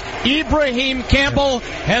against Ibrahim Campbell,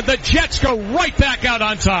 and the Jets go right back out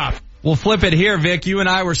on top. We'll flip it here, Vic. You and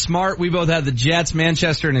I were smart. We both had the Jets.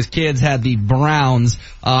 Manchester and his kids had the Browns.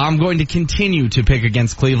 I'm going to continue to pick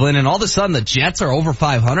against Cleveland, and all of a sudden the Jets are over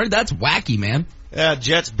 500. That's wacky, man. Yeah,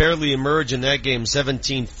 Jets barely emerge in that game,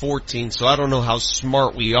 17-14, so I don't know how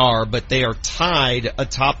smart we are, but they are tied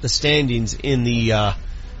atop the standings in the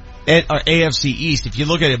AFC East. If you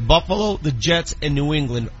look at it, Buffalo, the Jets, and New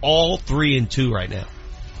England, all 3-2 right now.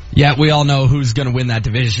 Yeah, we all know who's going to win that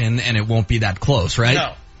division, and it won't be that close,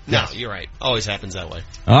 right? No, you're right. Always happens that way.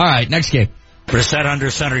 All right, next game. Brissett under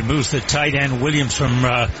center. He moves the tight end. Williams from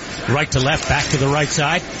right to left, back to the right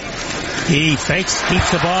side. He fakes,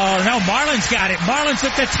 keeps the ball. No, Marlin's got it. Marlin's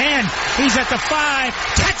at the 10. He's at the 5.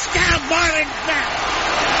 Touchdown, Marlin.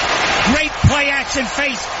 Great play action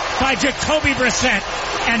face by Jacoby Brissett.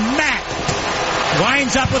 And Matt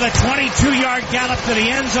winds up with a 22-yard gallop to the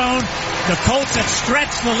end zone. The Colts have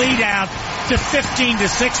stretched the lead out to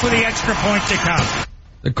 15-6 with the extra point to come.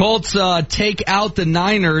 The Colts take out the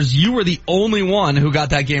Niners. You were the only one who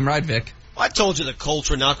got that game right, Vic. I told you the Colts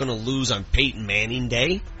were not going to lose on Peyton Manning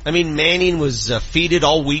Day. I mean, Manning was feted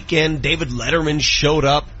all weekend. David Letterman showed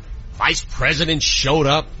up. Vice President showed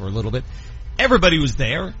up for a little bit. Everybody was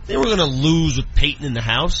there. They were going to lose with Peyton in the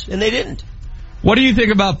house, and they didn't. What do you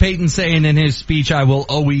think about Peyton saying in his speech, "I will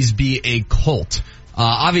always be a Colt"?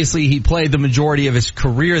 Obviously, he played the majority of his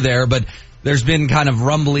career there, but there's been kind of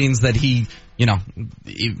rumblings that he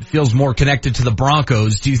feels more connected to the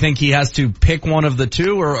Broncos. Do you think he has to pick one of the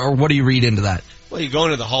two, or what do you read into that? Well, you go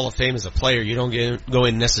into the Hall of Fame as a player. You don't go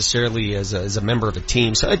in necessarily as a member of a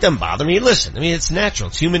team, so it doesn't bother me. Listen, I mean, it's natural.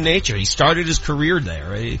 It's human nature. He started his career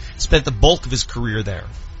there. He spent the bulk of his career there.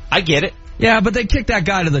 I get it. Yeah, but they kicked that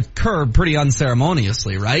guy to the curb pretty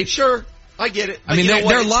unceremoniously, right? Sure. I get it. I mean,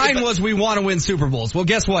 their line was, "We want to win Super Bowls." Well,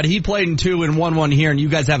 guess what? He played in 2 and won 1 here, and you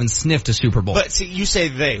guys haven't sniffed a Super Bowl. But see, you say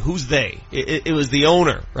they. Who's they? It was the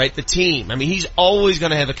owner, right? The team. I mean, he's always going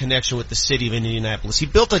to have a connection with the city of Indianapolis. He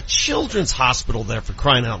built a children's hospital there, for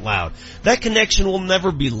crying out loud. That connection will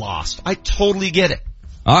never be lost. I totally get it.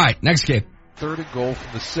 All right, next game. 3rd and goal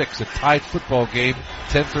from the 6. A tied football game,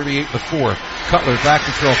 10:38 in the 4th. Cutler back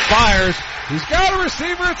to throw, fires. He's got a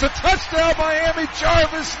receiver. It's a touchdown, Miami.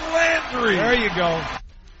 Jarvis Landry. There you go.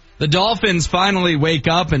 The Dolphins finally wake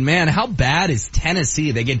up, and man, how bad is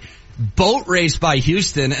Tennessee? They get boat raced by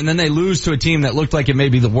Houston, and then they lose to a team that looked like it may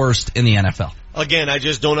be the worst in the NFL. Again, I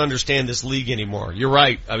just don't understand this league anymore. You're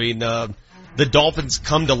right. I mean, the Dolphins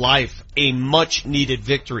come to life. A much needed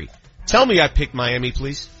victory. Tell me I picked Miami,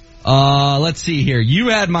 please. Let's see here. You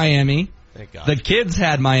had Miami. Thank God. The kids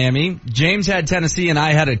had Miami. James had Tennessee, and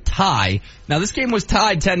I had a tie. Now, this game was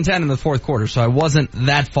tied 10-10 in the 4th quarter, so I wasn't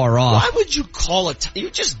that far off. Why would you call it? You're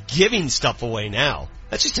just giving stuff away now.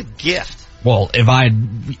 That's just a gift. Well,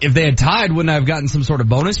 if they had tied, wouldn't I have gotten some sort of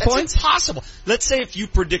bonus points? That's impossible. Let's say if you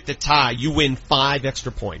predict a tie, you win 5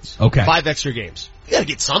 extra points. Okay. 5 extra games. You gotta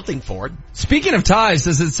get something for it. Speaking of ties,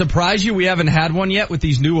 does it surprise you we haven't had one yet with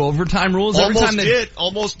these new overtime rules?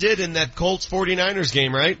 Almost did in that Colts 49ers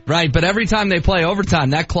game, right? Right, but every time they play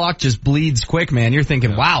overtime, that clock just bleeds quick, man. You're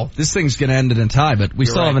thinking, wow, this thing's gonna end in a tie, but we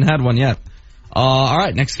still haven't had one yet.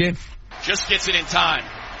 Alright, next game. Just gets it in time.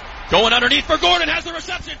 Going underneath for Gordon, has the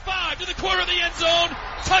reception, 5 to the corner of the end zone.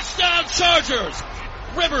 Touchdown Chargers.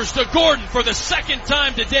 Rivers to Gordon for the 2nd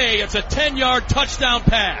time today. It's a 10-yard touchdown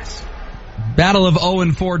pass. Battle of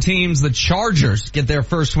 0-4 teams. The Chargers get their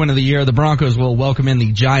first win of the year. The Broncos will welcome in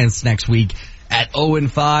the Giants next week at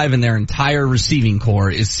 0-5, and their entire receiving core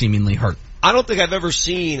is seemingly hurt. I don't think I've ever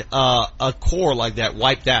seen a core like that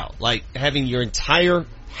wiped out, like having your entire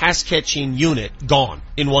pass-catching unit gone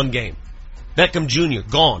in one game. Beckham Jr.,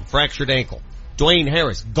 gone, fractured ankle. Dwayne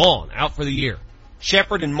Harris, gone, out for the year.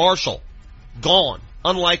 Shepard and Marshall, gone,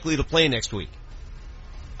 unlikely to play next week.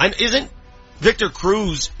 Isn't Victor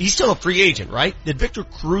Cruz, he's still a free agent, right? Did Victor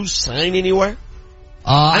Cruz sign anywhere?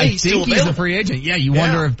 I think he's a free agent. Yeah, you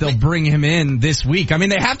wonder if they'll bring him in this week. I mean,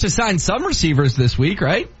 they have to sign some receivers this week,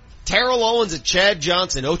 right? Terrell Owens and Chad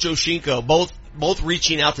Johnson, Ocho Cinco, both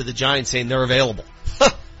reaching out to the Giants saying they're available.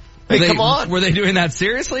 Hey, come on. Were they doing that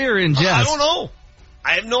seriously or in jest? I don't know.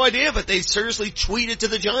 I have no idea, but they seriously tweeted to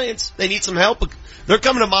the Giants. They need some help. They're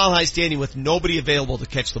coming to Mile High Stadium with nobody available to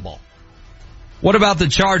catch the ball. What about the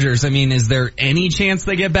Chargers? I mean, is there any chance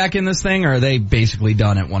they get back in this thing, or are they basically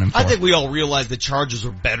done at 1-4? I think we all realize the Chargers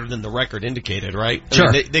are better than the record indicated, right? Sure.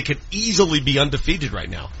 I mean, they could easily be undefeated right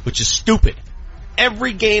now, which is stupid.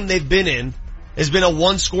 Every game they've been in has been a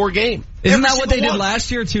 1-score game. Isn't that what they did last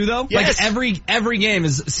year too, though? Yes. Like every game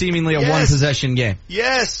is seemingly a one-possession game.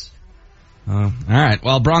 Yes. All right.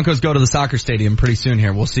 Well, Broncos go to the soccer stadium pretty soon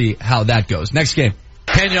here. We'll see how that goes. Next game.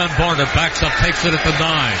 Kenyon Barner backs up, takes it at the 9,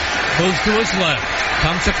 moves to his left,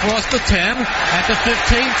 comes across the 10, at the 15,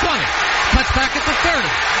 20, cuts back at the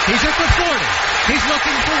 30, he's at the 40, he's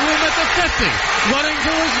looking for room at the 50, running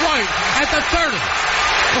to his right at the 30.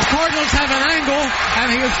 The Cardinals have an angle, and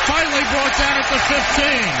he is finally brought down at the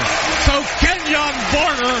 15. So Kenyon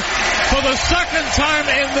Barner, for the 2nd time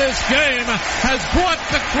in this game, has brought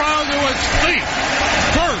the crowd to its feet.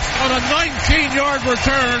 First on a 19-yard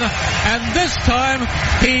return, and this time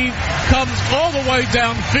he comes all the way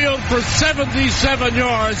downfield for 77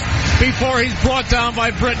 yards before he's brought down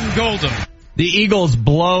by Britton Golden. The Eagles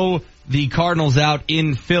blow the Cardinals out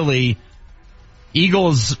in Philly.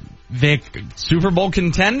 Eagles, Vic, Super Bowl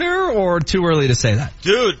contender, or too early to say that?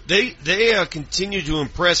 Dude, they continue to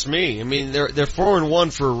impress me. I mean, they're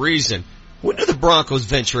 4-1 for a reason. When do the Broncos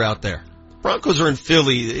venture out there? Broncos are in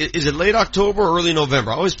Philly. Is it late October or early November?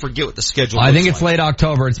 I always forget what the schedule is. I think it's late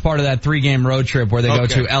October. It's part of that 3-game road trip where they go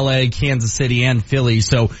to LA, Kansas City, and Philly.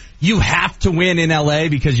 So you have to win in LA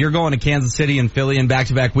because you're going to Kansas City and Philly in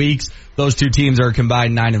back-to-back weeks. Those two teams are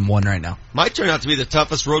combined 9-1 right now. Might turn out to be the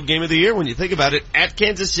toughest road game of the year when you think about it, at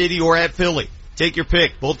Kansas City or at Philly. Take your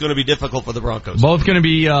pick. Both going to be difficult for the Broncos. Both going to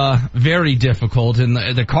be very difficult. And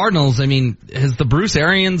the Cardinals, I mean, has the Bruce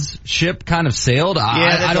Arians ship kind of sailed?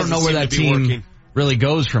 I don't know where that team really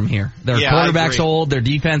goes from here. Their quarterback's old. Their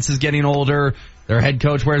defense is getting older. Their head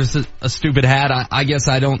coach wears a stupid hat. I guess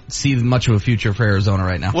I don't see much of a future for Arizona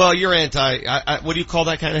right now. Well, you're what do you call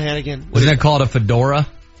that kind of hat again? Isn't that called a fedora?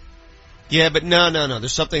 Yeah, but no.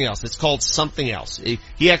 There's something else. It's called something else.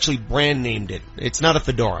 He actually brand named it. It's not a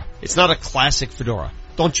fedora. It's not a classic fedora.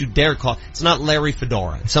 Don't you dare call it. It's not Larry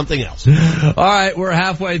Fedora. It's something else. All right, we're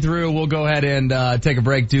halfway through. We'll go ahead and take a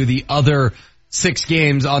break, do the other 6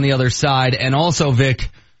 games on the other side. And also, Vic,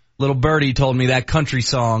 little birdie told me that country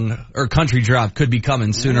song or country drop could be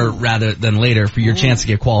coming sooner rather than later for your chance to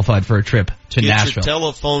get qualified for a trip to Nashville. Get your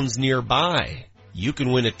telephones nearby. You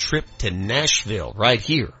can win a trip to Nashville right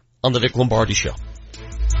here on the Vic Lombardi Show.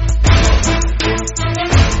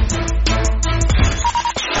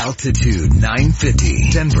 Altitude 950,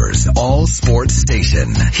 Denver's all sports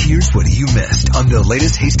station. Here's what you missed on the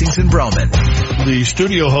latest Hastings and Brauman. The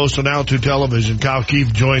studio host on Altitude Television, Kyle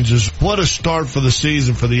Keefe, joins us. What a start for the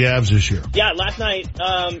season for the Avs this year. Yeah, last night,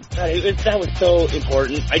 that was so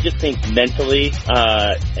important. I just think mentally,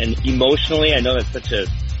 and emotionally, I know that's such a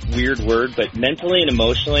weird word, but mentally and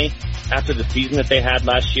emotionally, after the season that they had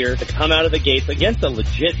last year, to come out of the gates against a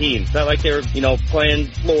legit team. It's not like they were, playing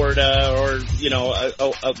Florida or,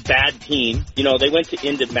 a bad team. They went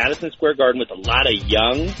into Madison Square Garden with a lot of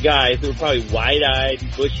young guys who were probably wide-eyed,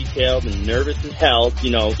 bushy-tailed, and nervous as hell,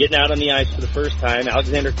 getting out on the ice for the first time,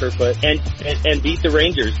 Alexander Kerfoot, and beat the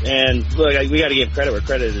Rangers. And look, we gotta give credit where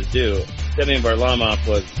credit is due. Semyon Varlamov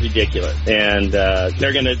was ridiculous, and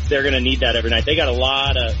they're gonna need that every night. They got a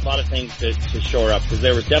lot of things to shore up, because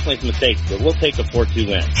there was definitely some mistakes, but we'll take a 4-2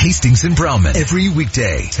 win. Hastings and Brauman, every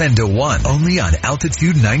weekday, 10 to 1, only on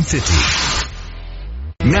Altitude 950.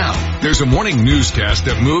 Now, there's a morning newscast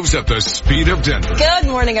that moves at the speed of Denver. Good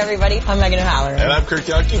morning, everybody. I'm Megan O'Halloran. And I'm Kirk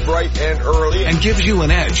Youngkin, bright and early. And gives you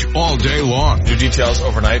an edge all day long. New details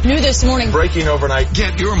overnight. New this morning. Breaking overnight.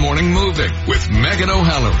 Get your morning moving with Megan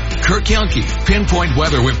O'Halloran, Kirk Youngkin, Pinpoint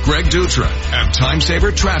Weather with Greg Dutra, and Time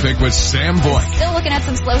Saver Traffic with Sam Boyd. Still looking at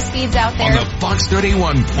some slow speeds out there. On the Fox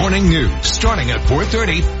 31 Morning News, starting at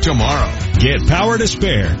 4:30 tomorrow. Get power to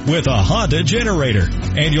spare with a Honda generator,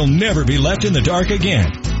 and you'll never be left in the dark again.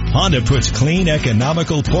 Honda puts clean,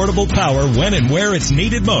 economical, portable power when and where it's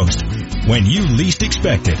needed most, when you least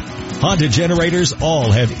expect it. Honda generators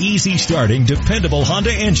all have easy starting, dependable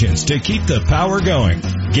Honda engines to keep the power going.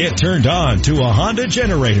 Get turned on to a Honda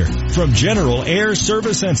generator from General Air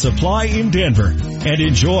Service and Supply in Denver and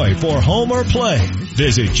enjoy for home or play.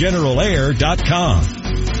 Visit generalair.com.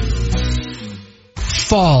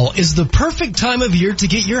 Fall is the perfect time of year to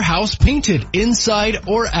get your house painted inside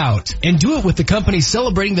or out, and do it with the company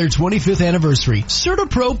celebrating their 25th anniversary,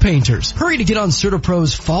 CertaPro Painters. Hurry to get on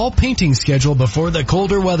CertaPro's fall painting schedule before the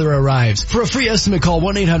colder weather arrives. For a free estimate, call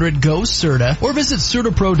 1-800-GO-CERTA or visit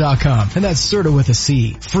CertaPro.com, and that's Certa with a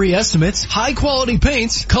C. Free estimates, high quality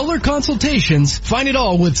paints, color consultations, find it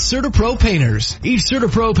all with CertaPro Painters. Each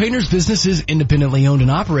CertaPro Painters business is independently owned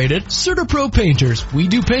and operated. CertaPro Painters, we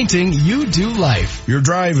do painting, you do life. You're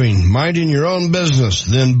driving, minding your own business,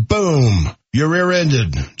 then boom, you're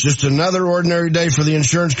rear-ended. Just another ordinary day for the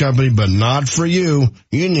insurance company, but not for you.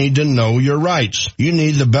 You need to know your rights. You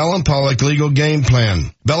need the Bell & Pollock Legal Game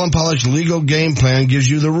Plan. Bell & Pollock's Legal Game Plan gives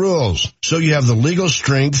you the rules, so you have the legal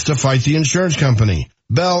strength to fight the insurance company.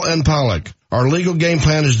 Bell & Pollock. Our legal game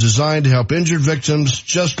plan is designed to help injured victims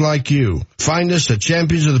just like you. Find us at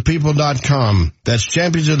championsofthepeople.com. That's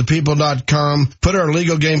championsofthepeople.com. Put our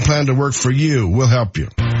legal game plan to work for you. We'll help you.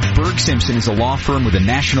 Berg Simpson is a law firm with a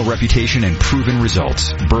national reputation and proven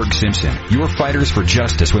results. Berg Simpson, your fighters for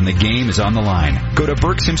justice when the game is on the line. Go to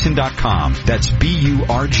BergSimpson.com. That's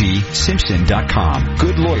B-U-R-G Simpson.com.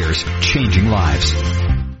 Good lawyers, changing lives.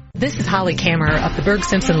 This is Holly Kammerer of the Berg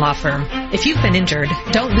Simpson Law Firm. If you've been injured,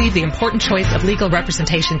 don't leave the important choice of legal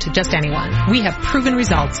representation to just anyone. We have proven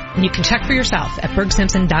results, and you can check for yourself at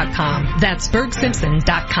BergSimpson.com. That's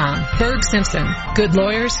BergSimpson.com. Berg Simpson. Good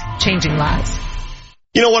lawyers, changing lives.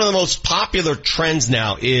 One of the most popular trends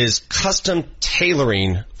now is custom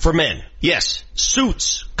tailoring for men. Yes,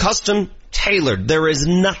 suits, custom tailored. There is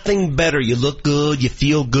nothing better. You look good, you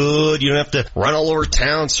feel good, you don't have to run all over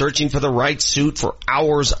town searching for the right suit for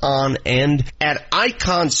hours on end. At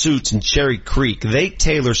Icon Suits in Cherry Creek, they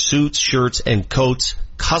tailor suits, shirts, and coats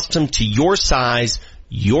custom to your size,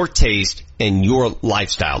 your taste, and your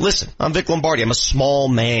lifestyle. Listen, I'm Vic Lombardi. I'm a small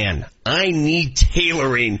man. I need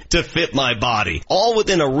tailoring to fit my body. All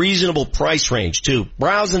within a reasonable price range, too.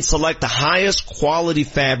 Browse and select the highest quality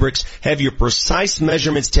fabrics. Have your precise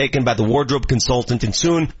measurements taken by the wardrobe consultant, and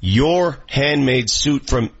soon your handmade suit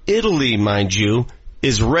from Italy, mind you,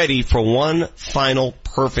 is ready for one final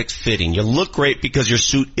perfect fitting. You look great because your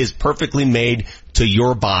suit is perfectly made to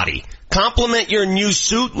your body. Complement your new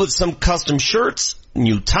suit with some custom shirts,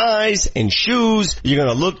 new ties, and shoes. You're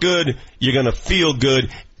going to look good. You're going to feel good.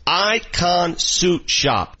 Icon Suit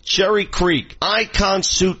Shop. Cherry Creek.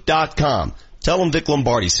 IconSuit.com. Tell them Vic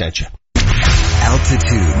Lombardi sent you.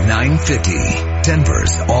 Altitude 950.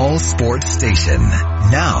 Denver's all sports station.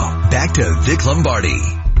 Now, back to Vic Lombardi.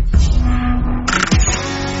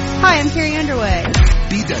 Hi, I'm Carrie Underwood.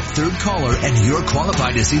 Be the third caller and you're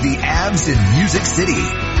qualified to see the Avs in Music City.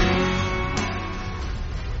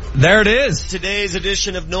 There it is. Today's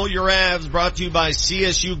edition of Know Your Avs brought to you by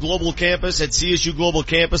CSU Global Campus. At CSU Global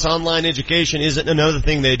Campus, online education isn't another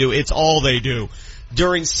thing they do. It's all they do.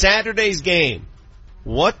 During Saturday's game,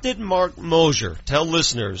 what did Mark Mosier tell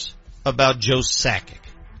listeners about Joe Sakic?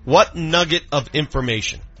 What nugget of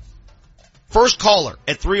information? First caller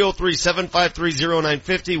at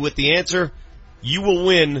 303-753-0950 with the answer, you will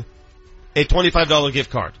win a $25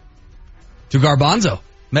 gift card. To Garbanzo.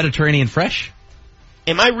 Mediterranean Fresh.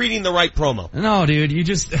 Am I reading the right promo? No, dude, you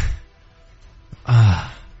just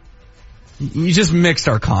mixed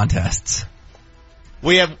our contests.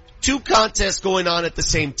 We have two contests going on at the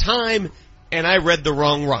same time, and I read the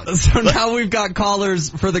wrong run. So now we've got callers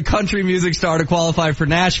for the country music star to qualify for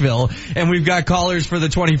Nashville, and we've got callers for the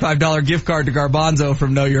 $25 gift card to Garbanzo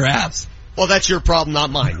from Know Your Apps. Well, that's your problem, not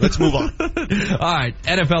mine. Let's move on. All right,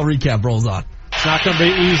 NFL recap rolls on. It's not going to be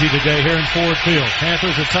easy today here in Ford Field.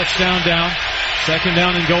 Panthers a touchdown down. Second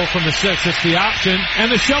down and goal from the 6. It's the option.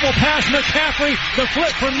 And the shovel pass, McCaffrey. The flip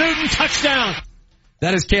from Newton, touchdown.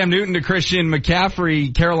 That is Cam Newton to Christian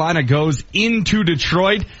McCaffrey. Carolina goes into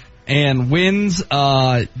Detroit and wins.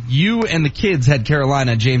 You and the kids had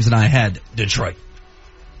Carolina. James and I had Detroit.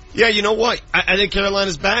 Yeah, you know what? I think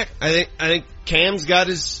Carolina's back. I think Cam's got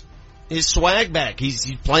his swag back.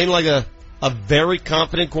 He's playing like a very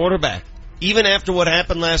confident quarterback. Even after what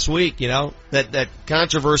happened last week, you know, that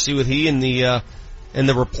controversy with he and the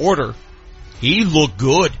reporter, he looked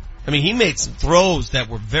good. I mean, he made some throws that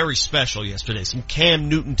were very special yesterday, some Cam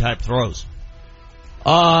Newton type throws.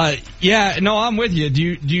 Yeah, no, I'm with you.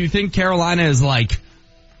 Do you think Carolina is like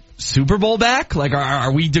Super Bowl back? Like,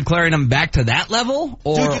 are we declaring them back to that level,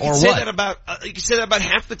 or Dude, you can say what? You can say that about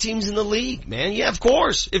half the teams in the league, man. Yeah, of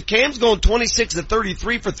course. If Cam's going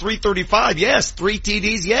 26-33 for 335, yes. 3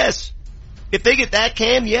 TDs, yes. If they get that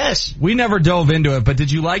Cam, yes. We never dove into it, but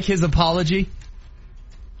did you like his apology?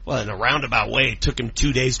 Well, in a roundabout way, it took him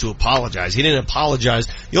 2 days to apologize. He didn't apologize.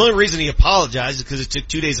 The only reason he apologized is because it took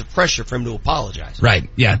 2 days of pressure for him to apologize. Right,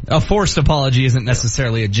 yeah. A forced apology isn't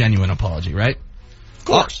necessarily a genuine apology, right? Of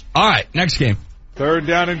course. All right, next game. 3rd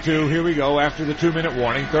down and 2. Here we go after the 2-minute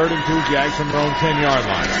warning. 3rd and 2, Jags from their own 10-yard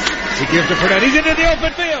line. He gives to Fournette. He's into the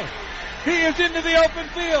open field. He is into the open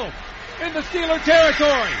field. In the Steeler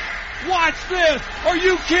territory. Watch this. Are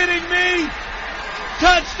you kidding me?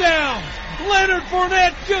 Touchdown. Leonard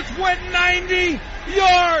Fournette just went 90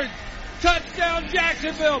 yards. Touchdown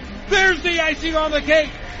Jacksonville. There's the icing on the cake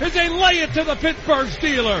as they lay it to the Pittsburgh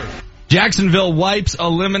Steelers. Jacksonville wipes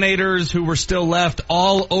eliminators who were still left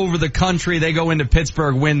all over the country. They go into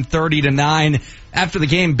Pittsburgh, win 30-9. After the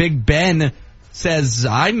game, Big Ben says,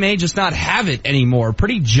 I may just not have it anymore.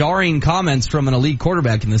 Pretty jarring comments from an elite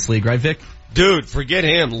quarterback in this league, right, Vic? Dude, forget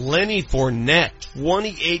him. Lenny Fournette,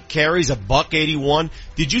 28 carries, $181.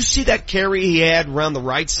 Did you see that carry he had around the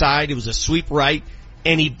right side? It was a sweep right,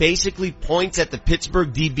 and he basically points at the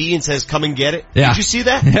Pittsburgh DB and says, come and get it. Yeah. Did you see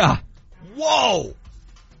that? Yeah. Whoa.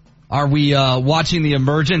 Are we watching the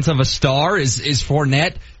emergence of a star? Is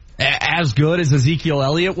Fournette as good as Ezekiel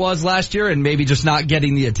Elliott was last year and maybe just not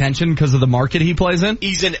getting the attention because of the market he plays in?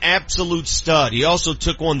 He's an absolute stud. He also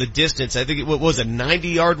took one the distance. I think it was a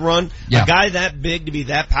 90-yard run. Yeah. A guy that big to be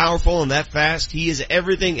that powerful and that fast, he is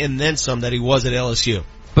everything and then some that he was at LSU.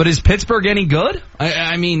 But is Pittsburgh any good?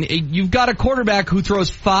 I mean, you've got a quarterback who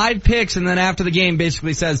throws 5 picks and then after the game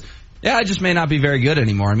basically says, yeah, I just may not be very good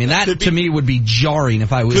anymore. I mean, that to me would be jarring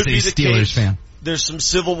if I was a Steelers fan. There's some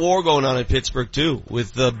civil war going on in Pittsburgh too,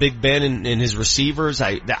 with Big Ben and his receivers.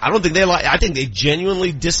 I don't think I think they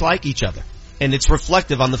genuinely dislike each other, and it's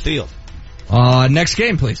reflective on the field. Next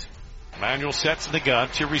game, please. Manuel sets in the gun,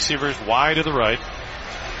 2 receivers wide to the right.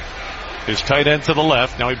 His tight end to the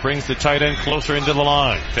left. Now he brings the tight end closer into the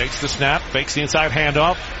line. Fakes the snap, fakes the inside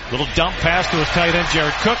handoff. Little dump pass to his tight end,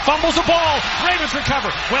 Jared Cook. Fumbles the ball. Ravens recover.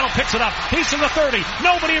 Weddle picks it up. He's to the 30.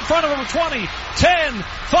 Nobody in front of him. 20, 10,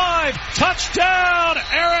 5. Touchdown,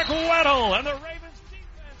 Eric Weddle. And the Ravens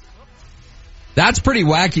defense. That's pretty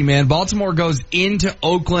wacky, man. Baltimore goes into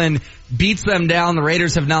Oakland, beats them down. The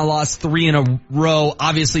Raiders have now lost 3 in a row.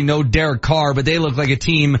 Obviously no Derek Carr, but they look like a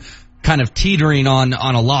team kind of teetering on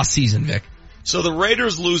a lost season, Vic. So the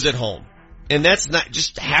Raiders lose at home, and that's not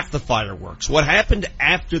just half the fireworks. What happened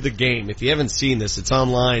after the game, if you haven't seen this, it's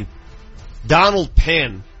online. Donald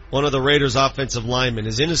Penn, one of the Raiders offensive linemen,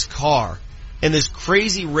 is in his car, and this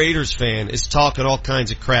crazy Raiders fan is talking all kinds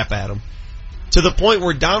of crap at him, to the point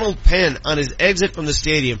where Donald Penn, on his exit from the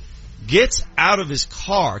stadium, gets out of his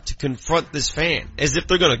car to confront this fan, as if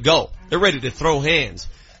they're gonna go. They're ready to throw hands.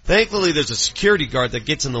 Thankfully, there's a security guard that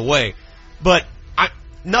gets in the way. But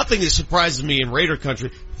nothing that surprises me in Raider country.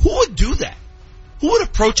 Who would do that? Who would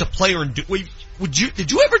approach a player and did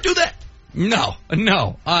you ever do that? No.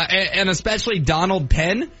 And especially Donald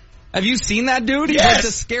Penn. Have you seen that dude? He's like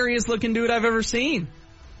the scariest looking dude I've ever seen.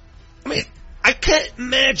 I mean, I can't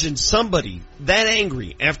imagine somebody that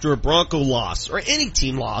angry after a Bronco loss or any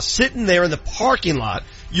team loss sitting there in the parking lot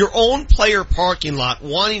your own player parking lot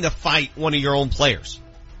wanting to fight one of your own players.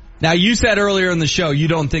 Now, you said earlier in the show you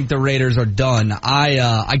don't think the Raiders are done.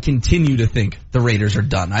 I continue to think the Raiders are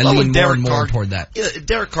done. I lean more and more toward that.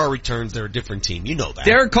 Derek Carr returns, they're a different team. You know that.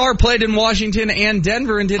 Derek Carr played in Washington and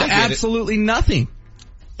Denver and did absolutely nothing.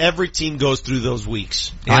 Every team goes through those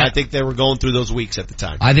weeks. And I think they were going through those weeks at the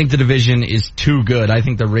time. I think the division is too good. I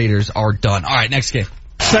think the Raiders are done. All right, next game.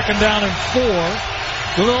 2nd down and 4.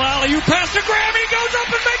 The little alley-oop pass to Graham. He goes up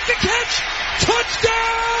and makes the catch.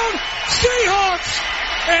 Touchdown, Seahawks.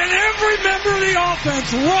 And every member of the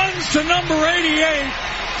offense runs to number 88.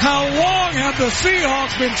 How long have the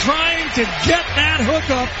Seahawks been trying to get that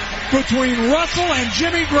hookup between Russell and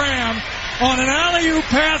Jimmy Graham on an alley-oop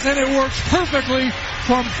pass, and it works perfectly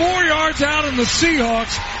from 4 yards out, and the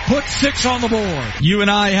Seahawks put 6 on the board. You and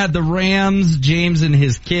I had the Rams. James and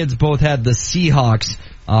his kids both had the Seahawks.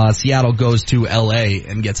 Seattle goes to L.A.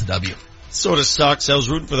 and gets a W. Sort of sucks. I was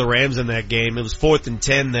rooting for the Rams in that game. It was 4th and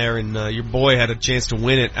 10 there, and your boy had a chance to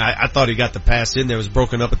win it. I thought he got the pass in there. It was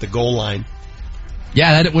broken up at the goal line.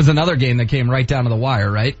 Yeah, that was another game that came right down to the wire,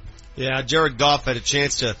 right? Yeah, Jared Goff had a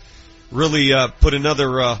chance to really put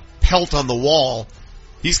another pelt on the wall.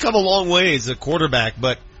 He's come a long way as a quarterback,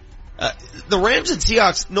 but the Rams and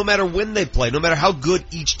Seahawks, no matter when they play, no matter how good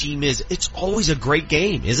each team is, it's always a great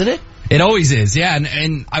game, isn't it? It always is, yeah,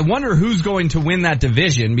 and I wonder who's going to win that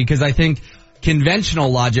division, because I think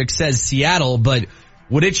conventional logic says Seattle, but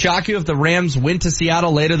would it shock you if the Rams went to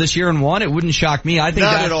Seattle later this year and won? It wouldn't shock me. I think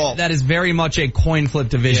Not at all. That is very much a coin flip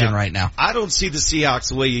division right now. I don't see the Seahawks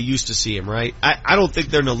the way you used to see them, right? I don't think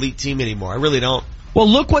they're an elite team anymore. I really don't. Well,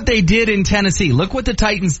 look what they did in Tennessee. Look what the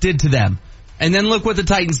Titans did to them. And then look what the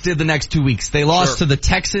Titans did the next 2 weeks. They lost to the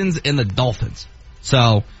Texans and the Dolphins.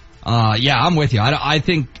 So, yeah, I'm with you. I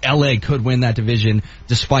think LA could win that division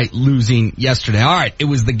despite losing yesterday. All right, it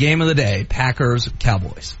was the game of the day. Packers,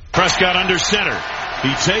 Cowboys. Prescott under center.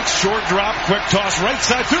 He takes short drop, quick toss right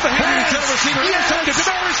side through the hands of the receiver. Inside to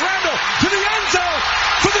Damarius Randall to the end zone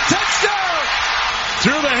for the touchdown.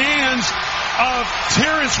 Through the hands of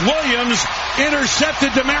Terrence Williams, intercepted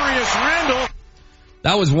Damarius Randall.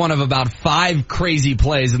 That was one of about 5 crazy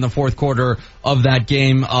plays in the fourth quarter of that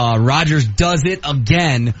game. Rodgers does it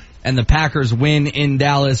again, and the Packers win in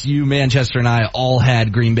Dallas. You, Manchester, and I all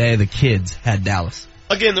had Green Bay. The kids had Dallas.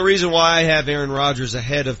 Again, the reason why I have Aaron Rodgers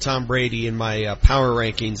ahead of Tom Brady in my power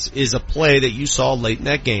rankings is a play that you saw late in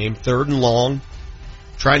that game, 3rd and long,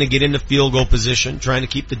 trying to get into field goal position, trying to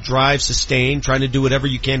keep the drive sustained, trying to do whatever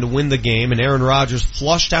you can to win the game, and Aaron Rodgers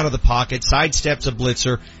flushed out of the pocket, sidesteps a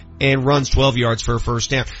blitzer, and runs 12 yards for a first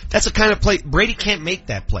down. That's the kind of play, Brady can't make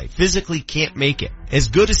that play. Physically can't make it. As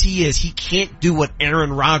good as he is, he can't do what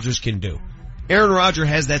Aaron Rodgers can do. Aaron Rodgers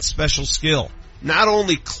has that special skill. Not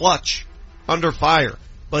only clutch under fire,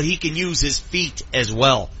 but he can use his feet as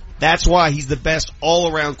well. That's why he's the best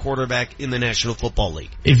all-around quarterback in the National Football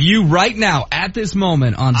League. If you right now, at this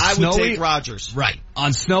moment, on I snowy... would take Rodgers. Right.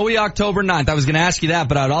 On snowy October 9th, I was going to ask you that,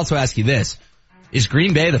 but I would also ask you this. Is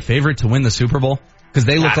Green Bay the favorite to win the Super Bowl? Because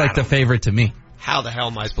they look like the favorite to me. How the hell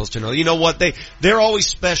am I supposed to know? You know what? They're always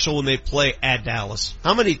special when they play at Dallas.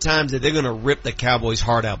 How many times are they going to rip the Cowboys'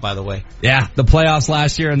 heart out, by the way? Yeah, the playoffs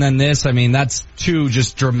last year and then this. I mean, that's 2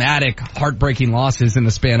 just dramatic, heartbreaking losses in the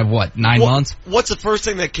span of, 9 months? What's the first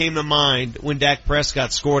thing that came to mind when Dak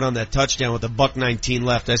Prescott scored on that touchdown with $1:19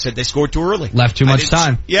 left? I said they scored too early. Left too much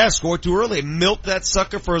time. Yeah, scored too early. Milk that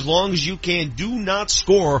sucker for as long as you can. Do not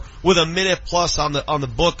score with a minute plus on the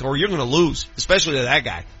book or you're going to lose, especially to that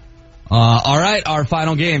guy. All right, our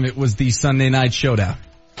final game. It was the Sunday night showdown.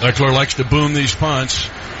 Eckler likes to boom these punts.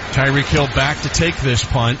 Tyreek Hill back to take this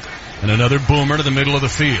punt. And another boomer to the middle of the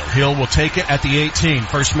field. Hill will take it at the 18.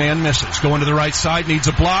 First man misses. Going to the right side. Needs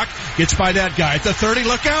a block. Gets by that guy. At the 30.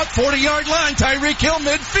 Look out. 40-yard line. Tyreek Hill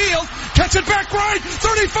midfield. Catch it back right.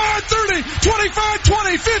 35, 30, 25,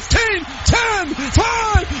 20, 15, 10,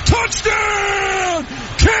 5. Touchdown!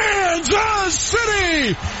 Kansas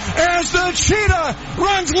City! As the Cheetah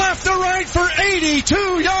runs left to right for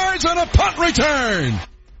 82 yards on a punt return.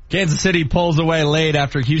 Kansas City pulls away late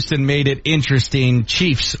after Houston made it interesting.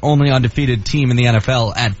 Chiefs, only undefeated team in the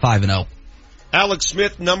NFL at 5-0. Alex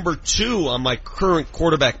Smith, number 2 on my current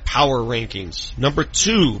quarterback power rankings. Number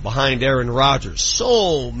 2 behind Aaron Rodgers.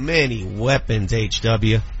 So many weapons,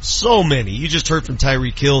 HW. So many. You just heard from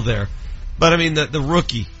Tyreek Hill there. But I mean, the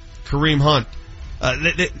rookie, Kareem Hunt.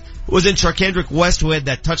 Was in Charkandrick West who had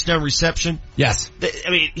that touchdown reception? Yes.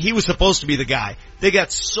 I mean, he was supposed to be the guy. They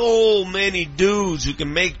got so many dudes who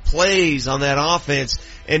can make plays on that offense.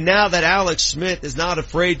 And now that Alex Smith is not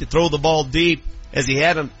afraid to throw the ball deep, as he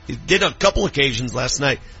did on a couple occasions last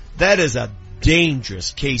night, that is a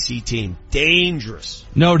dangerous KC team. Dangerous.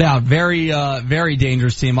 No doubt. Very, very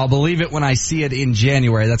dangerous team. I'll believe it when I see it in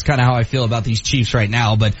January. That's kind of how I feel about these Chiefs right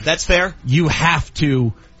now, but. That's fair. You have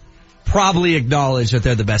to probably acknowledge that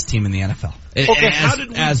they're the best team in the NFL. Okay, how did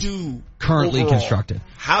we do currently overall? Constructed?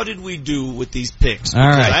 How did we do with these picks? All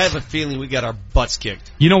right. I have a feeling we got our butts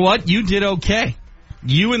kicked. You know what? You did okay.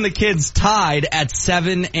 You and the kids tied at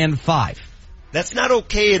 7-5. That's not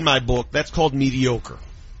okay in my book. That's called mediocre.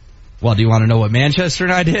 Well, do you want to know what Manchester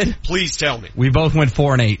and I did? Please tell me. We both went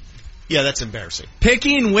 4-8. Yeah, that's embarrassing.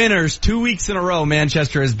 Picking winners 2 weeks in a row,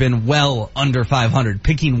 Manchester has been well under 500.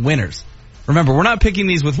 Picking winners. Remember, we're not picking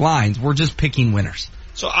these with lines. We're just picking winners.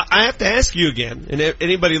 So I have to ask you again, and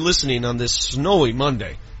anybody listening on this snowy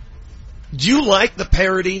Monday, do you like the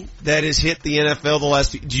parity that has hit the NFL the last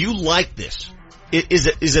few? Do you like this?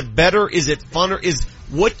 Is it better? Is it funner? Is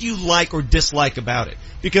what do you like or dislike about it?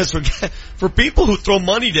 Because for people who throw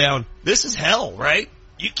money down, this is hell, right?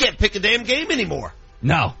 You can't pick a damn game anymore.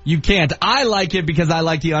 No, you can't. I like it because I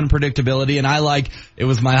like the unpredictability, and it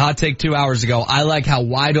was my hot take 2 hours ago, I like how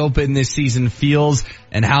wide open this season feels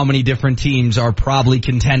and how many different teams are probably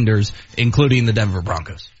contenders, including the Denver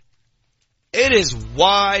Broncos. It is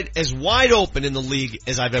as wide open in the league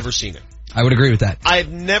as I've ever seen it. I would agree with that. I've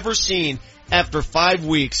never seen, after 5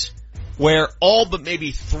 weeks, where all but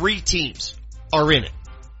maybe 3 teams are in it.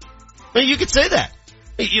 I mean, you could say that.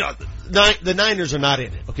 You know, the Niners are not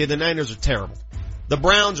in it. Okay, the Niners are terrible. The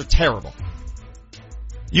Browns are terrible.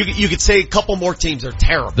 You could say a couple more teams are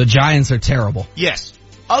terrible. The Giants are terrible. Yes.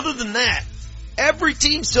 Other than that, every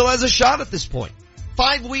team still has a shot at this point.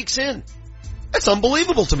 5 weeks in. That's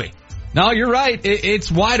unbelievable to me. No, you're right. It's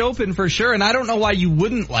wide open for sure, and I don't know why you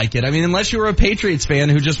wouldn't like it. I mean, unless you were a Patriots fan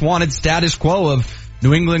who just wanted status quo of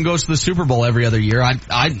New England goes to the Super Bowl every other year.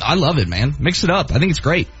 I love it, man. Mix it up. I think it's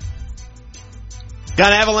great.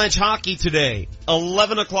 Got Avalanche hockey today.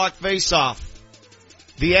 11 o'clock face-off.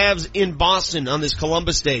 The Avs in Boston on this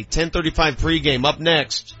Columbus Day. 10:35 pregame. Up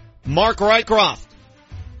next, Mark Rycroft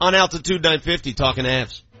on Altitude 950 talking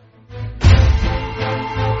Avs.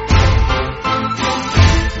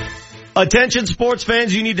 Attention sports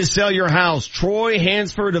fans, you need to sell your house. Troy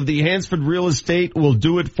Hansford of the Hansford Real Estate will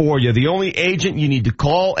do it for you. The only agent you need to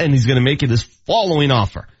call, and he's going to make you this following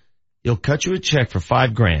offer. He'll cut you a check for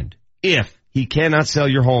 $5,000 if he cannot sell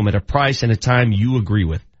your home at a price and a time you agree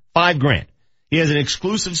with. $5,000. He has an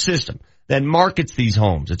exclusive system that markets these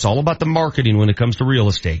homes. It's all about the marketing when it comes to real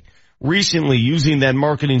estate. Recently, using that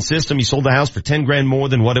marketing system, he sold the house for $10,000 more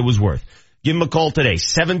than what it was worth. Give him a call today,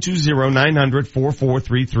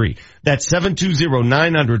 720-900-4433. That's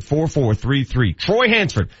 720-900-4433. Troy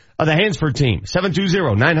Hansford of the Hansford team,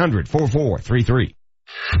 720-900-4433.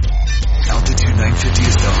 Altitude 950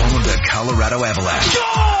 is the home of the Colorado Avalanche.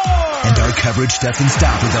 And our coverage doesn't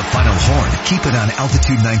stop with the final horn. Keep it on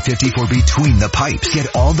Altitude 950 for Between the Pipes.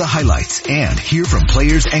 Get all the highlights and hear from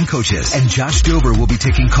players and coaches. And Josh Dover will be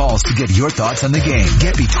taking calls to get your thoughts on the game.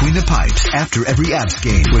 Get Between the Pipes after every Avs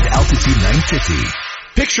game with Altitude 950.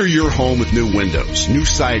 Picture your home with new windows, new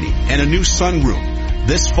siding, and a new sunroom.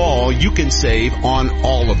 This fall, you can save on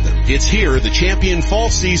all of them. It's here, the Champion Fall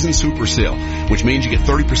Season Super Sale, which means you get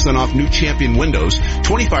 30% off new Champion windows,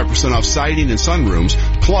 25% off siding and sunrooms,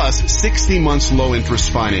 plus 60 months low interest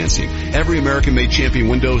financing. Every American-made Champion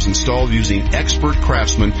window is installed using expert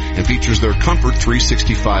craftsmen and features their Comfort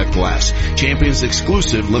 365 glass. Champion's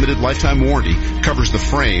exclusive limited lifetime warranty covers the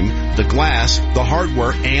frame, the glass, the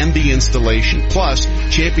hardware, and the installation. Plus,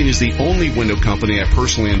 Champion is the only window company I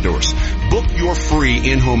personally endorse. Book your free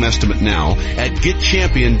in-home estimate now at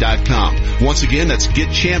getchampion.com. Once again, that's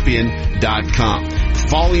getchampion.com.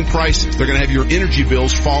 Falling prices. They're going to have your energy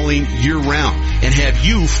bills falling year-round and have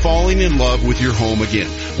you falling in love with your home again.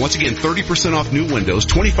 Once again, 30% off new windows,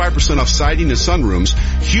 25% off siding and sunrooms.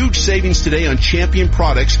 Huge savings today on Champion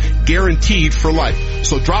products guaranteed for life.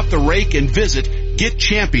 So drop the rake and visit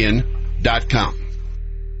getchampion.com.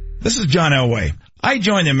 This is John Elway. I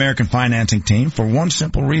joined the American Financing team for one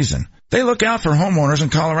simple reason. They look out for homeowners in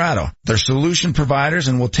Colorado. They're solution providers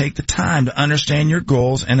and will take the time to understand your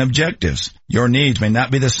goals and objectives. Your needs may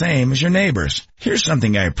not be the same as your neighbors. Here's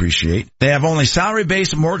something I appreciate. They have only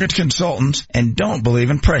salary-based mortgage consultants and don't believe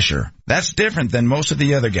in pressure. That's different than most of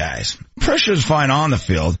the other guys. Pressure is fine on the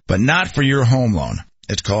field, but not for your home loan.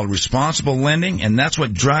 It's called responsible lending, and that's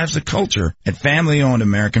what drives the culture at family-owned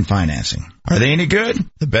American Financing. Are they any good?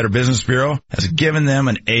 The Better Business Bureau has given them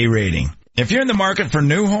an A rating. If you're in the market for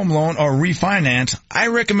new home loan or refinance, I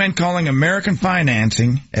recommend calling American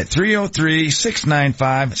Financing at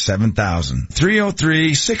 303-695-7000.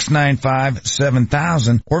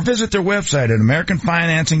 303-695-7000 or visit their website at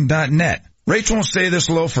americanfinancing.net. Rates won't stay this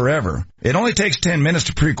low forever. It only takes 10 minutes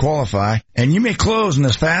to pre-qualify, and you may close in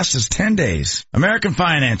as fast as 10 days. American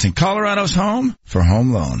Financing, Colorado's home for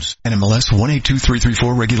home loans. NMLS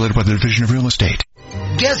 182334, regulated by the Division of Real Estate.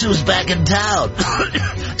 Guess who's back in town?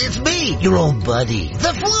 It's me, your old buddy.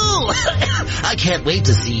 The flu! I can't wait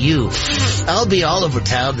to see you. I'll be all over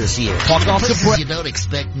town this year. Talk off the breath. You don't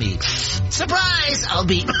expect me. Surprise! I'll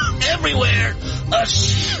be everywhere.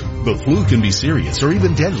 The flu can be serious or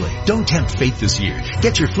even deadly. Don't tempt fate this year.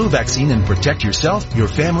 Get your flu vaccine and protect yourself, your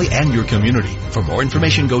family, and your community. For more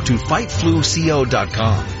information, go to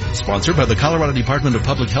fightfluco.com. Sponsored by the Colorado Department of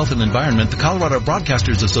Public Health and Environment, the Colorado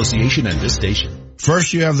Broadcasters Association, and this station.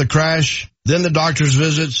 First you have the crash, then the doctor's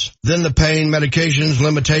visits, then the pain, medications,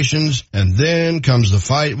 limitations, and then comes the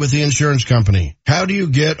fight with the insurance company. How do you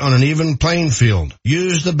get on an even playing field?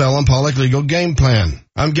 Use the Bell & Pollock Legal Game Plan.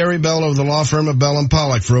 I'm Gary Bell of the law firm of Bell &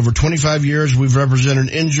 Pollock. For over 25 years, we've represented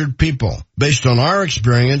injured people. Based on our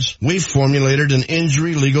experience, we've formulated an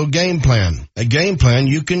injury legal game plan. A game plan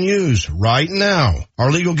you can use right now.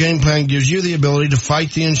 Our legal game plan gives you the ability to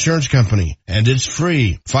fight the insurance company, and it's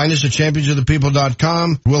free. Find us at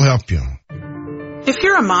championsofthepeople.com. We'll help you. If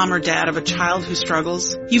you're a mom or dad of a child who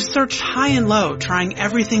struggles, you've searched high and low, trying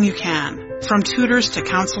everything you can. From tutors to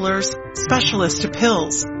counselors, specialists to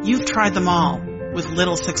pills, you've tried them all with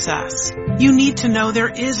little success. You need to know there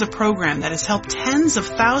is a program that has helped tens of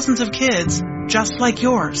thousands of kids just like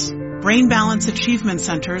yours. Brain Balance Achievement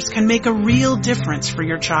Centers can make a real difference for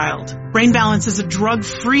your child. Brain Balance is a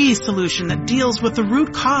drug-free solution that deals with the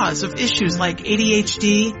root cause of issues like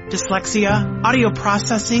ADHD, dyslexia, audio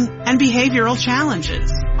processing, and behavioral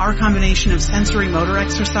challenges. Our combination of sensory motor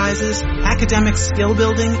exercises, academic skill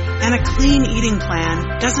building, and a clean eating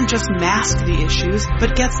plan doesn't just mask the issues,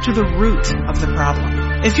 but gets to the root of the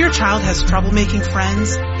problem. If your child has trouble making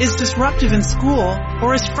friends, is disruptive in school,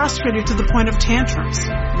 or is frustrated to the point of tantrums,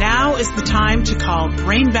 now is the time to call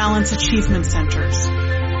Brain Balance Achievement Centers.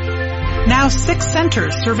 Now 6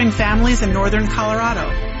 centers serving families in northern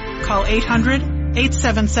Colorado. Call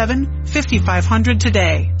 800-877-5500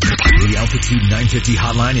 today. The Altitude 950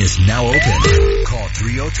 hotline is now open. Call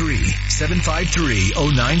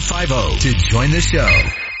 303-753-0950 to join the show.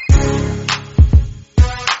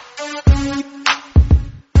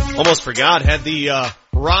 Almost forgot, had the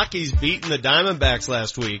Rockies beaten the Diamondbacks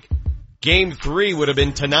last week, Game 3 would have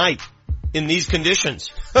been tonight in these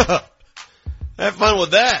conditions. Have fun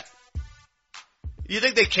with that. You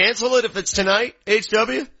think they cancel it if it's tonight,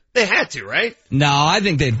 HW? They had to, right? No, I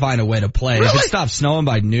think they'd find a way to play. Really? If it stops snowing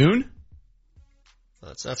by noon?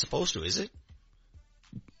 That's not supposed to, is it?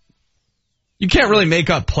 You can't really make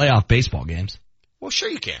up playoff baseball games. Well, sure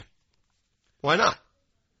you can. Why not?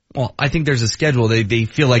 Well, I think there's a schedule they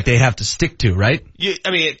feel like they have to stick to, right?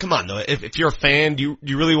 I mean, come on though. If you're a fan, do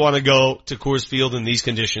you really want to go to Coors Field in these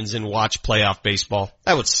conditions and watch playoff baseball?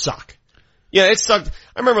 That would suck. Yeah, it sucked.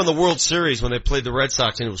 I remember in the World Series when they played the Red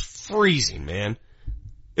Sox and it was freezing, man.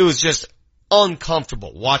 It was just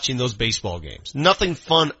uncomfortable watching those baseball games. Nothing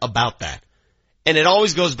fun about that. And it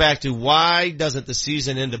always goes back to why doesn't the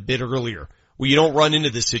season end a bit earlier where you don't run into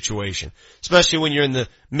this situation, especially when you're in the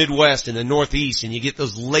Midwest and the Northeast and you get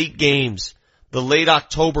those late games, the late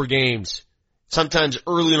October games, sometimes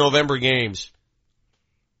early November games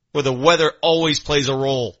where the weather always plays a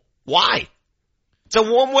role. Why? It's a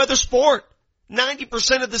warm weather sport.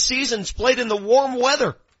 90% of the season's played in the warm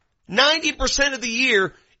weather. 90% of the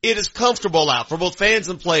year, it is comfortable out for both fans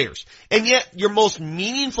and players. And yet, your most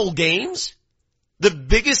meaningful games, the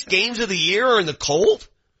biggest games of the year are in the cold?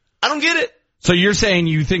 I don't get it. So you're saying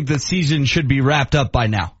you think the season should be wrapped up by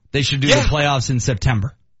now? They should do the playoffs in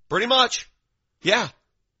September? Pretty much. Yeah.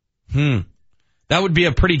 That would be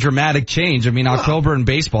a pretty dramatic change. I mean, October and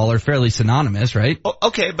baseball are fairly synonymous, right?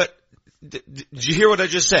 Okay, but did you hear what I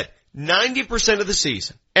just said? 90% of the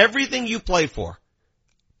season, everything you play for,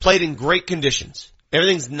 played in great conditions.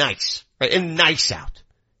 Everything's nice, right? And nice out.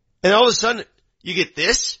 And all of a sudden, you get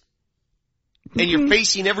this, and you're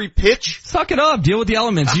facing every pitch. Suck it up. Deal with the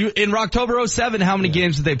elements. In October 07, how many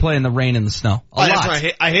games did they play in the rain and the snow? A lot.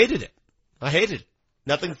 I hated it. I hated it.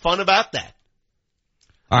 Nothing fun about that.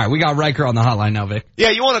 All right, we got Riker on the hotline now, Vic.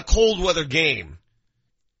 Yeah, you want a cold weather game.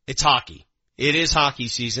 It's hockey. It is hockey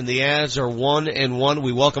season. The Avs are 1-1.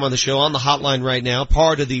 We welcome on the show on the hotline right now,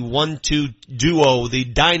 part of the 1-2 duo, the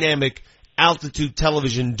dynamic Altitude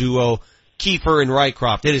television duo, Kiefer and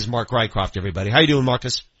Rycroft. It is Mark Rycroft, everybody. How you doing,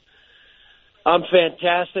 Marcus? I'm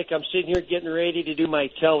fantastic. I'm sitting here getting ready to do my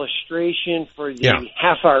telestration for the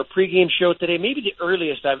half-hour pregame show today. Maybe the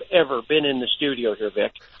earliest I've ever been in the studio here,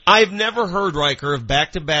 Vic. I've never heard, Riker, of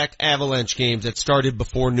back-to-back Avalanche games that started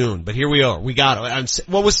before noon, but here we are. We got it.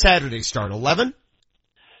 What was Saturday's start, 11?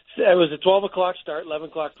 It was a 12 o'clock start, 11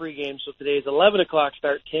 o'clock pregame, so today's 11 o'clock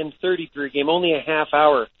start, 10:30 pregame, only a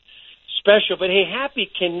half-hour special. But, hey,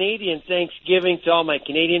 happy Canadian Thanksgiving to all my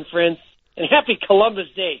Canadian friends, and happy Columbus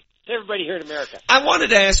Day to everybody here in America. I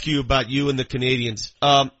wanted to ask you about you and the Canadians.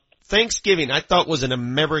 Thanksgiving, I thought, was an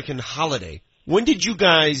American holiday. When did you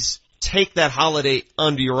guys take that holiday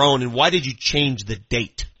under your own, and why did you change the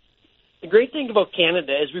date? The great thing about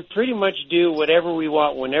Canada is we pretty much do whatever we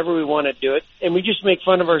want, whenever we want to do it, and we just make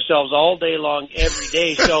fun of ourselves all day long, every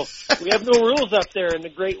day. So we have no rules up there in the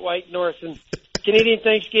Great White North. And Canadian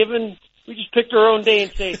Thanksgiving, we just picked our own day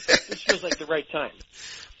and say, this feels like the right time.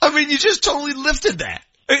 I mean, you just totally lifted that.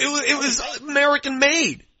 It was American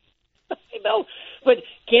made. I know, but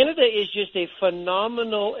Canada is just a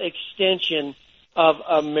phenomenal extension of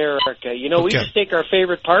America. You know, we just take our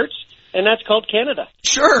favorite parts, and that's called Canada.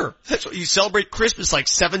 Sure. That's what you celebrate Christmas like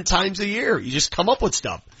 7 times a year. You just come up with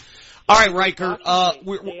stuff. All right, Riker.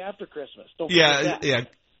 Day after Christmas. Don't forget that. Yeah.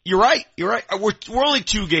 You're right. We're only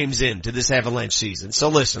 2 games into this Avalanche season. So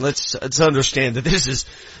listen, let's understand that this is,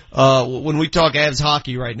 when we talk Avs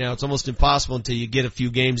hockey right now, it's almost impossible until you get a few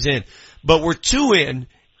games in. But we're 2 in,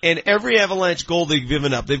 and every Avalanche goal they've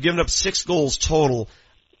given up 6 goals total,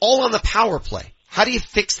 all on the power play. How do you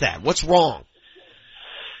fix that? What's wrong?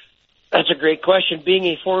 That's a great question. Being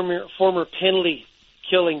a former penalty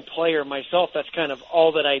killing player myself, that's kind of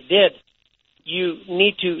all that I did. You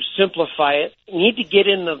need to simplify it. You need to get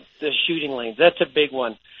in the shooting lanes. That's a big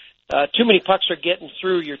one. Too many pucks are getting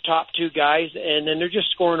through your top 2 guys, and then they're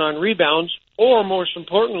just scoring on rebounds, or most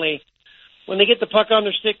importantly, when they get the puck on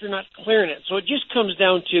their stick, they're not clearing it. So it just comes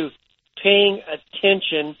down to paying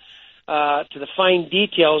attention to the fine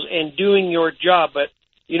details and doing your job. But,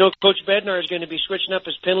 you know, Coach Bednar is going to be switching up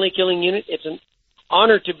his penalty-killing unit. It's an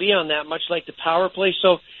honor to be on that, much like the power play.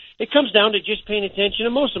 So it comes down to just paying attention,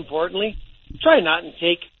 and most importantly, try not to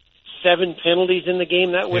take 7 penalties in the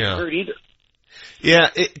game. That wouldn't hurt either. Yeah,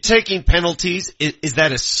 taking penalties, is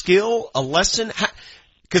that a skill, a lesson?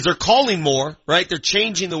 Because they're calling more, right? They're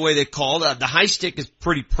changing the way they call. The high stick is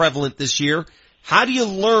pretty prevalent this year. How do you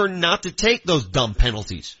learn not to take those dumb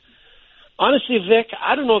penalties? Honestly, Vic,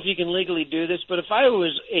 I don't know if you can legally do this, but if I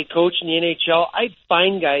was a coach in the NHL, I'd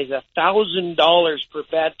fine guys $1,000 per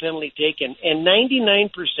bad penalty taken, and 99%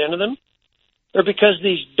 of them are because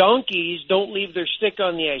these donkeys don't leave their stick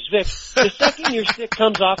on the ice. Vic, the second your stick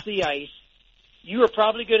comes off the ice, you are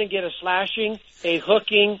probably going to get a slashing, a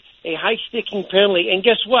hooking, a high-sticking penalty. And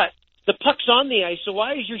guess what? The puck's on the ice, so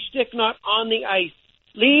why is your stick not on the ice?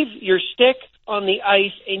 Leave your stick on the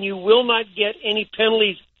ice, and you will not get any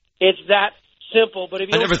penalties. It's that simple. But if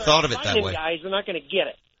you never thought of it that way. Guys, they're not going to get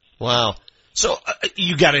it. Wow. So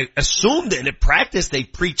you got to assume that in practice they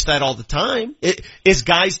preach that all the time. Is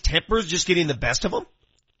guys' tempers just getting the best of them?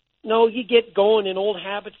 No, you get going and old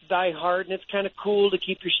habits die hard, and it's kind of cool to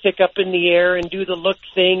keep your stick up in the air and do the look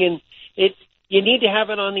thing. And you need to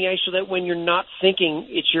have it on the ice so that when you're not thinking,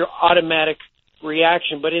 it's your automatic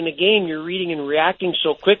reaction. But in a game, you're reading and reacting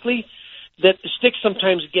so quickly that the stick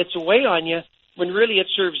sometimes gets away on you when really it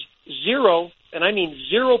serves zero, and I mean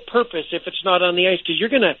zero purpose if it's not on the ice, because you're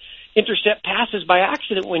going to intercept passes by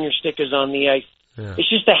accident when your stick is on the ice. Yeah. It's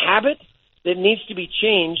just a habit that needs to be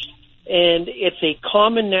changed, and it's a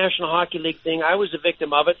common National Hockey League thing. I was a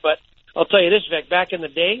victim of it, but I'll tell you this, Vic, back in the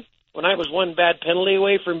day, when I was one bad penalty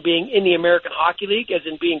away from being in the American Hockey League, as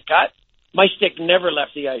in being cut, my stick never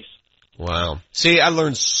left the ice. Wow. See, I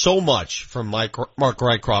learned so much from Mark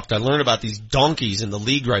Rycroft. I learned about these donkeys in the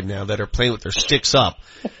league right now that are playing with their sticks up.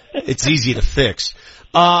 It's easy to fix.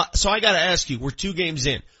 So I got to ask you, we're 2 games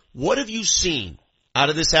in. What have you seen out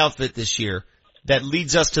of this outfit this year that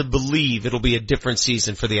leads us to believe it'll be a different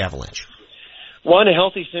season for the Avalanche? One, a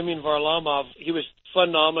healthy Semyon Varlamov. He was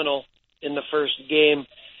phenomenal in the first game.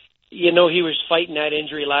 You know, he was fighting that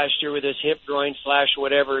injury last year with his hip, groin,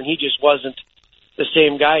 whatever, and he just wasn't the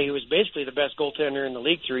same guy. He was basically the best goaltender in the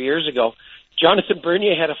league 3 years ago. Jonathan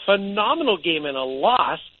Bernier had a phenomenal game and a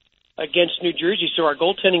loss against New Jersey, so our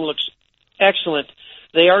goaltending looks excellent.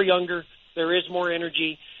 They are younger. There is more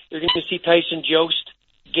energy. You're going to see Tyson Jost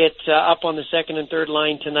get up on the second and third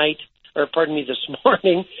line tonight, this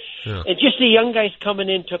morning. Yeah. And just the young guys coming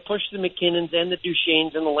in to push the McKinnons and the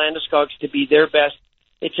Duchesnes and the Landeskog's to be their best.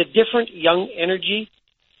 It's a different young energy.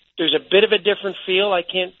 There's a bit of a different feel. I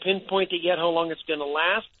can't pinpoint it yet how long it's going to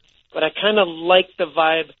last, but I kind of like the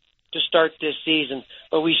vibe to start this season.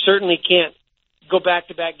 But we certainly can't go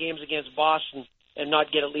back-to-back games against Boston and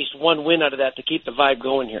not get at least one win out of that to keep the vibe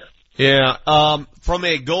going here. Yeah, from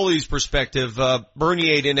a goalie's perspective,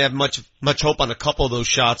 Bernier didn't have much hope on a couple of those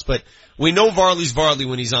shots, but we know Varley's Varley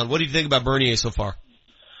when he's on. What do you think about Bernier so far?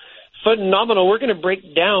 Phenomenal. We're going to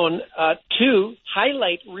break down 2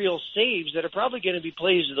 highlight reel saves that are probably going to be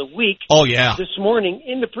plays of the week. Oh, yeah. This morning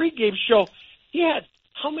in the pregame show, he had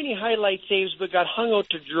how many highlight saves but got hung out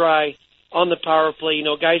to dry on the power play? You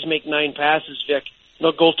know, guys make 9 passes, Vic.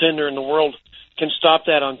 No goaltender in the world can stop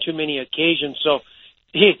that on too many occasions. So,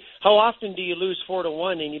 how often do you lose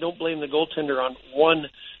 4-1 and you don't blame the goaltender on 1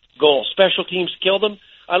 goal? Special teams killed him.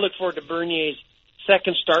 I look forward to Bernier's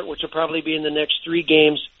second start, which will probably be in the next 3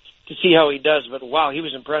 games, to see how he does. But wow, he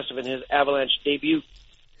was impressive in his Avalanche debut.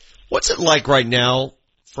 What's it like right now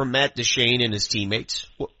for Matt Duchene and his teammates?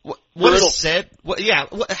 What is said?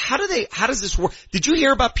 How does this work? Did you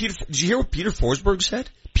hear what Peter Forsberg said?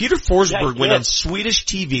 Peter Forsberg went on Swedish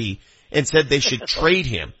TV and said they should trade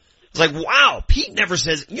him. It's like, wow, Pete never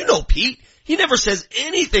says, you know Pete, he never says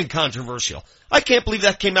anything controversial. I can't believe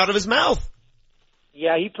that came out of his mouth.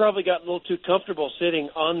 Yeah, he probably got a little too comfortable sitting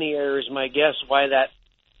on the air is my guess why that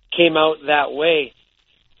came out that way.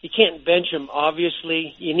 You can't bench him,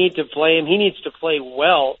 obviously. You need to play him. He needs to play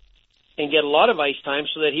well and get a lot of ice time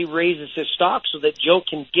so that he raises his stock so that Joe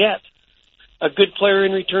can get a good player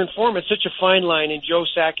in return for him. It's such a fine line, and Joe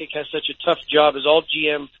Sakic has such a tough job, as all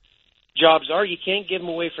GM jobs are. You can't give him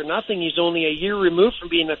away for nothing. He's only a year removed from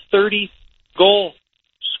being a 30-goal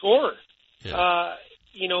scorer. Yeah.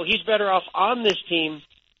 He's better off on this team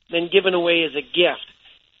than given away as a gift.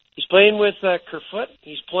 He's playing with Kerfoot.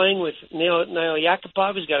 He's playing with Nail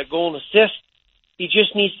Yakupov. He's got a goal and assist. He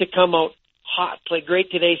just needs to come out hot, play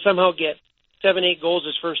great today, somehow get 7-8 goals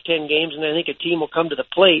his first 10 games, and I think a team will come to the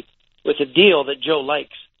plate with a deal that Joe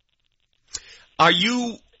likes. Are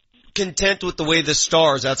you content with the way the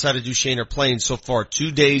Stars outside of Duchene are playing so far?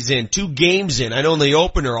 2 days in, 2 games in. I know in the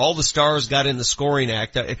opener, all the Stars got in the scoring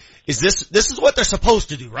act. This is what they're supposed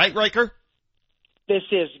to do, right, Riker? This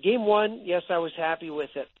is. Game 1, yes, I was happy with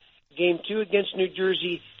it. Game 2 against New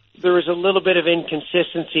Jersey, there was a little bit of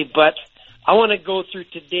inconsistency, but I want to go through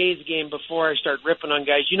today's game before I start ripping on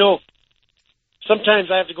guys. You know, sometimes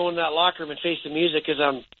I have to go into that locker room and face the music because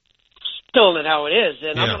I'm telling it how it is,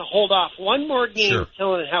 and I'm going to hold off one more game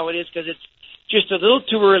telling it how it is because it's just a little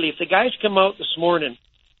too early. If the guys come out this morning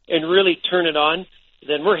and really turn it on,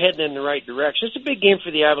 then we're heading in the right direction. It's a big game for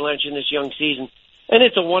the Avalanche in this young season. And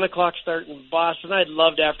it's a 1 o'clock start in Boston. I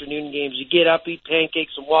loved afternoon games. You get up, eat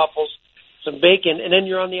pancakes, some waffles, some bacon, and then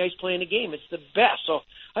you're on the ice playing a game. It's the best. So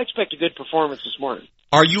I expect a good performance this morning.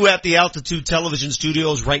 Are you at the Altitude Television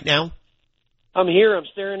Studios right now? I'm here. I'm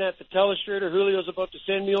staring at the telestrator. Julio's about to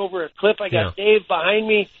send me over a clip. I got Dave behind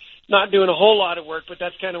me, not doing a whole lot of work, but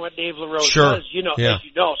that's kind of what Dave LaRose does, as you know.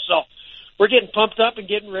 So we're getting pumped up and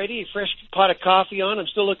getting ready. A fresh pot of coffee on. I'm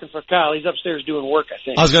still looking for Kyle. He's upstairs doing work, I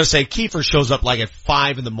think. I was going to say, Kiefer shows up like at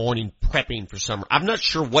 5 in the morning prepping for summer. I'm not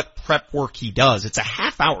sure what prep work he does. It's a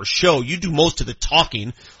half-hour show. You do most of the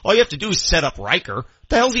talking. All you have to do is set up Riker.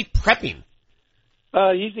 The hell's he prepping?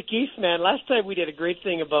 He's the Keith man. Last time we did a great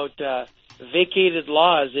thing about vacated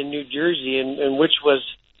laws in New Jersey and which was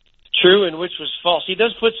true and which was false. He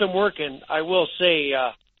does put some work in, I will say,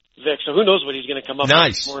 Vic. So who knows what he's going to come up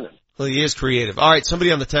with this morning. Well, he is creative. All right,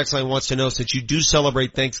 somebody on the text line wants to know, since you do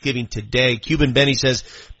celebrate Thanksgiving today, Cuban Benny says,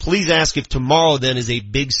 please ask if tomorrow then is a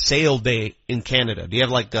big sale day in Canada. Do you have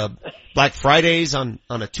like Black Fridays on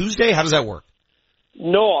a Tuesday? How does that work?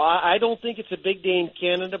 No, I don't think it's a big day in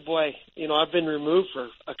Canada. Boy, I've been removed for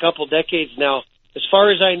a couple decades now. As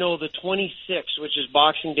far as I know, the 26th, which is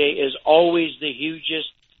Boxing Day, is always the hugest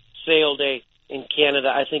sale day in Canada.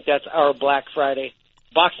 I think that's our Black Friday.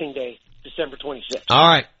 Boxing Day, December 26th. All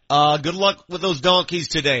right. Good luck with those donkeys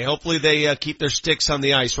today. Hopefully they keep their sticks on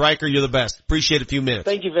the ice. Riker, you're the best. Appreciate a few minutes.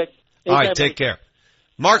 Thank you, Vic. All right, take care.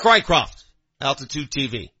 Mark Rycroft, Altitude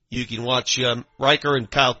TV. You can watch Riker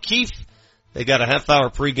and Kyle Keefe. They got a half-hour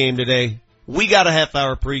pregame today. We got a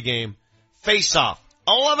half-hour pregame. Face-off,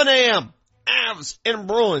 11 a.m., Avs and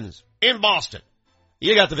Bruins in Boston.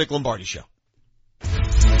 You got the Vic Lombardi Show.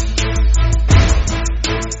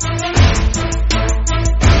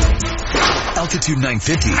 Altitude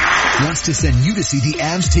 950 wants to send you to see the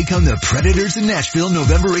Avs take on the Predators in Nashville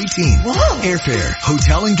November 18th. Whoa. Airfare,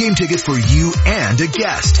 hotel, and game tickets for you and a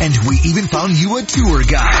guest. And we even found you a tour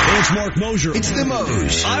guide. Hey, it's Mark Mosier. It's the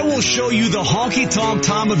Moj. I will show you the honky-tonk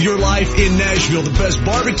time of your life in Nashville. The best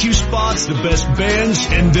barbecue spots, the best bands,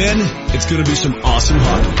 and then It's going to be some awesome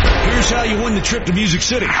Honda. Here's how you win the trip to Music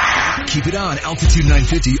City. Keep it on Altitude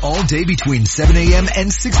 950 all day between 7 a.m.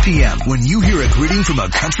 and 6 p.m. When you hear a greeting from a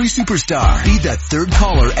country superstar, be the third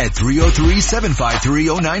caller at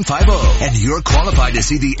 303-753-0950. And you're qualified to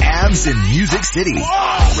see the Avs in Music City.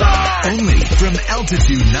 Awesome! Only from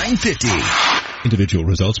Altitude 950. Individual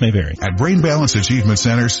results may vary. At Brain Balance Achievement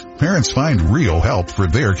Centers, parents find real help for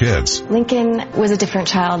their kids. Lincoln was a different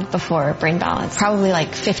child before Brain Balance. Probably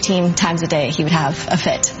like 15 times a day he would have a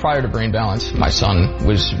fit. Prior to Brain Balance, my son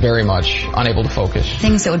was very much unable to focus.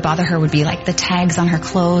 Things that would bother her would be like the tags on her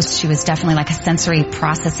clothes. She was definitely like a sensory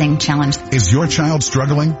processing challenge. Is your child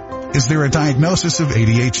struggling? Is there a diagnosis of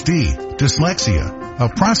ADHD, dyslexia, a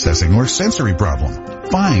processing or sensory problem?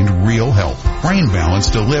 Find real help. Brain Balance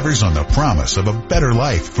delivers on the promise of a better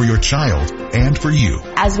life for your child and for you.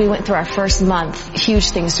 As we went through our first month,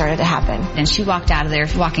 huge things started to happen. And she walked out of there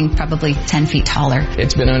walking probably 10 feet taller.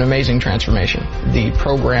 It's been an amazing transformation. The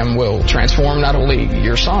program will transform not only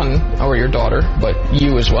your son or your daughter, but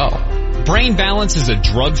you as well. Brain Balance is a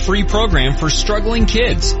drug-free program for struggling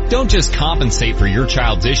kids. Don't just compensate for your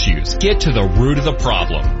child's issues. Get to the root of the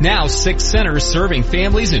problem. Now 6 centers serving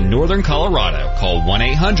families in northern Colorado. Call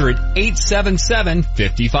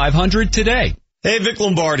 1-800-877-5500 today. Hey, Vic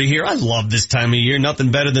Lombardi here. I love this time of year.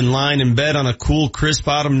 Nothing better than lying in bed on a cool, crisp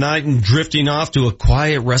autumn night and drifting off to a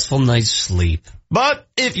quiet, restful night's sleep. But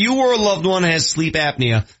if you or a loved one has sleep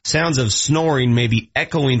apnea, sounds of snoring may be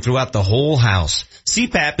echoing throughout the whole house.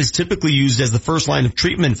 CPAP is typically used as the first line of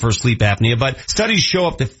treatment for sleep apnea, but studies show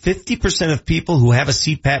up to 50% of people who have a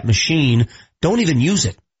CPAP machine don't even use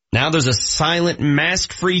it. Now there's a silent,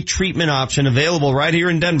 mask-free treatment option available right here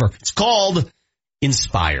in Denver. It's called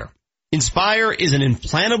Inspire. Inspire is an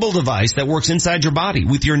implantable device that works inside your body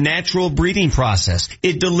with your natural breathing process.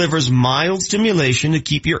 It delivers mild stimulation to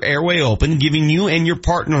keep your airway open, giving you and your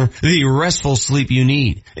partner the restful sleep you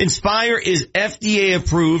need. Inspire is FDA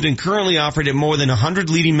approved and currently offered at more than 100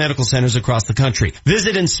 leading medical centers across the country.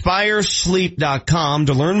 Visit InspireSleep.com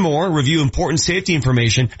to learn more, review important safety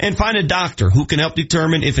information, and find a doctor who can help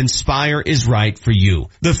determine if Inspire is right for you.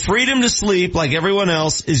 The freedom to sleep like everyone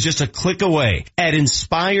else is just a click away at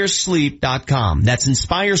InspireSleep.com. That's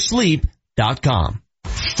InspireSleep.com.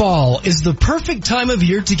 Fall is the perfect time of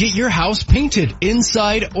year to get your house painted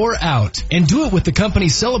inside or out. And do it with the company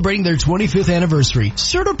celebrating their 25th anniversary,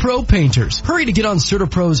 CertaPro Painters. Hurry to get on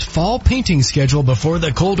CertaPro's fall painting schedule before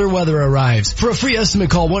the colder weather arrives. For a free estimate,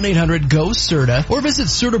 call 1-800-GO-CERTA or visit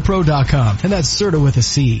CertaPro.com. And that's Certa with a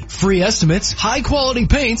C. Free estimates, high quality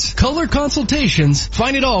paints, color consultations.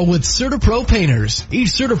 Find it all with CertaPro Painters. Each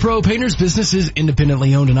CertaPro Painters business is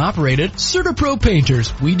independently owned and operated. CertaPro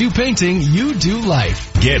Painters. We do painting, you do life.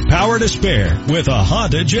 Get power to spare with a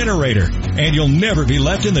Honda generator, and you'll never be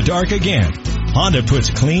left in the dark again. Honda puts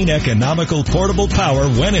clean, economical, portable power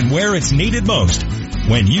when and where it's needed most,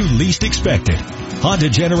 when you least expect it. Honda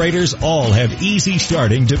generators all have easy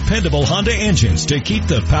starting, dependable Honda engines to keep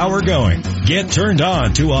the power going. Get turned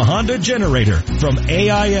on to a Honda generator from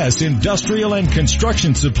AIS Industrial and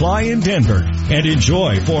Construction Supply in Denver and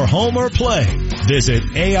enjoy for home or play. Visit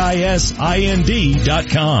AISIND.com.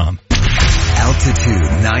 Altitude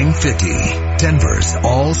 950, Denver's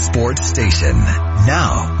all sports station.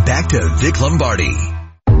 Now, back to Vic Lombardi.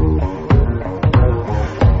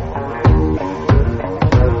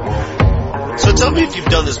 So tell me if you've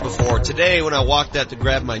done this before. Today when I walked out to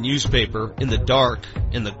grab my newspaper in the dark,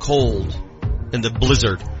 in the cold, in the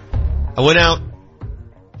blizzard, I went out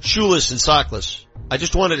shoeless and sockless. I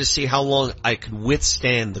just wanted to see how long I could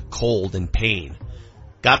withstand the cold and pain.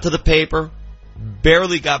 Got to the paper,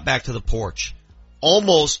 barely got back to the porch.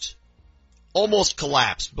 Almost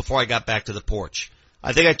collapsed before I got back to the porch.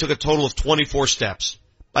 I think I took a total of 24 steps,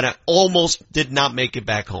 but I almost did not make it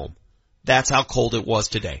back home. That's how cold it was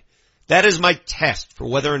today. That is my test for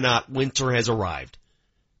whether or not winter has arrived.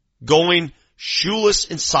 Going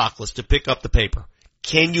shoeless and sockless to pick up the paper.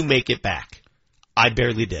 Can you make it back? I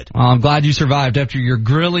barely did. Well, I'm glad you survived after your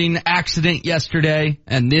grilling accident yesterday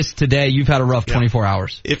and this today. You've had a rough 24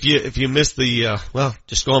 hours. If you missed the,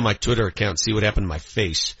 just go on my Twitter account and see what happened to my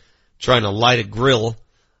face. Trying to light a grill,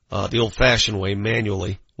 the old fashioned way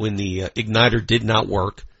manually when the igniter did not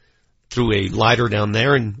work. Threw a lighter down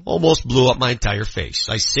there and almost blew up my entire face.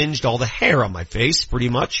 I singed all the hair on my face pretty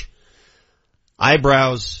much.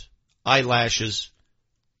 Eyebrows, eyelashes,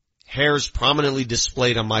 hairs prominently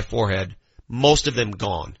displayed on my forehead. Most of them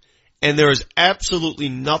gone. And there is absolutely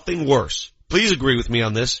nothing worse. Please agree with me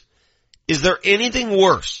on this. Is there anything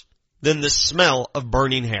worse than the smell of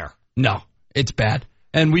burning hair? No, it's bad.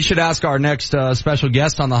 And we should ask our next special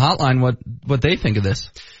guest on the hotline what they think of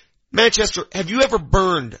this. Manchester, have you ever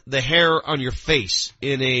burned the hair on your face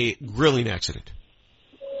in a grilling accident?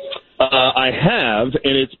 I have,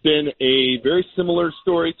 and it's been a very similar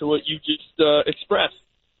story to what you just expressed.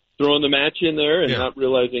 Throwing the match in there and not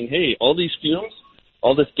realizing, hey, all these fumes,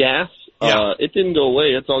 all this gas, it didn't go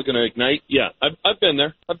away. It's all going to ignite. Yeah, I've been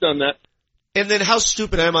there. I've done that. And then how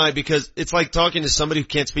stupid am I? Because it's like talking to somebody who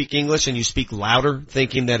can't speak English and you speak louder,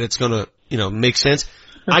 thinking that it's going to, make sense.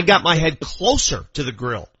 I got my head closer to the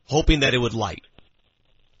grill, hoping that it would light.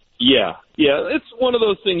 Yeah, it's one of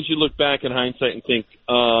those things you look back in hindsight and think,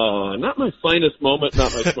 not my finest moment,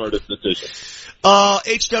 not my smartest decision.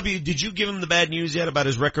 HW, did you give him the bad news yet about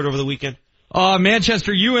his record over the weekend?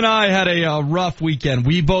 Manchester, you and I had a rough weekend.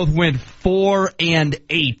 We both went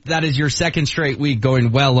 4-8. That is your second straight week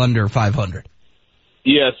going well under 500.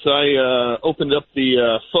 Yes, I opened up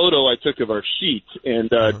the photo I took of our sheet and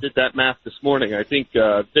did that math this morning. I think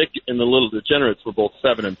Vic and the Little Degenerates were both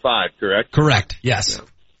 7-5, correct? Correct. Yes. Yeah.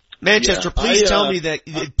 Manchester, please tell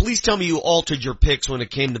me you altered your picks when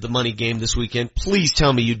it came to the money game this weekend. Please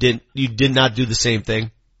tell me you did not do the same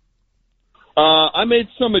thing. I made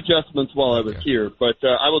some adjustments while I was here, but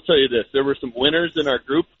I will tell you this: there were some winners in our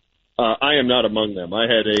group. I am not among them. I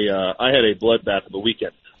had a bloodbath of a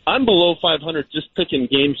weekend. I'm below 500 just picking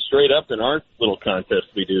games straight up in our little contest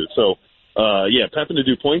we do. So, having to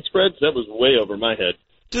do point spreads, that was way over my head.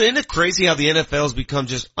 Dude, isn't it crazy how the NFL has become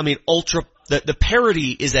ultra, the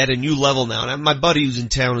parity is at a new level now. And my buddy who's in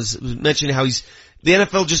town was mentioning how the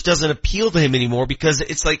NFL just doesn't appeal to him anymore because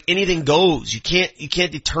it's like anything goes. You can't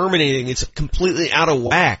determine anything. It's completely out of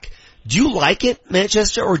whack. Do you like it,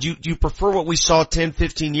 Manchester, or do you prefer what we saw 10,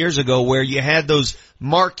 15 years ago where you had those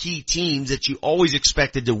marquee teams that you always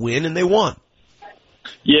expected to win and they won?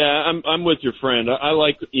 Yeah, I'm with your friend. I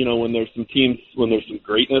like, when there's some teams, when there's some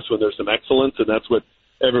greatness, when there's some excellence, and that's what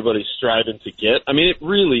everybody's striving to get. I mean, it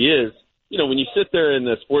really is. When you sit there in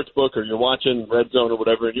the sports book or you're watching Red Zone or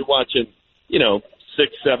whatever, and you're watching,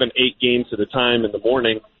 6, 7, 8 games at a time in the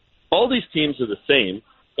morning, all these teams are the same,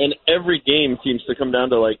 and every game seems to come down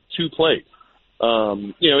to like 2 plays.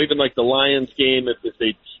 Even like the Lions game, if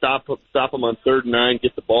they stop them on 3rd and 9,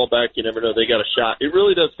 get the ball back, you never know, they got a shot. It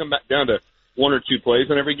really does come back down to 1 or 2 plays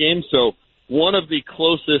in every game. So one of the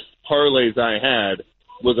closest parlays I had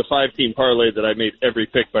was a 5-team parlay that I made every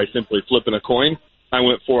pick by simply flipping a coin. I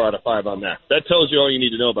went 4 out of 5 on that. That tells you all you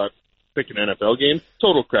need to know about picking NFL games.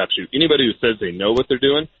 Total crapshoot. Anybody who says they know what they're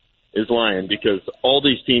doing is lying because all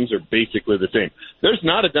these teams are basically the same. There's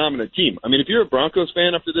not a dominant team. I mean, if you're a Broncos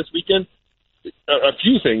fan after this weekend, a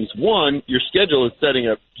few things. One, your schedule is setting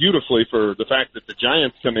up beautifully for the fact that the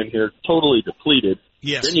Giants come in here totally depleted.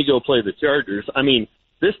 Yes. Then you go play the Chargers. I mean,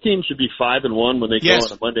 this team should be 5-1 when they go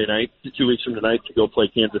on a Monday night, 2 weeks from tonight, to go play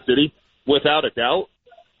Kansas City, without a doubt.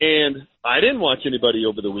 And I didn't watch anybody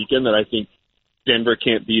over the weekend that I think Denver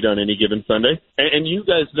can't beat on any given Sunday. And you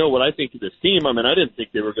guys know what I think of this team. I mean, I didn't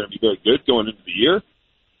think they were going to be very good going into the year.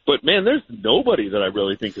 But, man, there's nobody that I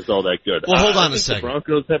really think is all that good. Well, hold on a second. The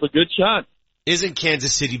Broncos have a good shot. Isn't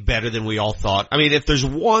Kansas City better than we all thought? I mean, if there's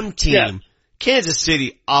one team, Kansas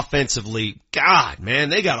City offensively, God, man,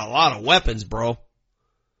 they got a lot of weapons, bro.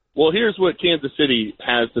 Well, here's what Kansas City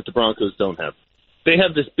has that the Broncos don't have. They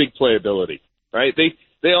have this big playability, right?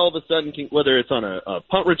 They all of a sudden can, whether it's on a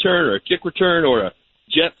punt return or a kick return or a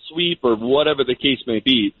jet sweep or whatever the case may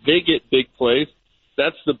be, they get big plays.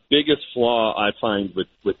 That's the biggest flaw I find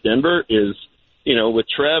with Denver is, with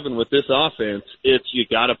Trev and with this offense, it's you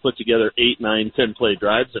got to put together 8, 9, 10 play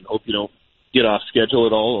drives and hope you don't get off schedule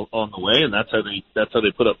at all on the way, and that's how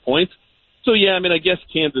they put up points. So yeah, I mean, I guess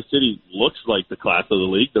Kansas City looks like the class of the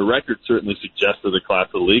league. The record certainly suggests they're the class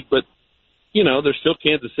of the league, but they're still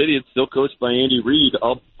Kansas City. It's still coached by Andy Reid.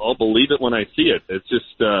 I'll believe it when I see it. It's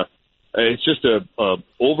just a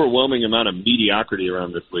overwhelming amount of mediocrity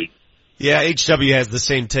around this league. Yeah, HW has the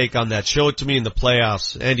same take on that. Show it to me in the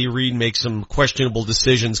playoffs. Andy Reid makes some questionable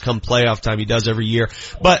decisions come playoff time. He does every year.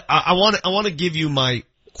 But I want to give you my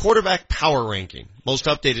quarterback power ranking, most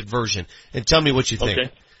updated version, and tell me what you think.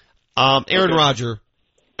 Okay. Aaron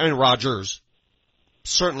Rodgers,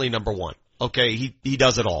 certainly number 1. Okay, he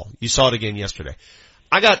does it all. You saw it again yesterday.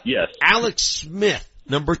 I got Alex Smith,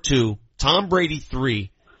 number 2, Tom Brady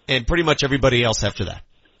 3, and pretty much everybody else after that.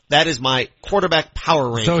 That is my quarterback power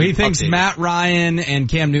ranking. So he thinks updated. Matt Ryan and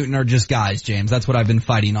Cam Newton are just guys, James. That's what I've been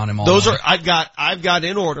fighting on him all Those night. I've got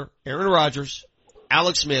in order, Aaron Rodgers,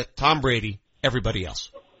 Alex Smith, Tom Brady, everybody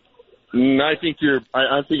else. I think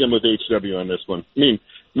I'm with HW on this one. I mean,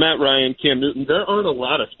 Matt Ryan, Cam Newton, there aren't a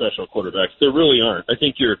lot of special quarterbacks. There really aren't. I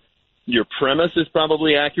think your premise is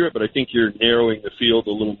probably accurate, but I think you're narrowing the field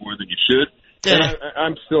a little more than you should. Yeah. And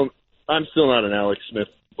I'm still not an Alex Smith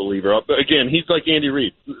believer. But again, he's like Andy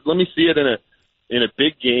Reid. Let me see it in a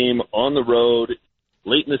big game on the road,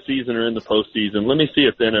 late in the season or in the postseason. Let me see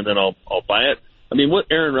it then, and then I'll buy it. I mean, what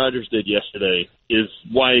Aaron Rodgers did yesterday is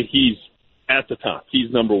why he's at the top.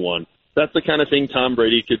 He's number one. That's the kind of thing Tom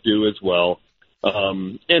Brady could do as well.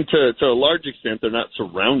 And to a large extent, they're not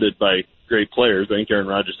surrounded by great players. I think Aaron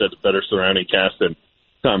Rodgers has a better surrounding cast than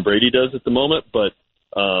Tom Brady does at the moment, but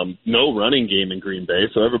no running game in Green Bay,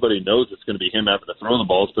 so everybody knows it's going to be him having to throw the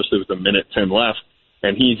ball, especially with 1:10 left,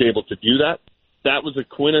 and he's able to do that. That was a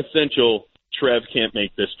quintessential Trev can't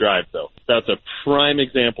make this drive, though. That's a prime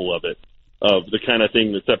example of it, of the kind of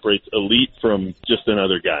thing that separates elite from just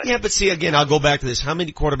another guy. Yeah, but see, again, I'll go back to this. How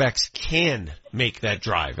many quarterbacks can make that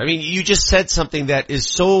drive? I mean, you just said something that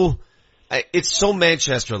is it's so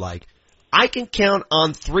Manchester-like. I can count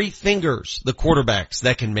on 3 fingers the quarterbacks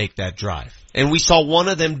that can make that drive. And we saw one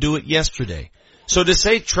of them do it yesterday. So to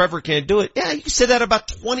say Trevor can't do it, yeah, you said that about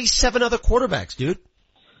 27 other quarterbacks, dude.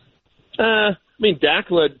 I mean, Dak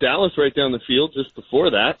led Dallas right down the field just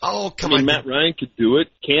before that. Oh, come on. Matt Ryan could do it.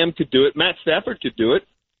 Cam could do it. Matt Stafford could do it.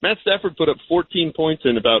 Matt Stafford put up 14 points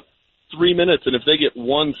in about 3 minutes, and if they get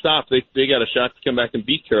one stop, they got a shot to come back and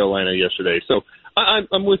beat Carolina yesterday. So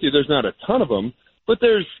I'm with you. There's not a ton of them, but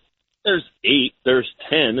there's 8, there's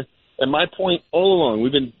 10, and my point all along,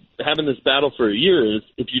 we've been having this battle for a year, is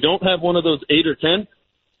if you don't have one of those 8 or 10,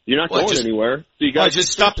 you're not going anywhere. So you got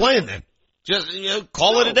just stop playing then. Just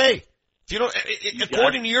call it a day. If you don't,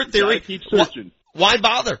 according to your theory, keep searching. Why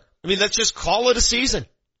bother? I mean, let's just call it a season.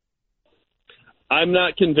 I'm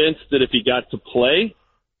not convinced that if he got to play,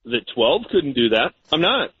 that 12 couldn't do that. I'm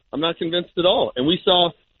not convinced at all. And we saw,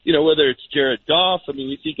 whether it's Jared Goff, I mean,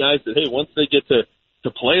 we see guys that, hey, once they get to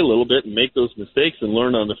play a little bit and make those mistakes and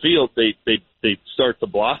learn on the field, they start to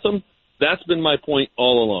blossom. That's been my point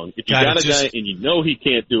all along. If you got a guy and you know he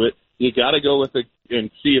can't do it, you got to go with it and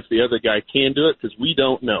see if the other guy can do it, because we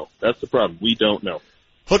don't know. That's the problem. We don't know.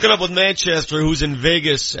 Hooking up with Manchester, who's in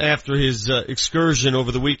Vegas after his excursion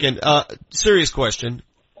over the weekend. Serious question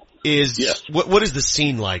is, what is the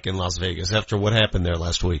scene like in Las Vegas after what happened there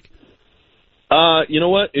last week? You know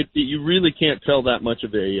what? You really can't tell that much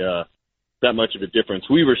of a difference.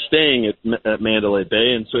 We were staying at Mandalay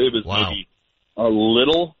Bay, and so it was maybe a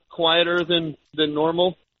little quieter than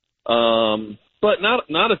normal. But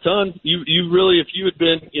not a ton. You really, if you had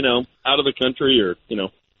been, out of the country or,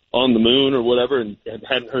 on the moon or whatever and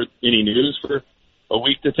hadn't heard any news for a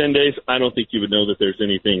week to 10 days, I don't think you would know that there's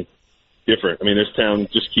anything different. I mean, this town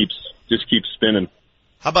just keeps spinning.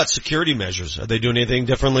 How about security measures? Are they doing anything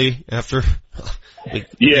differently after?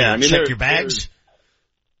 Yeah, I mean, check your bags.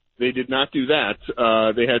 They did not do that.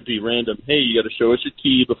 They had the random, hey, you got to show us your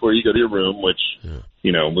key before you go to your room, which,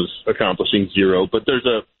 was accomplishing 0. But there's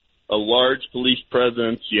a large police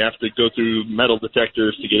presence. You have to go through metal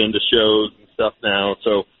detectors to get into shows and stuff now.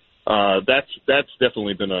 So that's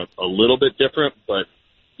definitely been a little bit different. But,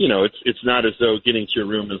 it's not as though getting to your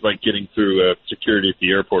room is like getting through security at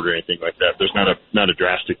the airport or anything like that. There's not a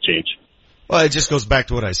drastic change. Well, it just goes back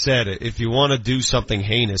to what I said. If you want to do something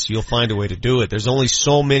heinous, you'll find a way to do it. There's only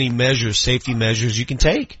so many safety measures you can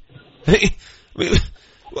take. Listen,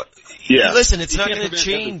 it's not going to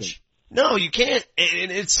change. Everything. No, you can't,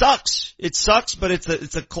 and it sucks. It sucks, but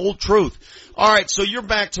it's a cold truth. All right, so you're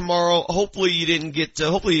back tomorrow. Hopefully you didn't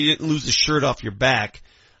lose the shirt off your back,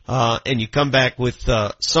 and you come back with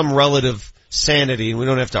some relative sanity, and we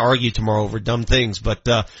don't have to argue tomorrow over dumb things. But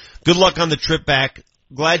good luck on the trip back.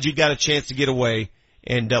 Glad you got a chance to get away,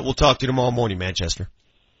 and we'll talk to you tomorrow morning, Manchester.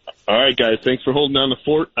 All right, guys. Thanks for holding down the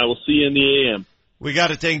fort. I will see you in the AM. We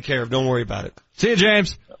got it taken care of. Don't worry about it. See you,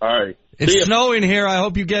 James. All right. It's snowing here. I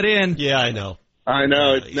hope you get in. Yeah, I know.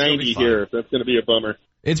 It's 90 here. That's going to be a bummer.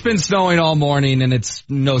 It's been snowing all morning, and it's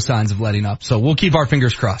no signs of letting up. So we'll keep our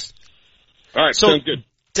fingers crossed. All right, sounds good.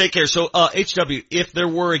 Take care. So, HW, if there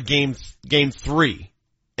were a game 3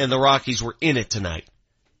 and the Rockies were in it tonight,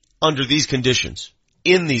 under these conditions,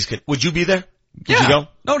 would you be there? Would you go?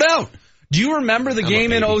 No doubt. Do you remember the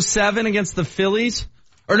game in 2007 against the Phillies?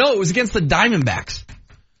 Or no, it was against the Diamondbacks.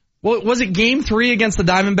 Well, was it game 3 against the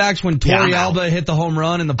Diamondbacks when Torey Alba hit the home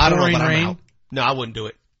run in the pouring rain? No, I wouldn't do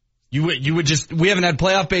it. You would just, we haven't had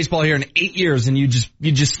playoff baseball here in 8 years, and you'd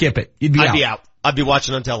just skip it. I'd be out. I'd be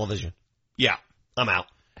watching on television. Yeah, I'm out.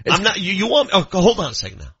 I'm not, you want, hold on a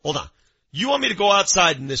second now. Hold on. You want me to go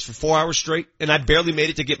outside in this for 4 hours straight, and I barely made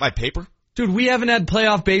it to get my paper? Dude, we haven't had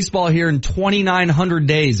playoff baseball here in 2,900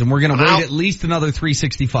 days, and we're gonna wait at least another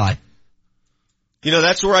 365.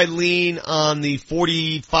 That's where I lean on the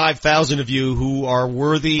 45,000 of you who are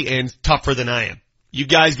worthy and tougher than I am. You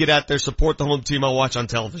guys get out there, support the home team I watch on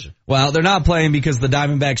television. Well, they're not playing because the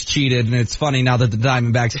Diamondbacks cheated, and it's funny now that the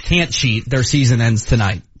Diamondbacks can't cheat. Their season ends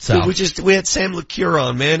tonight. So Dude, we had Sam LeCure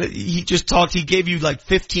on, man. He just talked. He gave you like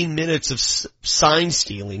 15 minutes of sign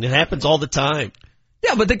stealing. It happens all the time.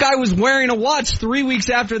 Yeah, but the guy was wearing a watch 3 weeks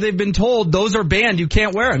after they've been told those are banned. You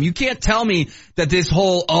can't wear them. You can't tell me that this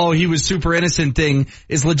whole, he was super innocent thing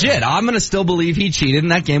is legit. I'm going to still believe he cheated,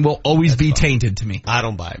 and that game will always be tainted to me. I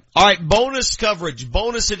don't buy it. All right, bonus coverage,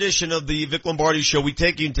 bonus edition of the Vic Lombardi Show. We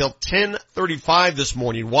take you until 10:35 this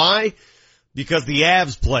morning. Why? Because the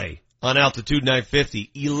Avs play on Altitude 950.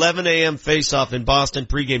 11 a.m. face-off in Boston.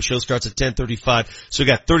 Pre-game show starts at 10:35. So we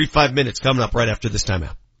got 35 minutes coming up right after this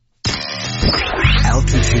timeout.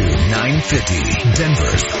 Altitude 950,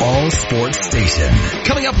 Denver's all-sports station.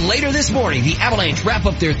 Coming up later this morning, the Avalanche wrap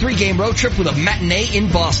up their 3-game road trip with a matinee in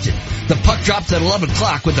Boston. The puck drops at 11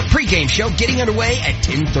 o'clock with the pregame show getting underway at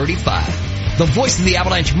 10:35. The voice of the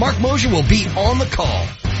Avalanche, Mark Mosier, will be on the call.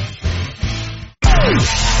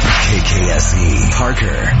 KKSE,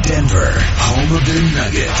 Parker, Denver, home of the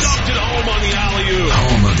Nuggets. Dumped it home on the alley-oop.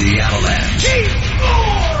 Home of the Avalanche.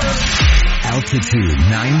 Altitude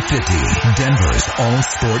 950, Denver's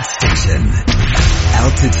all-sports station.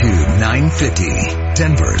 Altitude 950,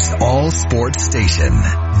 Denver's all-sports station.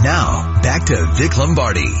 Now, back to Vic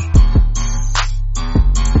Lombardi.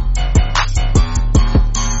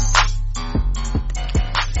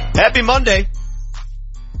 Happy Monday.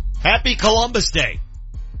 Happy Columbus Day.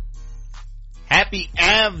 Happy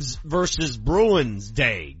Avs versus Bruins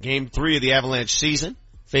Day. Game 3 of the Avalanche season.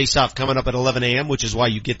 Face-off coming up at 11 a.m., which is why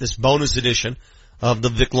you get this bonus edition of the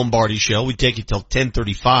Vic Lombardi Show. We take you till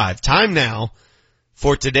 10:35. Time now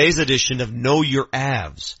for today's edition of Know Your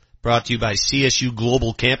Avs, brought to you by CSU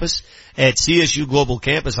Global Campus. At CSU Global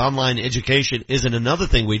Campus, online education isn't another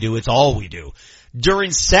thing we do, it's all we do.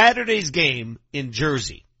 During Saturday's game in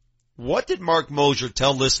Jersey, what did Mark Mosier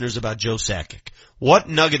tell listeners about Joe Sakic? What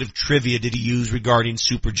nugget of trivia did he use regarding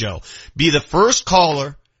Super Joe? Be the first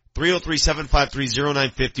caller,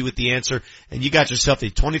 303-753-0950 with the answer, and you got yourself a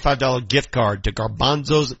 $25 gift card to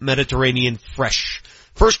Garbanzo's Mediterranean Fresh.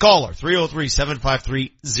 First caller,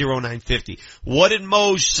 303-753-0950. What did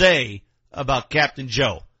Moj say about Captain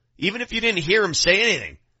Joe? Even if you didn't hear him say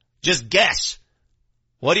anything, just guess.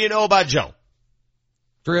 What do you know about Joe?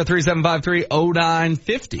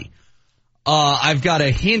 303-753-0950. I've got a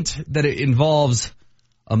hint that it involves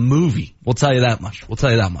a movie. We'll tell you that much.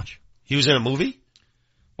 He was in a movie?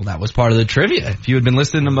 Well, that was part of the trivia. If you had been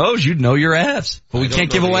listening to Moj, you'd know your Avs. But we can't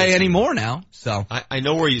give away any more now. So I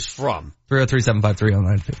know where he's from.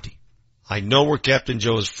 303-753-0950. I know where Captain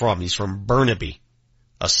Joe is from. He's from Burnaby,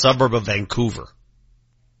 a suburb of Vancouver.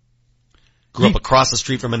 Grew up across the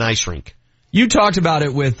street from an ice rink. You talked about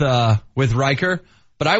it with Riker.